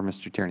 Ranking Member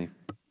Mr. Tierney.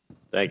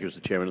 Thank you,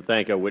 Mr. Chairman, and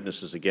thank our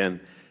witnesses again.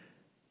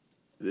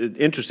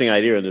 Interesting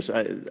idea on this.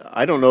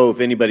 I don't know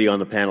if anybody on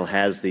the panel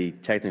has the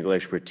technical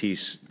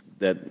expertise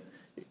that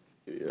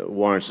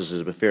warrants this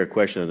as a fair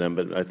question of them,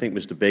 but I think,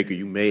 Mr. Baker,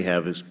 you may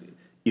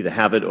either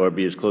have it or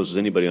be as close as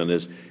anybody on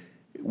this.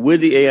 Would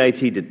the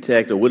AIT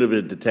detect, or would it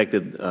have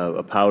detected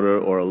a powder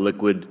or a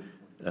liquid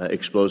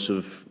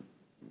explosive?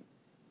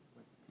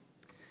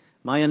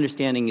 My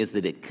understanding is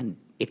that it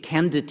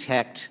can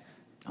detect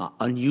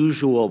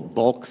unusual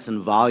bulks and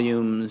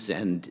volumes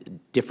and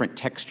different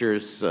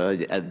textures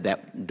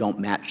that don't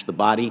match the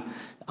body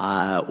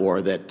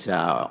or that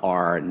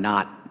are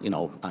not,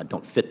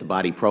 don't fit the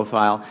body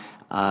profile.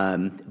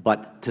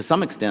 But to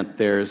some extent,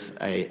 there's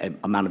an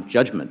amount of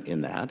judgment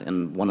in that.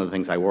 And one of the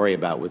things I worry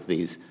about with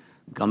these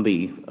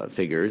Gumby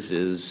figures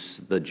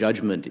is the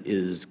judgment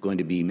is going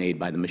to be made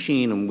by the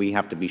machine, and we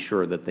have to be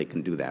sure that they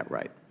can do that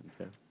right.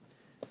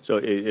 So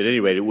at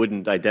any rate, it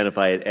wouldn't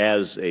identify it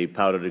as a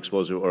powdered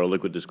explosive or a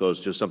liquid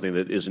explosive, just something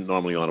that isn't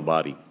normally on a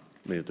body.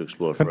 We have to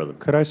explore further.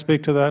 Could I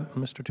speak to that,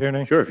 Mr.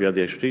 Tierney? Sure, if you have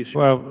the expertise.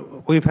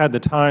 Well, we've had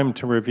the time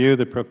to review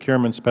the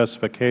procurement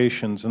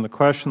specifications, and the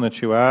question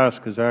that you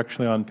ask is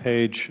actually on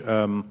page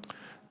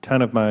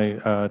 10 of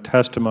my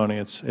testimony.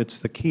 It's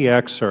the key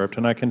excerpt,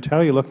 and I can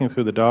tell you, looking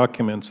through the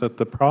documents, that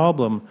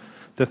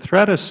the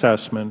threat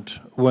assessment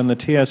when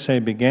the TSA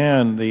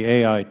began the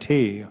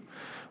AIT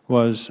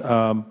was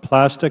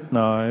plastic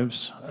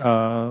knives,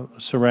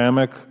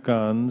 ceramic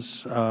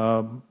guns,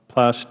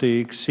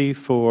 plastique,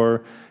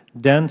 C4,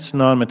 dense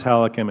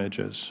nonmetallic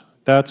images.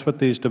 That's what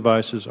these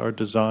devices are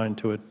designed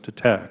to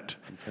detect.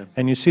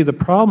 And you see the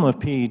problem of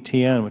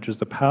PETN, which is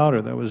the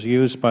powder that was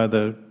used by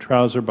the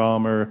trouser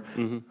bomber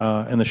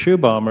and the shoe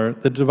bomber,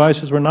 the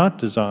devices were not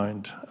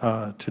designed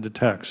to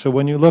detect. So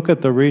when you look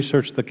at the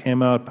research that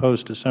came out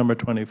post-December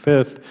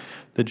 25th,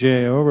 the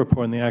GAO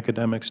report and the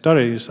academic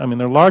studies, I mean,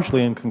 they're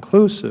largely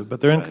inconclusive,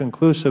 but they're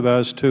inconclusive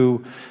as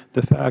to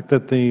the fact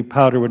that the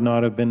powder would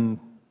not have been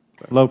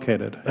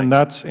located, and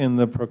that's in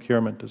the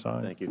procurement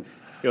design. Thank you.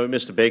 You know,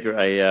 Mr. Baker,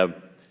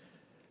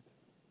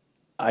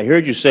 I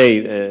heard you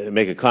say,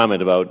 make a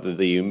comment about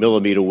the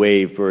millimeter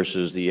wave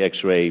versus the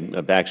X-ray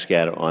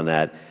backscatter on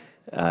that,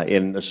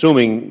 in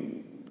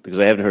assuming, because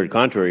I haven't heard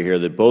contrary here,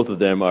 that both of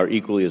them are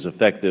equally as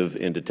effective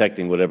in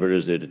detecting whatever it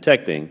is they're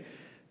detecting.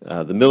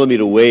 The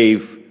millimeter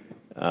wave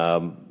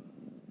apparently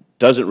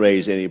doesn't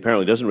raise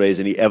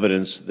any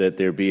evidence that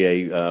there be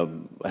a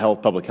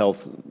public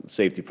health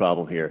safety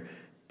problem here.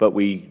 But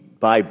we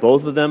buy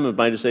both of them, am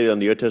I to say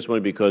under your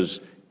testimony,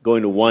 because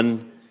going to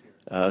one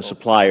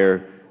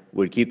supplier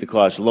would keep the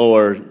cost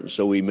lower,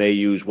 so we may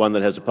use one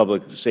that has a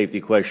public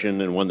safety question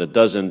and one that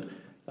doesn't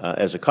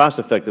as a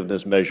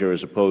cost-effectiveness measure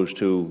as opposed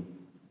to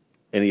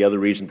any other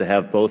reason to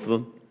have both of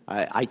them?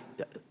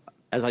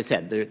 As I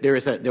said,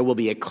 there will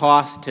be a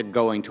cost to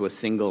going to a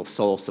single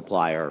sole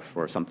supplier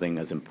for something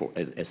as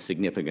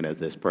significant as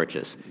this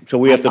purchase. So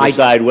we have to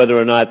decide whether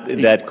or not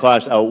that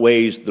cost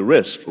outweighs the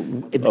risk of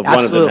one of them having that.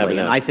 Absolutely,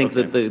 and I think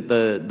that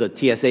the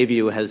TSA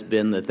view has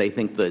been that they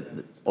think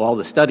that all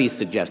the studies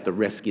suggest the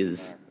risk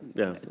is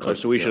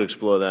so we should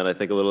explore that, I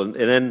think, a little. And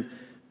then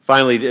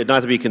finally, not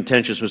to be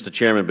contentious, Mr.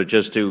 Chairman, but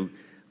just to,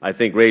 I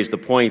think, raise the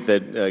point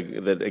that,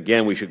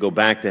 again, we should go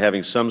back to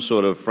having some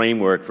sort of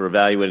framework for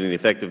evaluating the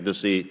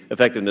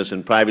effectiveness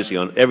and privacy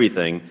on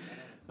everything.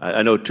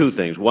 I know two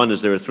things. One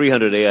is there are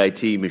 300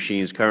 AIT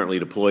machines currently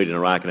deployed in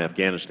Iraq and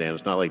Afghanistan.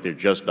 It's not like they're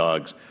just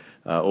dogs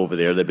over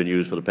there. They've been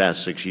used for the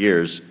past 6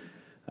 years.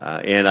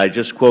 And I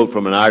just quote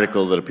from an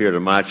article that appeared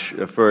on March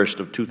 1st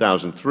of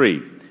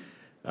 2003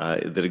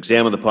 that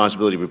examined the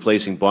possibility of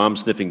replacing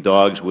bomb-sniffing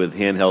dogs with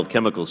handheld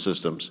chemical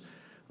systems.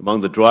 Among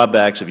the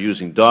drawbacks of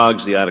using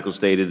dogs, the article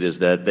stated, is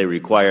that they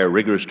require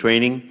rigorous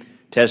training,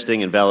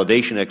 testing, and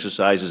validation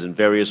exercises in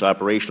various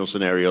operational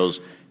scenarios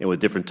and with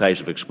different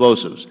types of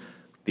explosives.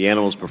 The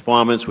animal's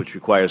performance, which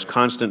requires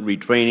constant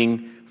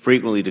retraining,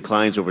 frequently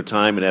declines over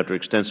time and after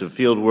extensive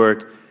field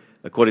work.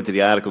 According to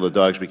the article, the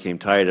dogs became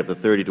tired after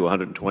 30 to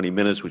 120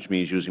 minutes, which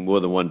means using more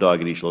than one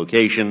dog at each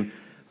location.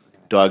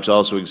 Dogs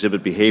also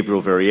exhibit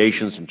behavioral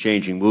variations and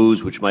changing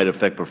moods, which might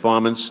affect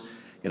performance.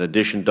 In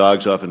addition,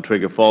 dogs often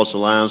trigger false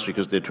alarms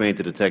because they are trained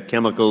to detect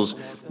chemicals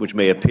which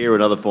may appear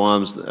in other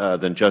forms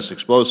than just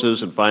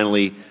explosives. And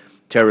finally,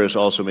 terrorists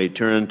also may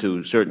turn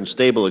to certain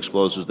stable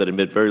explosives that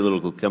emit very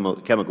little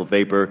chemical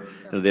vapor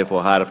and are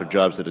therefore harder for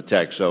jobs to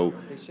detect. So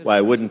while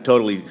I wouldn't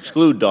totally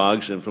exclude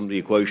dogs from the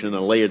equation in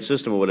a layered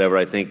system or whatever,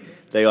 I think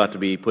they ought to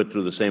be put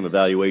through the same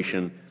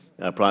evaluation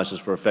process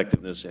for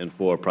effectiveness and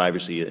for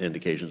privacy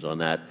indications on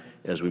that.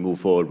 As we move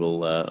forward,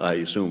 we'll, I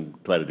assume,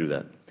 try to do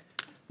that.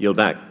 Yield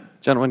back.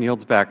 Gentleman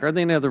yields back. Are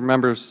there any other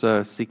members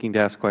seeking to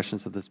ask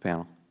questions of this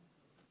panel?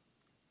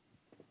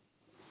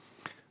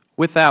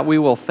 With that, we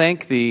will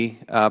thank the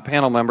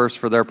panel members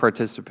for their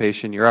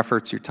participation, your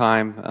efforts, your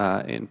time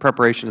in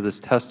preparation of this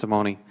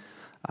testimony.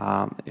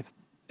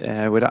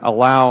 It would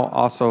allow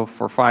also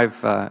for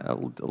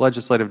 5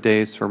 legislative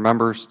days for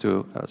members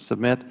to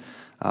submit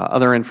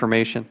other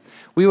information.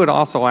 We would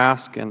also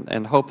ask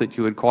and hope that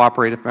you would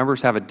cooperate. If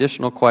members have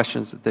additional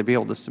questions, that they be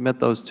able to submit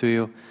those to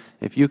you.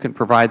 If you can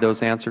provide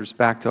those answers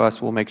back to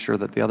us, we'll make sure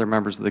that the other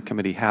members of the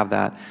committee have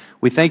that.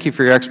 We thank you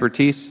for your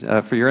expertise,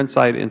 for your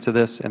insight into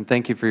this, and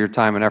thank you for your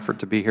time and effort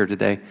to be here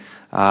today.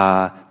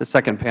 The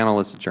second panel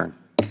is adjourned.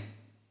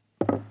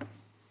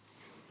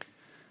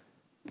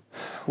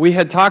 We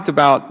had talked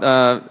about,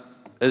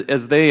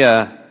 as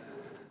they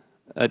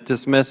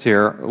dismiss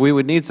here, we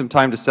would need some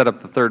time to set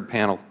up the third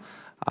panel.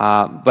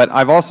 But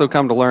I've also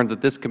come to learn that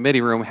this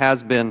committee room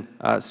has been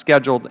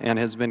scheduled and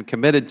has been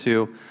committed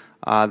to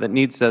that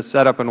needs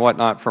set up and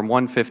whatnot from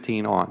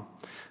 1:15 on.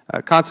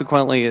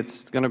 Consequently,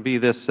 it's going to be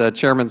this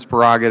chairman's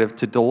prerogative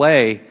to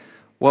delay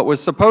what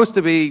was supposed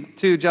to be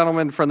 2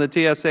 gentlemen from the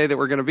TSA that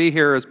were going to be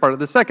here as part of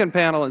the second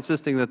panel,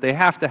 insisting that they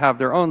have to have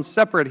their own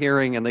separate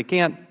hearing and they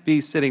can't be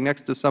sitting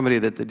next to somebody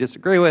that they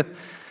disagree with.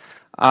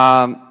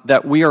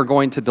 That we are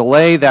going to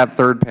delay that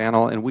third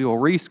panel and we will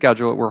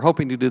reschedule it. We're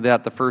hoping to do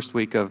that the first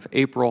week of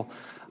April.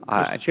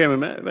 Mr.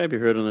 Chairman, may I be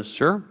heard on this?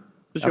 Sure.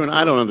 Mr. Chairman,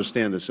 I don't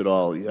understand this at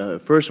all.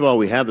 First of all,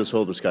 we have this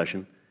whole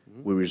discussion.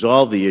 We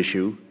resolved the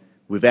issue.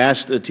 We've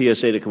asked the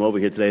TSA to come over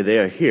here today. They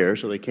are here,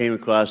 so they came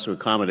across to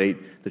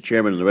accommodate the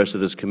chairman and the rest of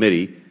this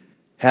committee.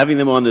 Having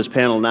them on this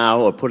panel now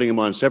or putting them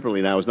on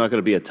separately now is not going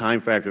to be a time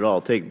factor at all.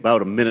 It will take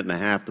about a minute and a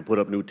half to put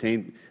up new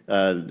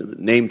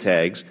name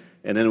tags,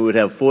 and then we would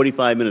have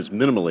 45 minutes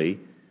minimally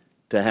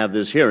to have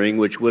this hearing,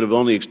 which would have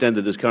only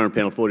extended this current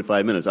panel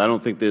 45 minutes. I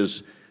don't think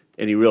there's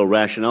any real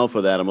rationale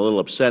for that. I'm a little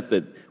upset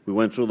that we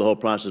went through the whole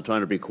process of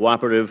trying to be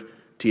cooperative.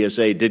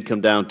 TSA did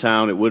come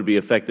downtown. It would be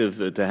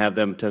effective to have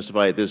them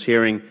testify at this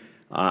hearing.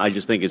 I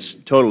just think it's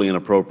totally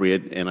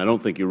inappropriate, and I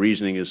don't think your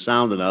reasoning is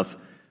sound enough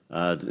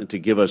to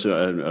give us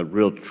a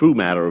real true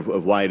matter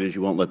of why it is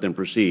you won't let them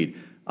proceed.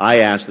 I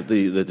ask that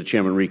the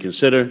Chairman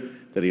reconsider,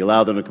 that he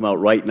allow them to come out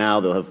right now.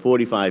 They'll have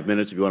 45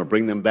 minutes. If you want to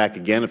bring them back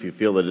again, if you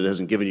feel that it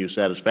hasn't given you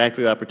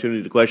satisfactory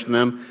opportunity to question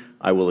them,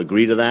 I will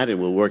agree to that, and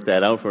we'll work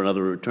that out for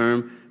another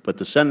term. But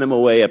to send them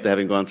away after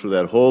having gone through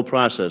that whole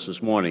process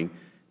this morning,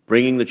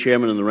 bringing the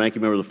Chairman and the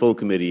Ranking Member of the full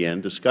committee in,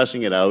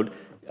 discussing it out,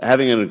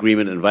 having an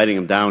agreement, inviting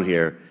them down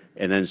here,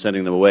 and then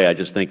sending them away, I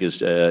just think is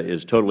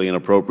totally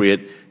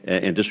inappropriate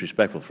and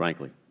disrespectful,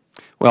 frankly.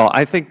 Well,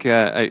 I think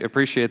I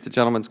appreciate the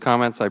gentleman's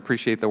comments. I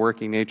appreciate the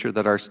working nature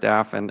that our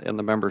staff and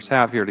the members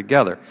have here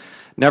together.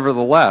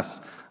 Nevertheless,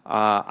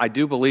 I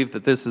do believe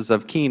that this is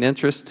of keen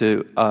interest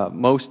to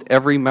most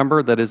every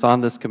member that is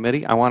on this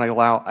committee. I want to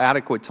allow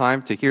adequate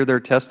time to hear their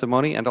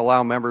testimony and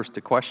allow members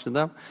to question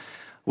them.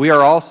 We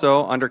are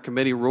also, under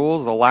committee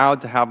rules,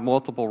 allowed to have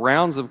multiple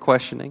rounds of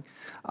questioning.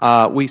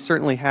 We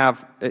certainly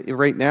have,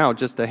 right now,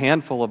 just a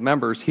handful of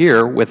members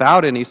here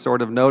without any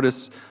sort of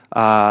notice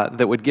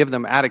that would give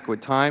them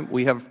adequate time.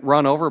 We have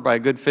run over by a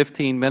good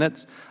 15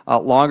 minutes,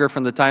 longer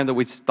from the time that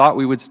we thought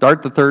we would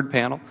start the third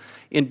panel.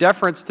 In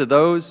deference to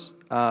those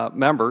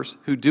members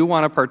who do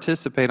want to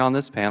participate on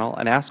this panel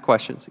and ask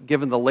questions,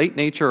 given the late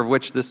nature of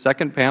which this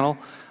second panel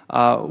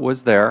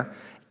was there,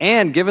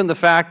 and given the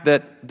fact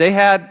that they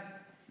had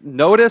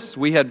notice,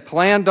 we had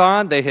planned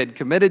on, they had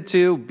committed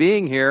to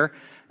being here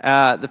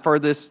for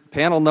this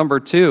panel number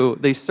 2,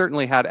 they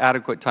certainly had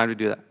adequate time to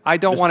do that. I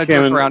don't want to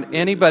jump around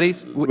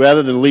anybody's.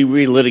 Rather than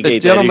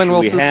relitigate that issue,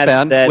 we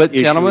had that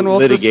issue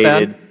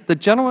litigated. The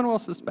gentleman will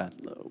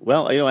suspend.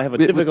 Well, I have a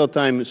difficult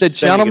time the suspending.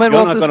 gentleman if you're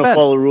will not suspend. going to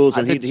follow the rules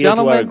and adhere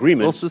to our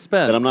agreement, will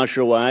suspend. then I'm not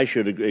sure why I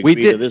should agree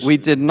to this. We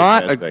did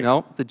not.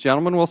 No, the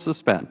gentleman will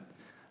suspend.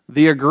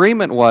 The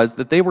agreement was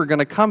that they were going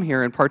to come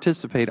here and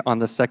participate on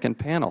the second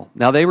panel.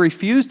 Now, they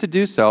refused to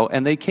do so,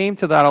 and they came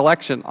to that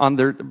election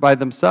by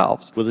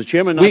themselves. Was the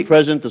Chairman not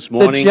present this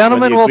morning the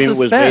gentleman when the agreement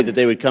will was made that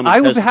they would come and I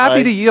would be testify?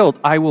 happy to yield.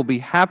 I will be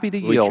happy to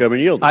yield. Will the Chairman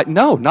yield?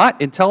 No,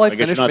 not until I guess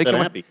finish you're not making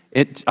that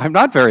happy. I'm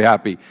not very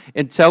happy.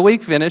 Until we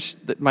finish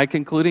my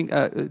concluding,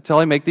 until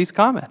I make these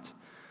comments.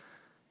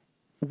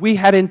 We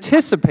had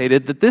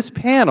anticipated that this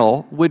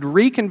panel would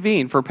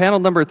reconvene for panel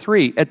number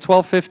 3 at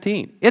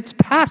 12:15. It's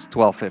past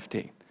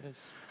 12:15.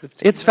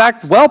 It's, in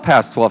fact, well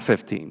past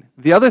 12:15.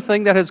 The other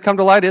thing that has come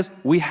to light is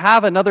we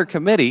have another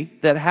committee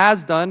that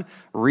has done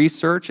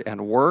research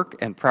and work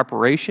and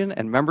preparation,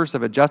 and members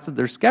have adjusted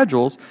their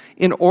schedules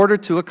in order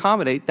to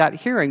accommodate that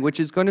hearing,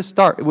 which is going to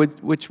start,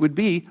 which would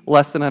be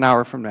less than an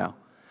hour from now.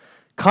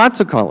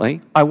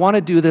 Consequently, I want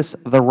to do this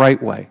the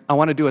right way. I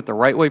want to do it the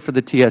right way for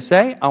the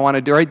TSA. I want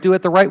to do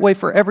it the right way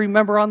for every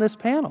member on this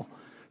panel.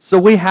 So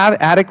we have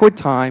adequate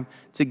time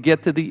to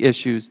get to the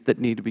issues that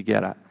need to be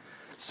get at.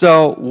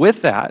 So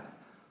with that,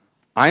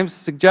 I'm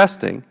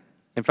suggesting,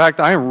 in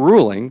fact, I am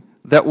ruling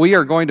that we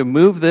are going to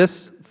move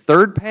this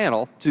third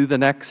panel to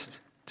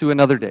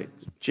another date.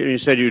 You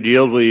said you would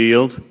yield. Will you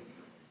yield?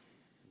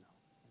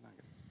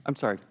 I'm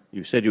sorry.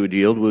 You said you would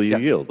yield. Will you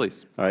yield? Yes,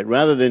 please. All right.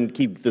 Rather than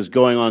keep this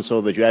going on so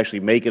that you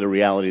actually make it a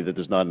reality that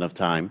there's not enough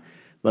time,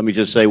 let me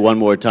just say one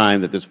more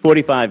time that there's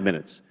 45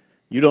 minutes.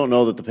 You don't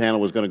know that the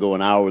panel was going to go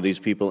an hour with these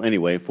people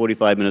anyway.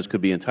 45 minutes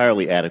could be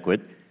entirely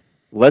adequate.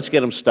 Let's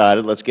get them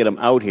started. Let's get them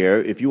out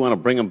here. If you want to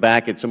bring them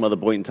back at some other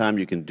point in time,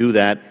 you can do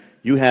that.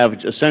 You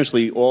have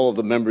essentially all of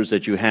the members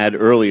that you had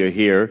earlier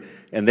here,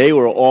 and they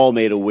were all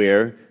made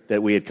aware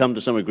that we had come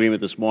to some agreement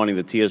this morning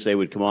that TSA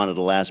would come on at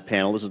the last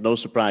panel. This is no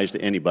surprise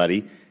to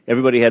anybody.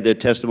 Everybody had their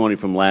testimony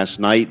from last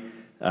night.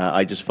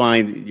 I just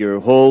find your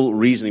whole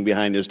reasoning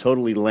behind this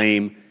totally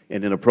lame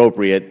and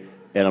inappropriate,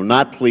 and I'm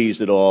not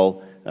pleased at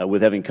all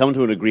with having come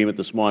to an agreement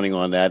this morning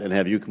on that and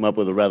have you come up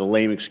with a rather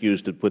lame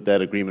excuse to put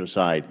that agreement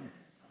aside.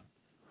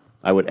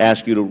 I would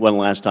ask you one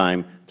last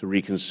time to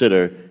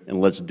reconsider, and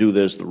let's do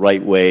this the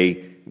right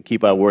way and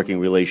keep our working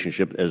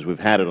relationship as we've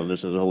had it on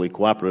this as a wholly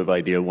cooperative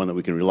idea, one that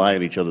we can rely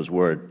on each other's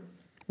word.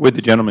 Would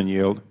the gentleman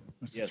yield?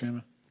 Mr.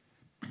 Chairman.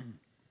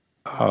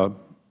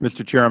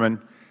 Mr. Chairman,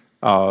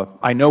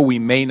 I know we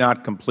may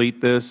not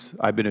complete this.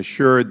 I've been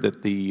assured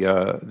that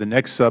the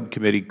next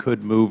subcommittee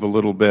could move a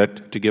little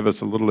bit to give us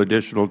a little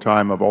additional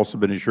time. I've also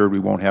been assured we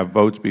won't have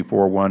votes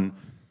before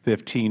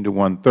 1:15 to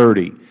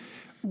 1:30.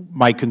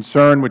 My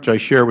concern, which I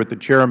share with the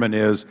Chairman,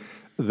 is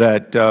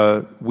that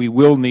we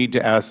will need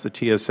to ask the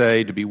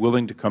TSA to be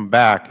willing to come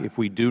back if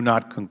we do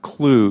not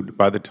conclude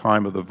by the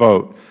time of the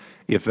vote.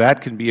 If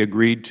that can be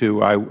agreed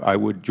to, I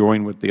would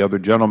join with the other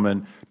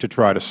gentleman to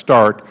try to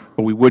start,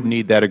 but we would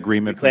need that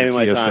agreement from the TSA.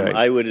 Claiming my time,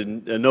 I would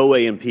in no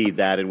way impede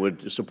that and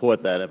would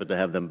support that effort to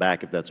have them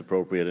back if that's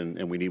appropriate,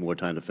 and we need more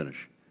time to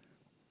finish.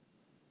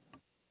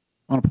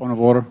 On a point of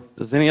order.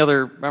 Does any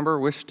other member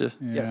wish to?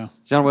 Yeah.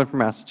 Yes. Gentleman from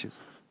Massachusetts.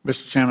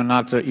 Mr. Chairman,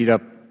 not to eat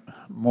up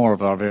more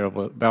of our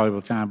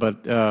valuable time, but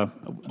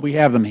we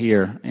have them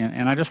here,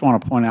 and I just want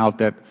to point out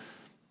that,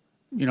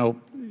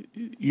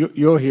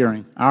 your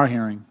hearing, our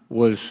hearing,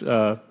 was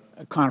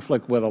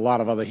conflict with a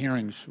lot of other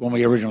hearings when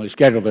we originally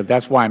scheduled it.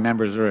 That's why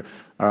members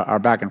are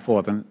back and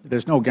forth. And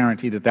there's no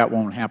guarantee that that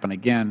won't happen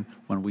again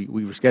when we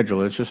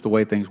reschedule it. It's just the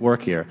way things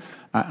work here.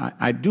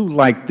 I do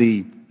like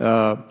the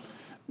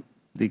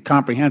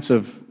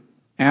comprehensive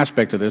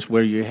aspect of this,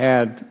 where you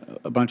had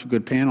a bunch of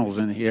good panels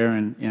in here,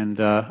 and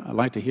I'd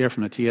like to hear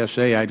from the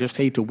TSA. I just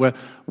hate to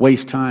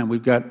waste time.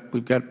 We've got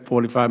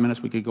 45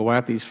 minutes. We could go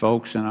at these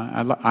folks, and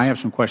I have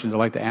some questions I'd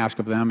like to ask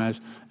of them,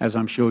 as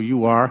I'm sure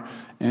you are.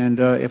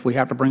 And if we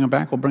have to bring them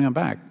back, we'll bring them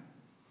back.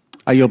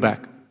 I yield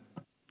back.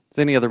 Does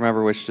any other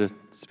member wish to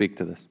speak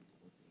to this?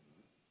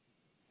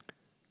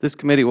 This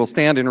committee will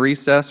stand in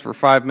recess for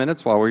 5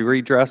 minutes while we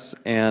redress,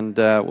 and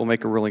we'll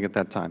make a ruling at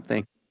that time.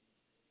 Thank you.